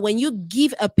 Now, when you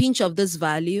give a pinch of this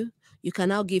value, you can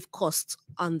now give cost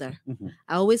under.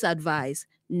 I always advise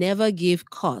never give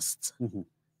cost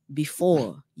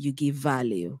before you give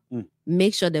value.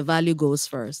 Make sure the value goes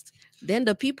first. Then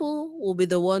the people will be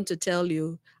the one to tell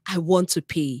you, I want to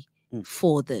pay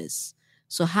for this.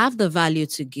 So have the value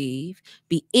to give,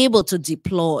 be able to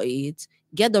deploy it,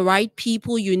 get the right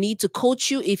people you need to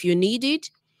coach you if you need it,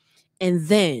 and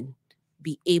then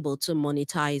be able to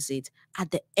monetize it at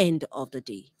the end of the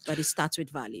day. But it starts with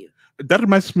value. That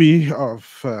reminds me of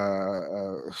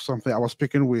something. I was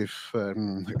speaking with a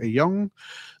young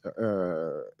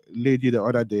lady the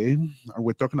other day, and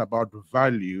we're talking about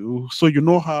value. So you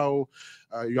know how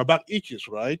your back itches,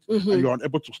 right? And you're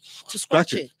unable to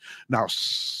scratch it. Now,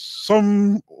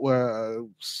 some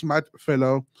smart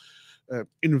fellow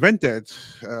invented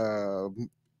a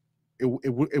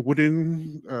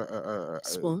wooden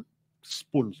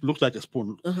spoon, looks like a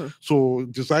spoon. So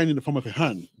designed in the form of a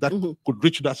hand that could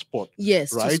reach that spot.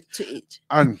 Yes, right. To eat.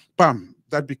 And bam,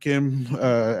 that became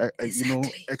an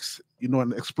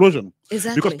explosion.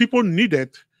 Exactly. Because people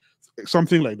needed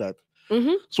something like that.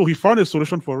 So he found a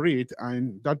solution for it,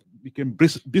 and that became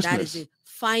business. That is it.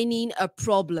 Finding a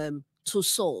problem to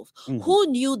solve. Who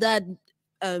knew that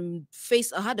how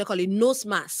do you call it, nose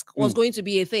mask was going to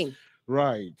be a thing?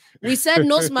 Right. We said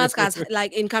nose mask as,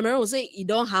 like in Cameroon, we say you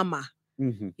don't hammer.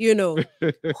 You know,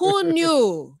 who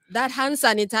knew that hand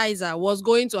sanitizer was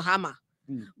going to hammer?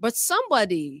 But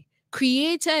somebody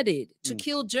created it to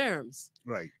kill germs.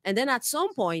 Right. And then at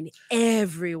some point,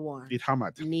 everyone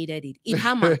needed it. It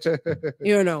hammered.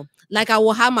 You know, like I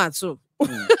will hammer too.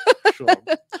 Sure.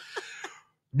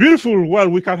 Beautiful. Well,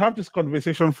 we can have this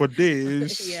conversation for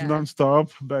days,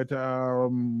 non-stop, but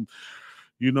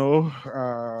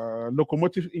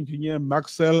locomotive engineer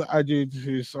Maxwell Ajit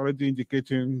is already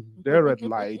indicating the red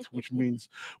light, which means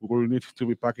we will need to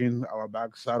be packing our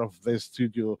bags out of the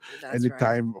studio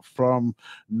anytime from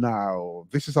now.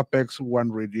 This is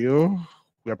Apex1 Radio.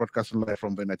 We are broadcasting live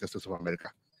from the United States of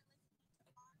America.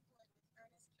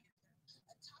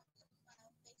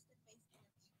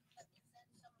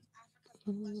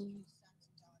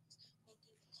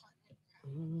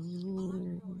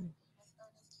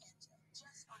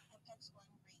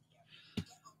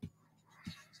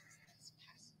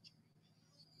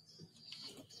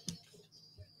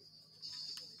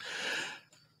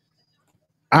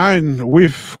 And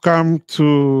we've come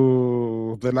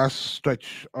to the last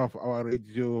stretch of our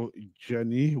radio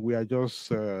journey. We are just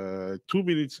 2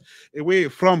 minutes away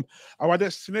from our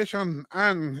destination,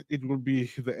 and it will be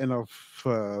the end of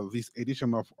this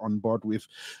edition of On Board with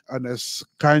ERNEST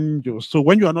KANJO. So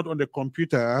when you are not on the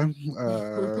computer,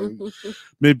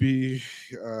 maybe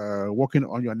working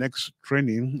on your next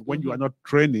training, when you are not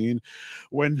training,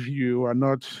 when you are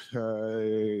not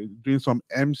doing some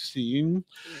emceeing,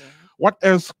 what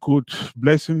else could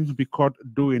Blessing be caught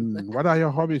doing? What are your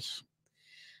hobbies?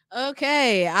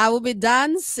 Okay, I will be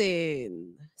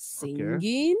dancing,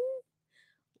 singing,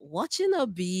 watching a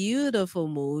beautiful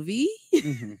movie.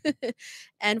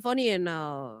 And funny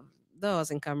enough, that was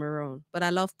in Cameroon, but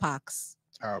I love parks.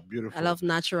 Oh, beautiful. I love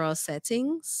natural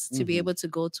settings, to be able to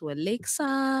go to a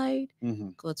lakeside,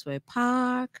 go to a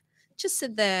park, just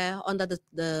sit there under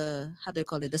the how do you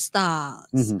call it, the stars,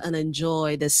 and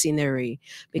enjoy the scenery,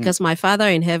 because my Father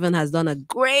in heaven has done a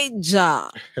great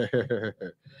job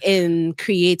in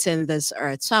creating this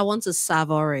earth. So I want to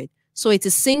savor it. So it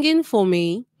is singing for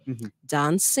me,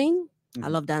 dancing. I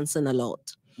love dancing a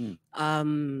lot.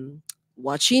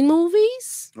 Watching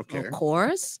movies, of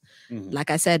course.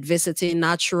 Like I said, visiting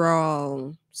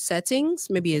natural settings,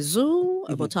 maybe a zoo,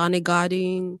 a botanic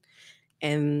garden,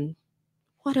 and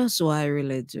what else do I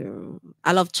really do?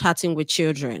 I love chatting with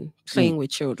children, playing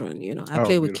with children. You know, I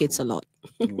play with kids a lot.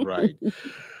 Right.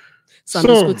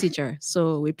 Sunday school teacher,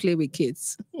 so we play with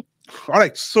kids. All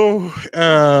right. So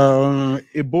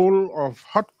a bowl of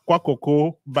hot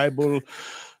kwakoko Bible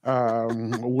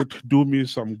would do me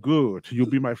some good. You'll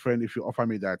be my friend if you offer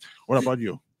me that. What about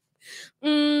you?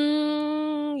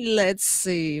 Let's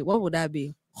see. What would that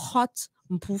be? Hot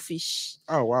mpu fish.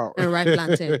 Oh, wow. And ripe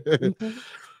plantain.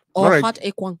 Or hot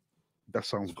ekwang. That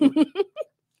sounds good.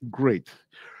 Great.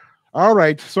 All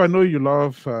right. So I know you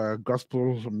love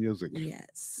gospel music.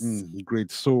 Yes.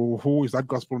 Great. So who is that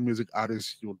gospel music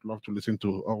artist you would love to listen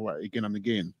to again and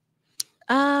again?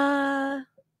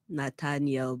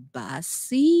 Nathaniel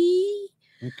Bassey.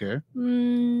 Okay.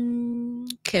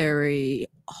 Kerry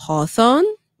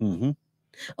Hawthorne.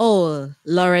 Oh,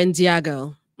 Lauren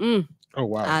Diago. Oh,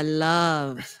 wow. I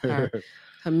love her.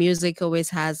 Her music always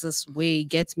has this way,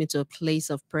 gets me to a place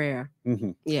of prayer.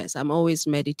 Yes, I'm always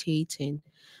meditating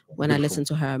when I listen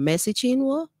to her. Mercy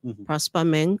Chinwo, Prosper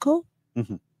Menko,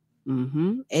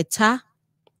 Eta.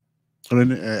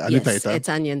 Yes,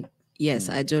 Etanyan. Yes,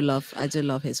 I do love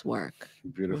his work.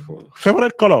 Beautiful.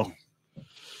 Favorite color?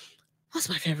 What's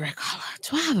my favorite color?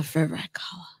 Do I have a favorite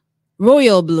color?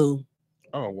 Royal blue.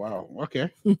 Oh wow. Okay.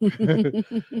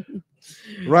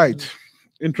 Right.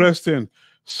 Interesting.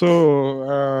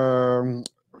 So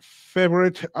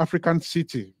favorite African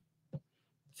city?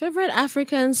 Favorite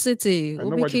African city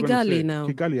will be Kigali now.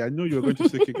 Kigali. I know you're going to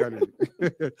say Kigali.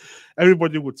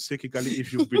 Everybody would say Kigali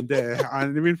if you've been there.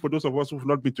 And even for those of us who've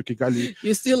not been to Kigali,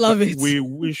 you still love it. We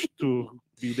wish to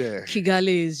be there.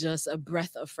 Kigali is just a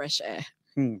breath of fresh air.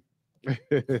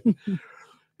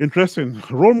 Interesting.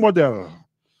 Role model.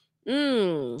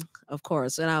 Of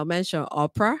course. And I'll mention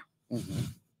Oprah.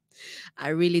 I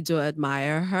really do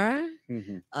admire her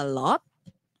a lot.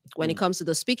 When it comes to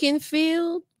the speaking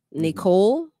field,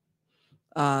 Nicole,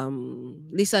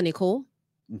 Lisa Nicole,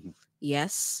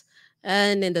 yes.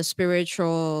 And in the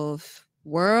spiritual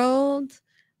world,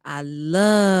 I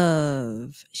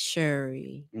love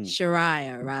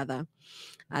Shariah rather.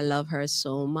 I love her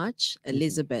so much.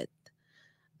 Elizabeth.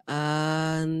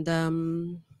 And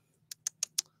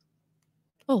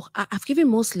I've given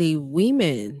mostly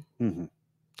women.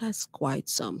 That's quite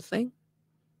something.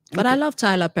 But I love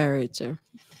Tyler Perry too.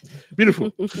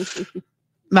 Beautiful.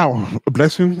 Now,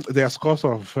 Blessing, there's scores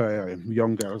of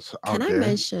young girls out there. Can I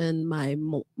mention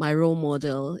my role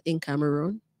model in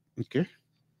Cameroon? Okay.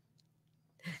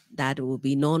 That will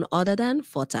be none other than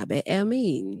Fotabe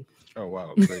Emin. Oh,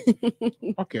 wow. Great.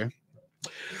 Okay.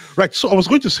 Right. So I was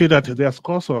going to say that there are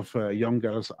scores of young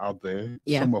girls out there,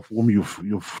 some of whom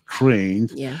you've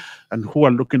trained, and who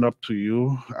are looking up to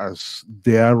you as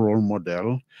their role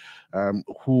model,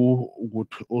 who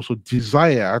would also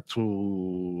desire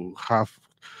to have,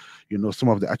 some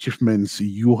of the achievements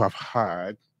you have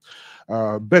had.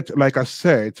 But like I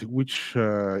said, which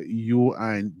you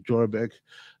and Joybek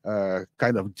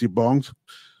kind of debunked,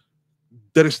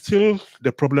 there is still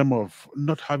the problem of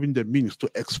not having the means to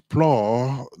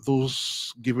explore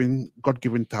those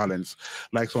God-given talents.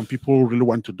 Like some people really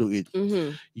want to do it,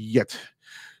 yet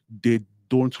they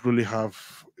don't really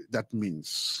have that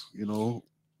means,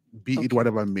 be it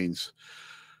whatever means.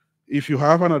 If you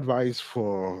have an advice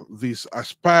for these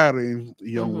aspiring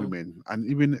young women, and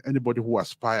even anybody who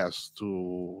aspires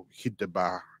to hit the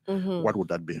bar, what would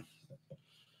that be?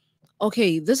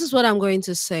 Okay, this is what I'm going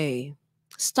to say.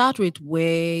 Start with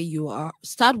where you are.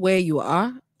 Start where you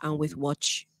are and with what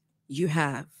you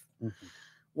have.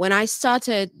 When I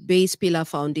started Base Pillar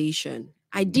Foundation,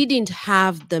 I didn't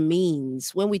have the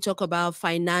means. When we talk about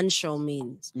financial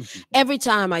means, every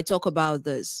time I talk about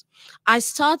this, I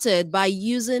started by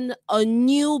using a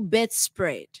new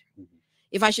bedspread.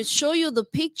 If I should show you the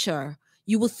picture,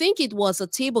 you would think it was a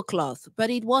tablecloth, but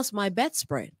it was my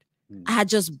bedspread. I had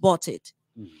just bought it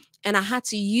and I had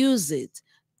to use it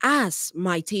as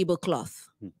my tablecloth.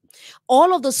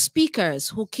 All of the speakers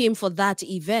who came for that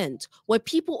event were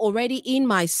people already in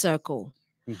my circle.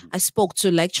 I spoke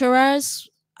to lecturers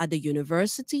at the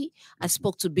university. I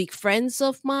spoke to big friends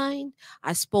of mine.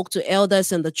 I spoke to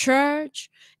elders in the church.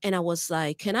 And I was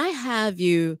like, can I have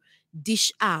you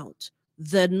dish out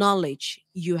the knowledge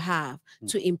you have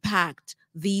to impact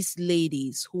these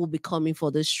ladies who will be coming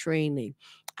for this training?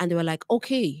 And they were like,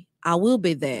 okay, I will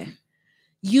be there.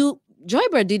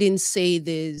 Joybert didn't say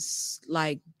this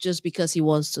like just because he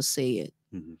wants to say it.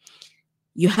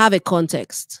 You have a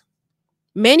context.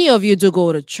 Many of you do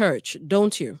go to church,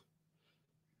 don't you?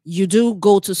 You do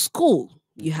go to school.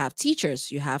 You have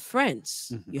teachers, you have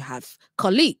friends, you have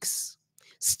colleagues.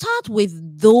 Start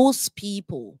with those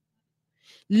people.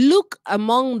 Look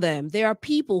among them. There are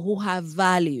people who have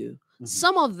value.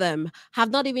 Some of them have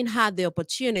not even had the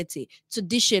opportunity to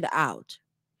dish it out.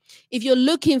 If you're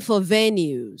looking for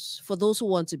venues for those who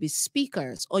want to be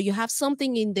speakers, or you have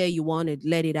something in there you want to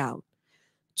let it out,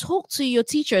 talk to your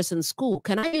teachers in school.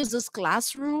 Can I use this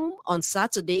classroom on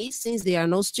Saturday since there are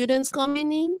no students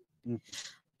coming in?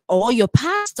 Or your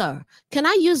pastor, can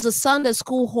I use the Sunday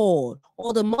school hall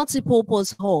or the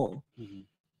multipurpose hall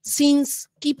since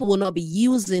people will not be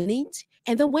using it?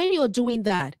 And then when you're doing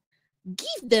that,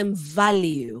 give them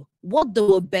value, what they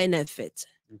will benefit.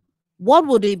 What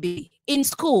would it be? In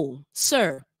school,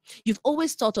 sir, you've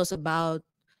always taught us about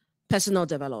personal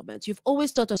development. You've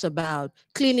always taught us about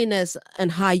cleanliness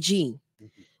and hygiene.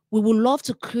 We would love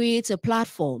to create a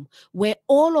platform where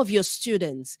all of your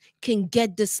students can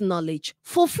get this knowledge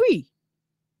for free.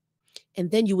 And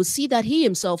then you will see that he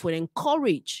himself will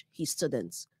encourage his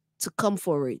students to come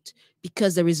for it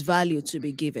because there is value to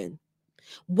be given.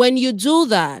 When you do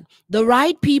that, the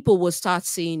right people will start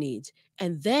seeing it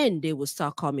and then they will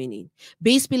start coming in.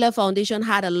 Base Pillar Foundation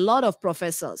had a lot of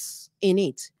professors in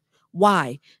it.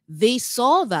 Why? They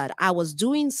saw that I was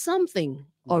doing something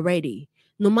already,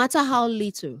 no matter how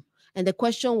little. And the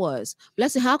question was,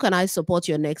 Blessing, how can I support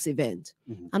your next event?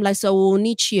 I'm like, so we'll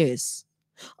need chairs.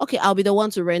 Okay, I'll be the one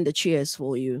to rent the chairs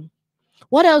for you.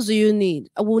 What else do you need?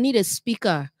 We'll need a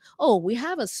speaker. Oh, we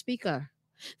have a speaker.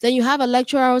 Then you have a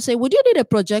lecturer who will say, would you need a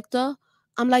projector?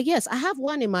 I'm like, yes, I have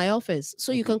one in my office,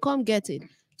 so you can come get it.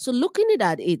 So looking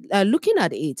at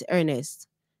it, Ernest,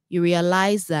 you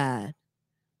realize that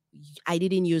I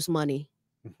didn't use money.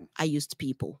 I used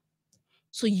people.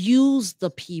 So use the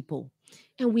people.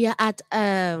 And we are at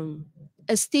a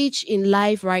stage in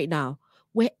life right now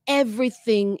where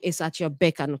everything is at your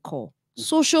beck and call.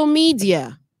 Social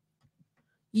media.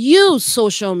 Use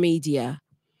social media.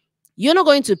 You're not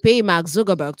going to pay Mark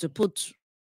Zuckerberg to put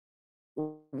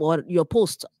what your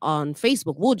post on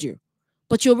Facebook, would you?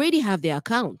 But you already have the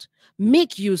account.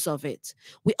 Make use of it.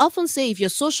 We often say if your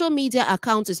social media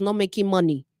account is not making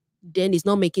money, then it's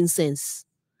not making sense.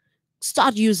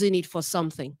 Start using it for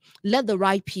something. Let the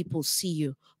right people see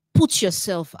you. Put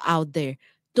yourself out there.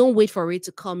 Don't wait for it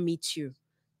to come meet you.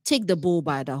 Take the bull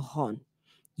by the horn.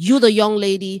 You, the young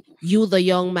lady, you, the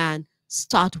young man,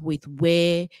 start with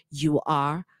where you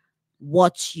are,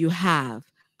 what you have,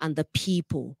 and the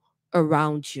people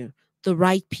around you. The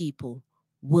right people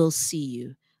will see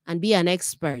you and be an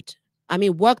expert. I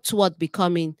mean, work toward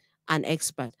becoming an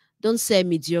expert. Don't say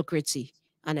mediocrity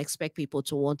and expect people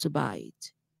to want to buy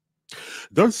it.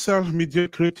 Don't sell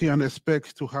mediocrity and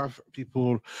expect to have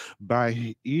people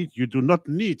buy it. You do not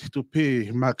need to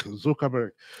pay Mark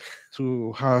Zuckerberg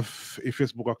to have a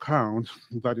Facebook account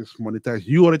that is monetized.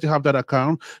 You already have that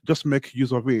account, just make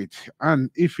use of it.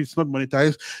 And if it's not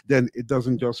monetized, then it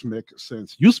doesn't just make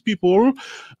sense. Use people,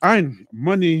 and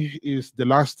money is the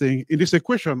last thing in this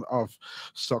equation of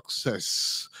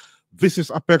success. This is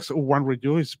Apex1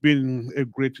 Radio. It's been a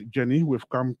great journey. We've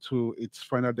come to its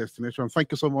final destination.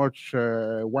 Thank you so much,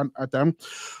 One Atom,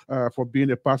 for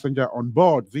being a passenger on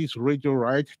board this radio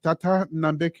ride. Tata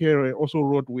Nambekere also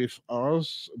rode with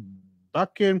us.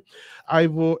 Back in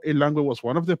Ivo Elangwe was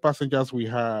one of the passengers we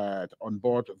had on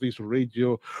board this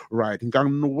radio ride.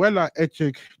 Nganuela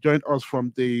Echek joined us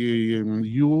from the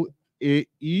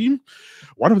UAE,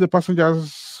 one of the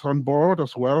passengers on board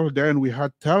as well. Then we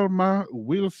had Thelma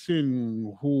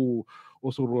Wilson, who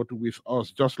also rode with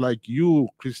us, just like you.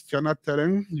 Christiana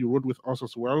Tereng, you rode with us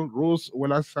as well. Rose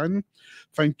Welasan,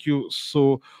 thank you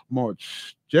so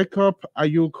much. Jacob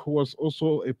Ayuk was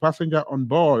also a passenger on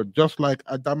board, just like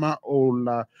Adama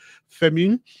Ola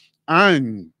Femi.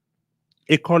 And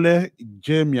Ekole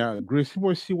Jemia Gracie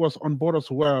Boyce was on board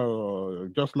as well,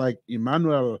 just like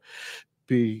Emmanuel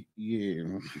P.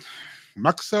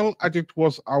 Maxwell Addict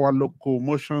was our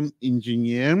locomotion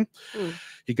engineer.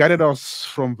 He guided us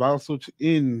from Valsut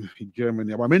in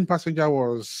Germany. Our main passenger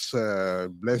was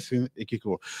Blessing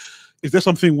Ekiko. Is there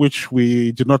something which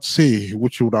we did not say,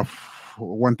 which you would have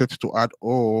wanted to add,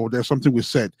 or there's something we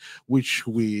said which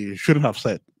we shouldn't have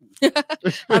said?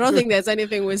 I don't think there's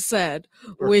anything we said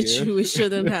which we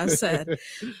shouldn't have said.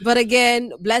 But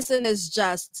again, Blessing is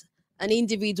just an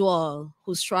individual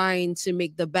who's trying to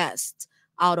make the best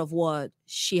out of what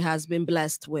she has been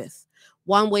blessed with.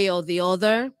 One way or the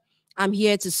other, I'm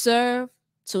here to serve,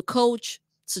 to coach,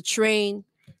 to train,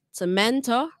 to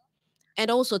mentor,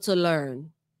 and also to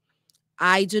learn.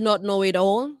 I do not know it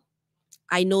all.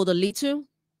 I know the little,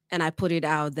 and I put it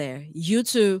out there. You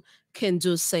too can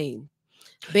do same.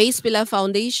 Base Pillar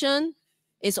Foundation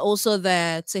is also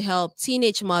there to help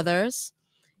teenage mothers,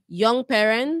 young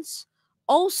parents.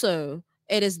 Also,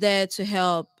 it is there to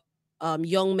help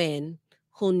young men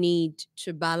who need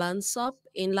to balance up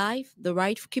in life,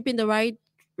 keeping the right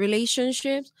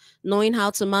relationships, knowing how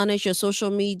to manage your social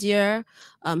media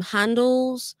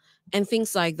handles and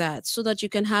things like that, so that you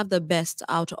can have the best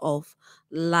out of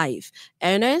life.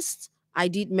 Ernest, I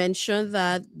did mention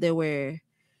that there were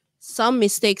some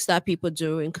mistakes that people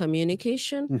do in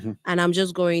communication, and I'm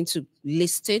just going to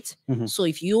list it. So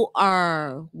if you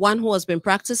are one who has been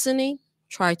practicing it,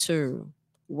 try to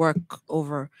work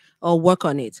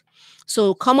on it.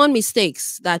 So common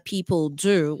mistakes that people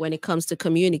do when it comes to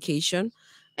communication,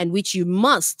 and which you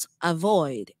must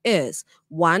avoid, is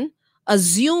one,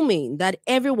 assuming that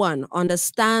everyone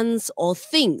understands or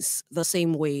thinks the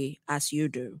same way as you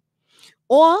do,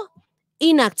 or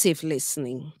inactive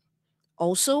listening.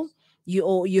 Also,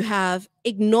 you have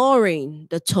ignoring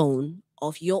the tone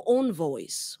of your own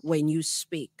voice when you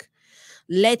speak.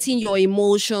 letting your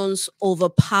emotions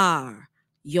overpower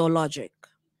your logic,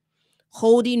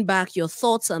 holding back your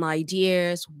thoughts and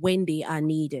ideas when they are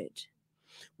needed.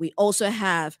 We also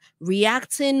have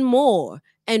reacting more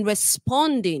and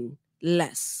responding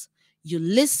less. You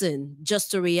listen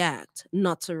just to react,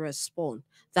 not to respond.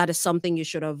 That is something you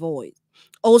should avoid.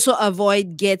 Also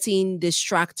avoid getting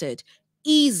distracted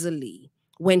easily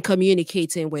when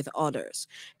communicating with others.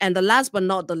 And the last but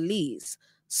not the least,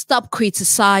 stop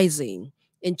criticizing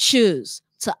and choose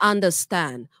to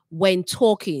understand when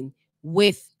talking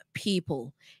with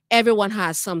people. Everyone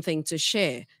has something to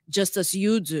share, just as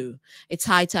you do. It's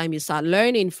high time you start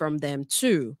learning from them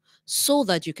too, so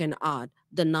that you can add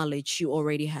the knowledge you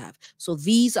already have. So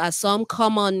these are some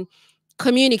common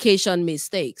communication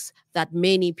mistakes that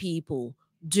many people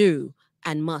do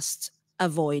and must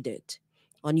avoid it.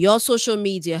 On your social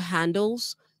media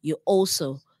handles, you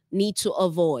also need to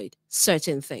avoid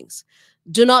certain things.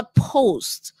 Do not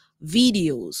post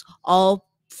videos or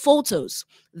photos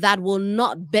that will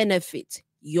not benefit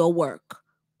your work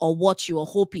or what you are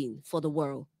hoping for the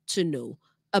world to know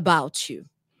about you.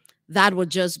 That would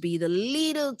just be the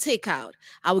little take out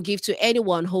I would give to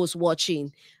anyone who's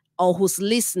watching or who's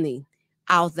listening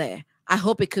out there. I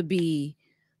hope it could be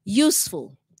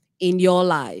useful in your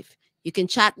life. You can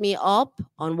chat me up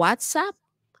on WhatsApp,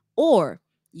 or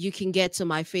you can get to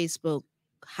my Facebook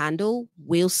handle,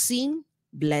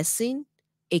 Blessing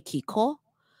Ekiko,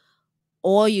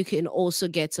 or you can also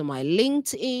get to my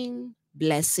LinkedIn,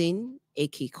 Blessing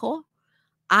Ekiko.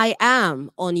 I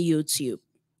am on YouTube,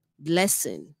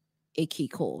 Blessing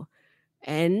Ekiko,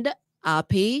 and our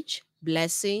page,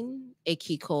 Blessing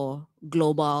Ekiko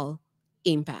Global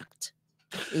Impact.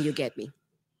 And you get me.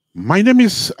 My name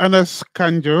is ERNEST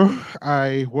KANJO.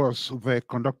 I was the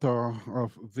conductor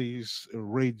of this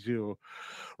radio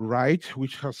ride,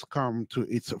 which has come to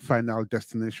its final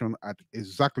destination at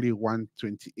exactly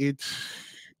 1:28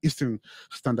 Eastern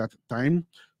Standard Time.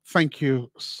 Thank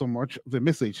you so much. The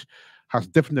message has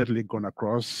definitely gone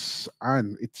across,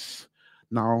 and it's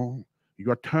now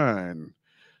your turn.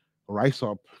 Rise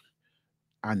up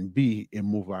and be a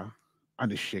mover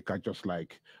and a shaker, just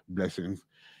like Blessing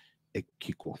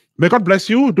Ekiko. May God bless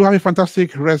you. Do have a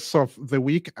fantastic rest of the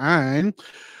week and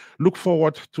look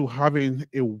forward to having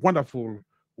a wonderful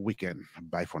weekend.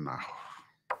 Bye for now.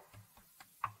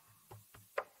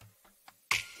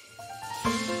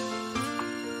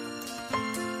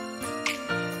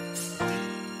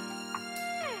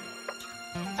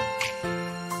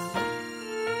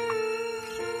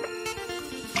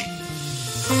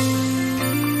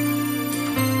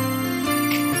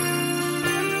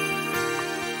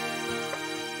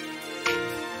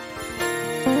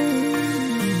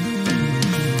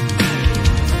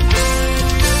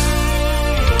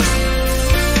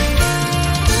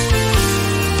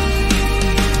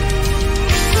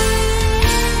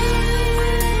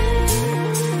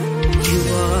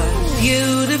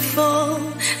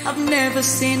 I've never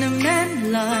seen a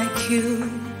man like you.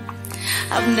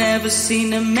 I've never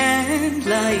seen a man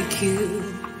like you.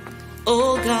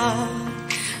 Oh God,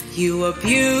 you are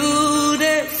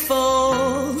beautiful.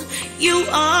 You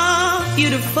are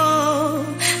beautiful.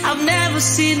 I've never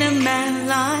seen a man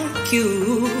like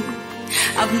you.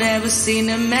 I've never seen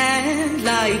a man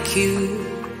like you.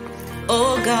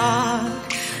 Oh God,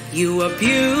 you are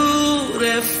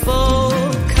beautiful.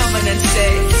 Come on and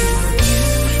say,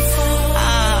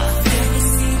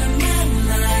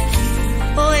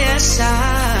 oh yes,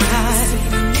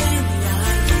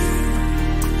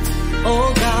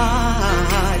 oh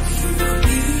God,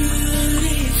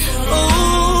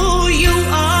 oh you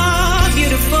are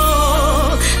beautiful.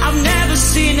 I've never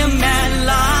seen a man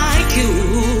like you.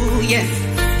 Yeah.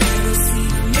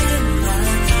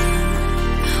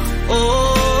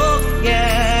 Oh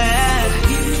yeah.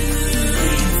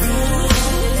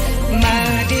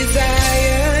 My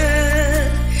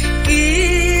desire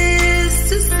is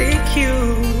to seek you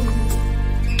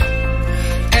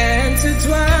and to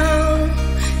dwell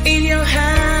in your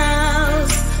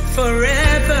house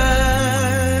forever.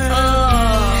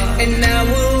 And I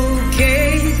will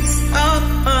gaze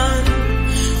upon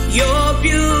your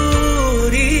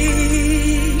beauty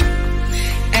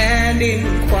and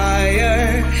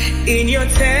inquire in your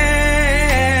temple.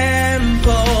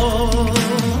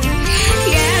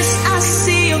 Yes, I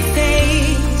see your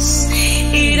face.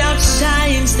 It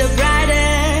outshines the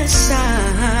brightest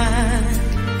sun.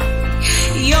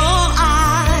 Your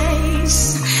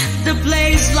eyes, the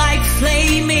blaze like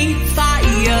flaming fire.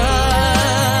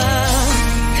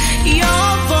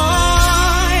 Your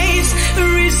voice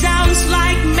resounds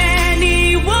like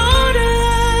many waters.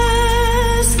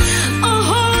 A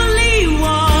holy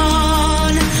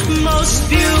one, most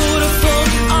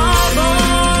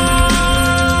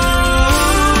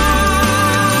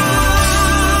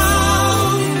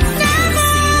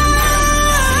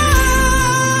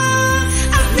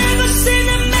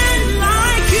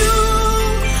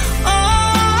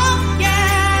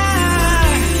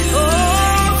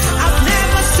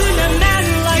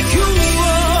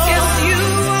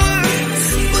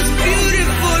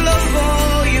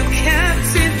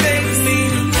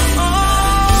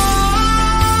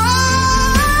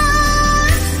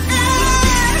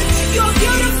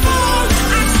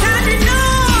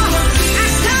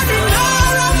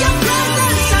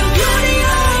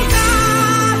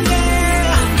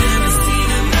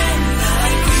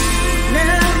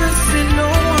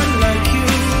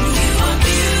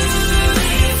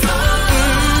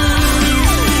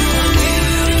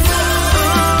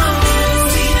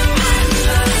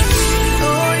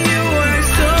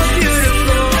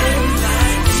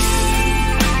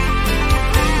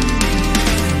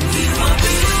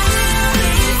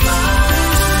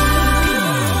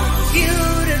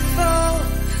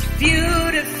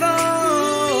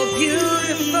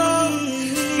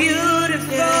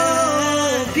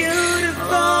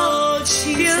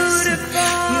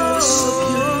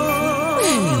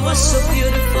are so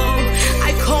beautiful.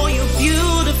 I call you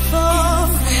beautiful,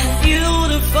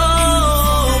 beautiful,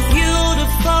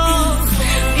 beautiful,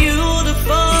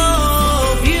 beautiful,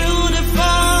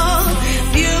 beautiful,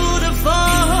 beautiful.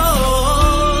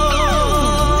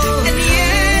 And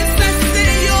yes, I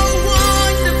say you're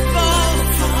wonderful,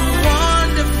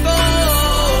 wonderful,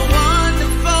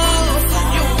 wonderful.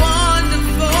 You're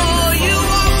wonderful. You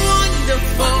are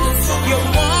wonderful. You're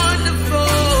wonderful.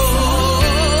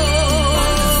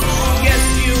 Yes,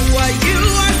 you are. You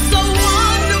are so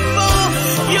wonderful.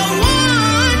 You're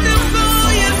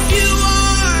wonderful. Yes, you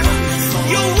are.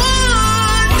 You're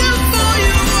wonderful.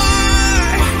 You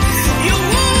are. You're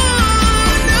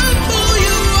wonderful.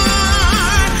 You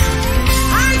are.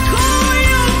 I call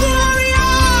you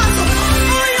glorious.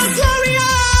 Oh, you're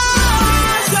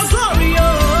glorious. You're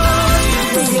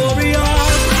glorious. You're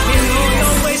glorious. In all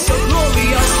your ways, you're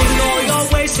glorious. In all your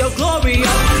ways, you're glorious.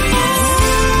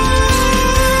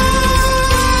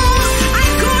 I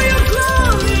call you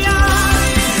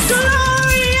glorious,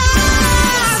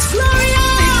 glorious,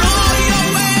 glorious. In all your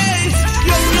ways,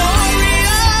 you're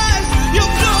glorious,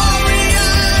 you're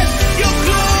glorious, you're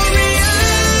glorious.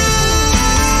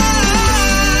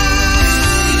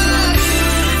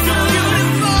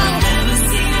 Beautiful.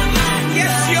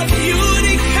 Yes, your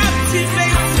beauty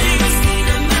captivates me.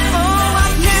 Oh,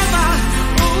 I've never,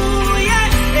 oh yeah,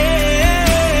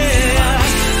 yeah.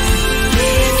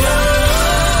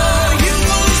 You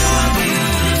are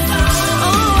beautiful.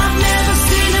 Oh, I've never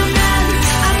seen a man.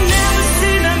 I've never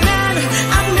seen a man.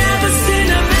 I've never seen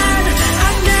a man.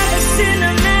 I've never seen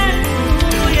a man.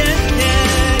 Oh yeah,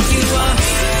 yeah. You are.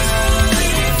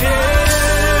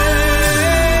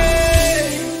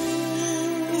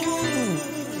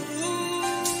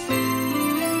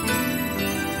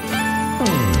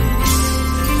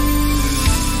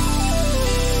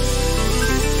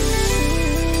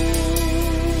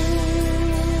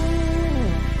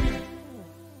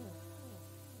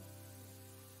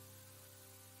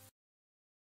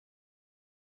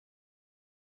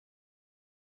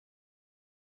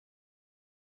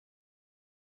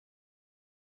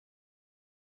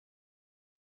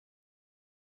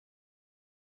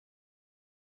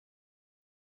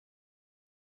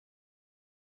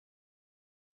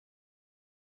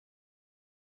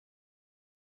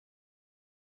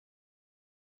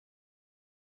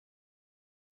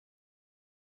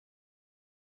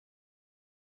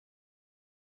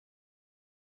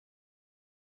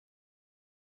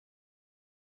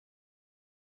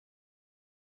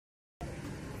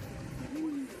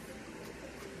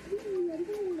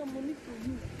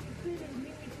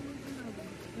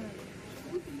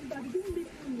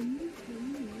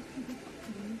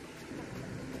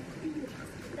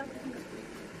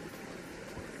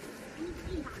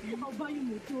 I'll buy you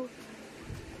motor.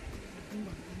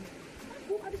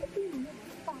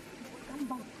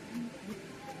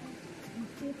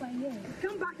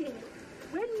 Come back here.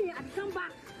 When me I come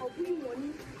back, I'll give you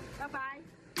money. Bye bye.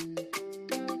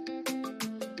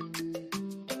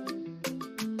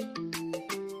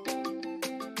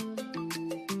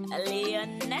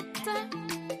 Leonetta,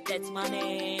 that's my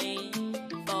name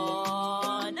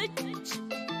for the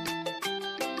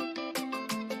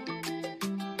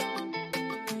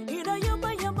you know you're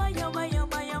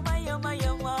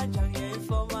my jungle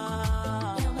for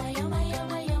my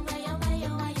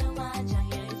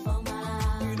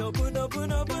you know buna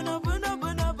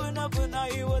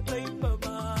you what time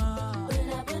mama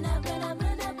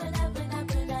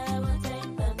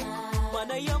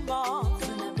mana yama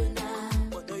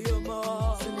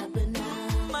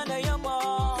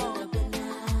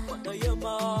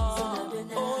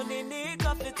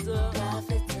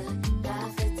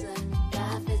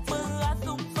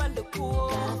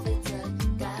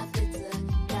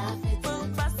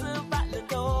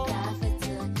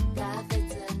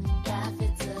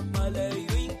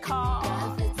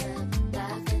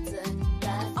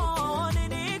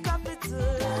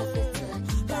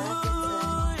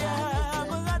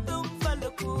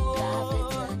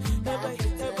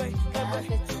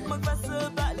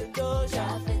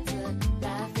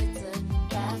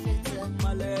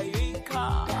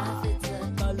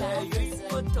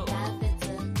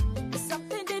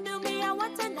something they do me, I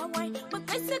want to know why. But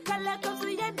this is color cause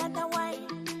we ain't got the wine.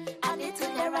 I need to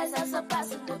hear as I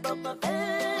surpass in the bubble.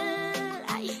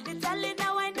 Italian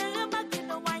now I know back in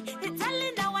the wine.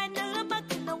 Italian now I know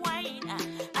back in the wine.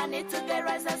 I need to hear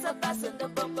as I surpass in the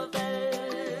bubble.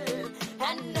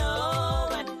 I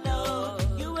know,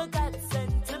 you were God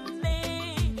sent to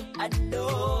me. I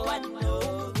know,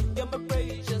 you're my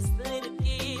precious little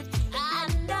gift. I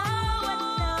know,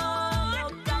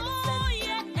 God sent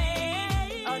to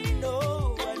me. I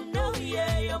know,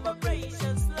 yeah, you're my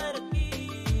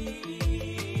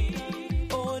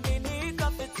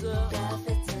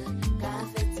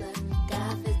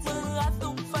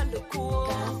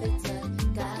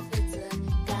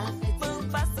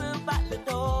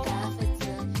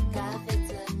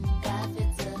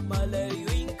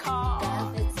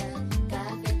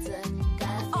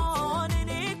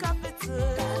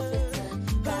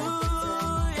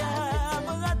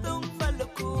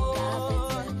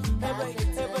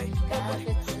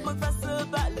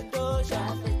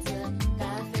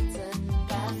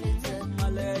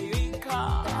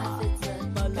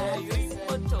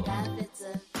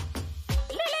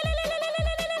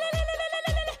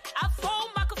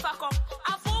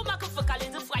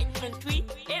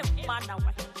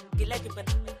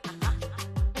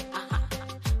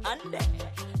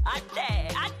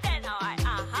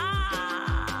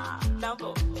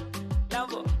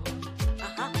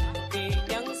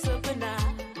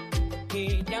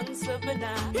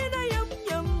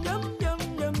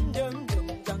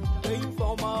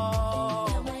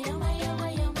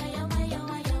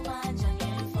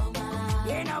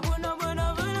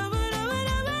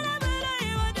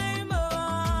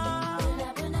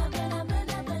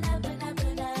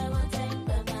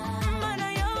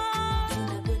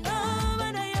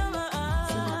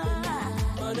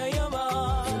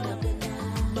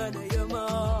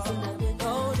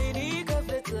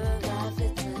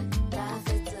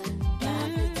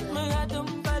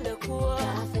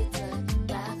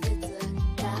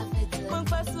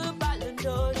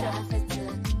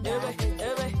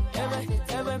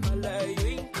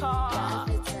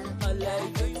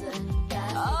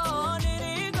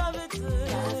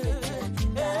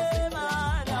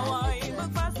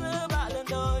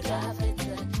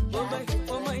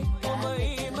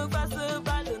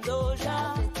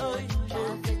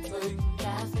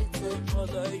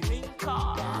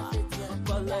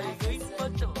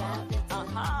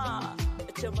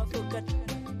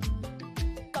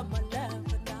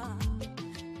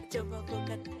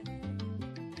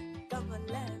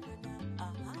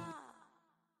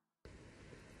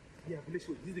Yeah, this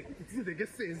is the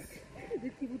guest says.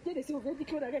 Vous te laissez ouvrir du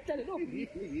coup avec elle, non? Non,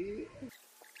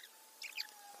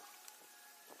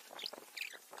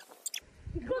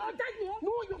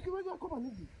 il comment on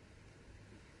dit?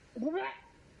 Oui.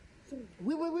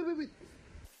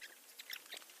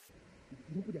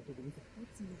 Non, peut dire comme ça.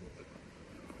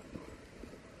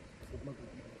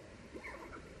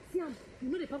 Tiens, you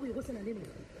know the power you go send a name.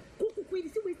 Kuku kweli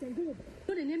si waste and go.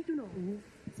 Don't the name to know.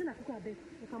 Send a kuku abe.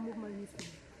 You can move my wrist.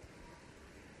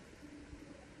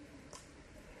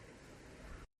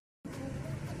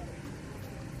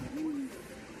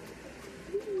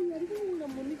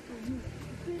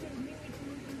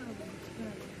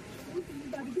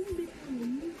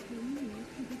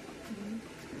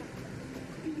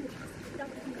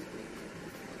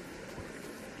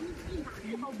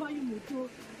 I'll buy you more.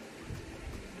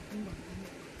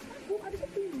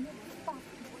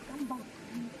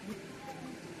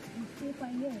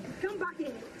 Come back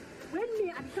here. When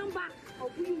me I come back, I'll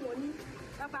give you money.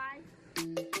 Bye-bye.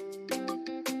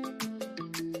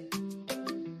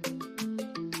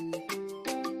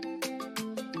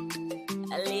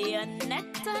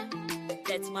 Leonetta,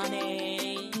 that's my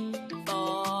name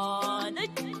for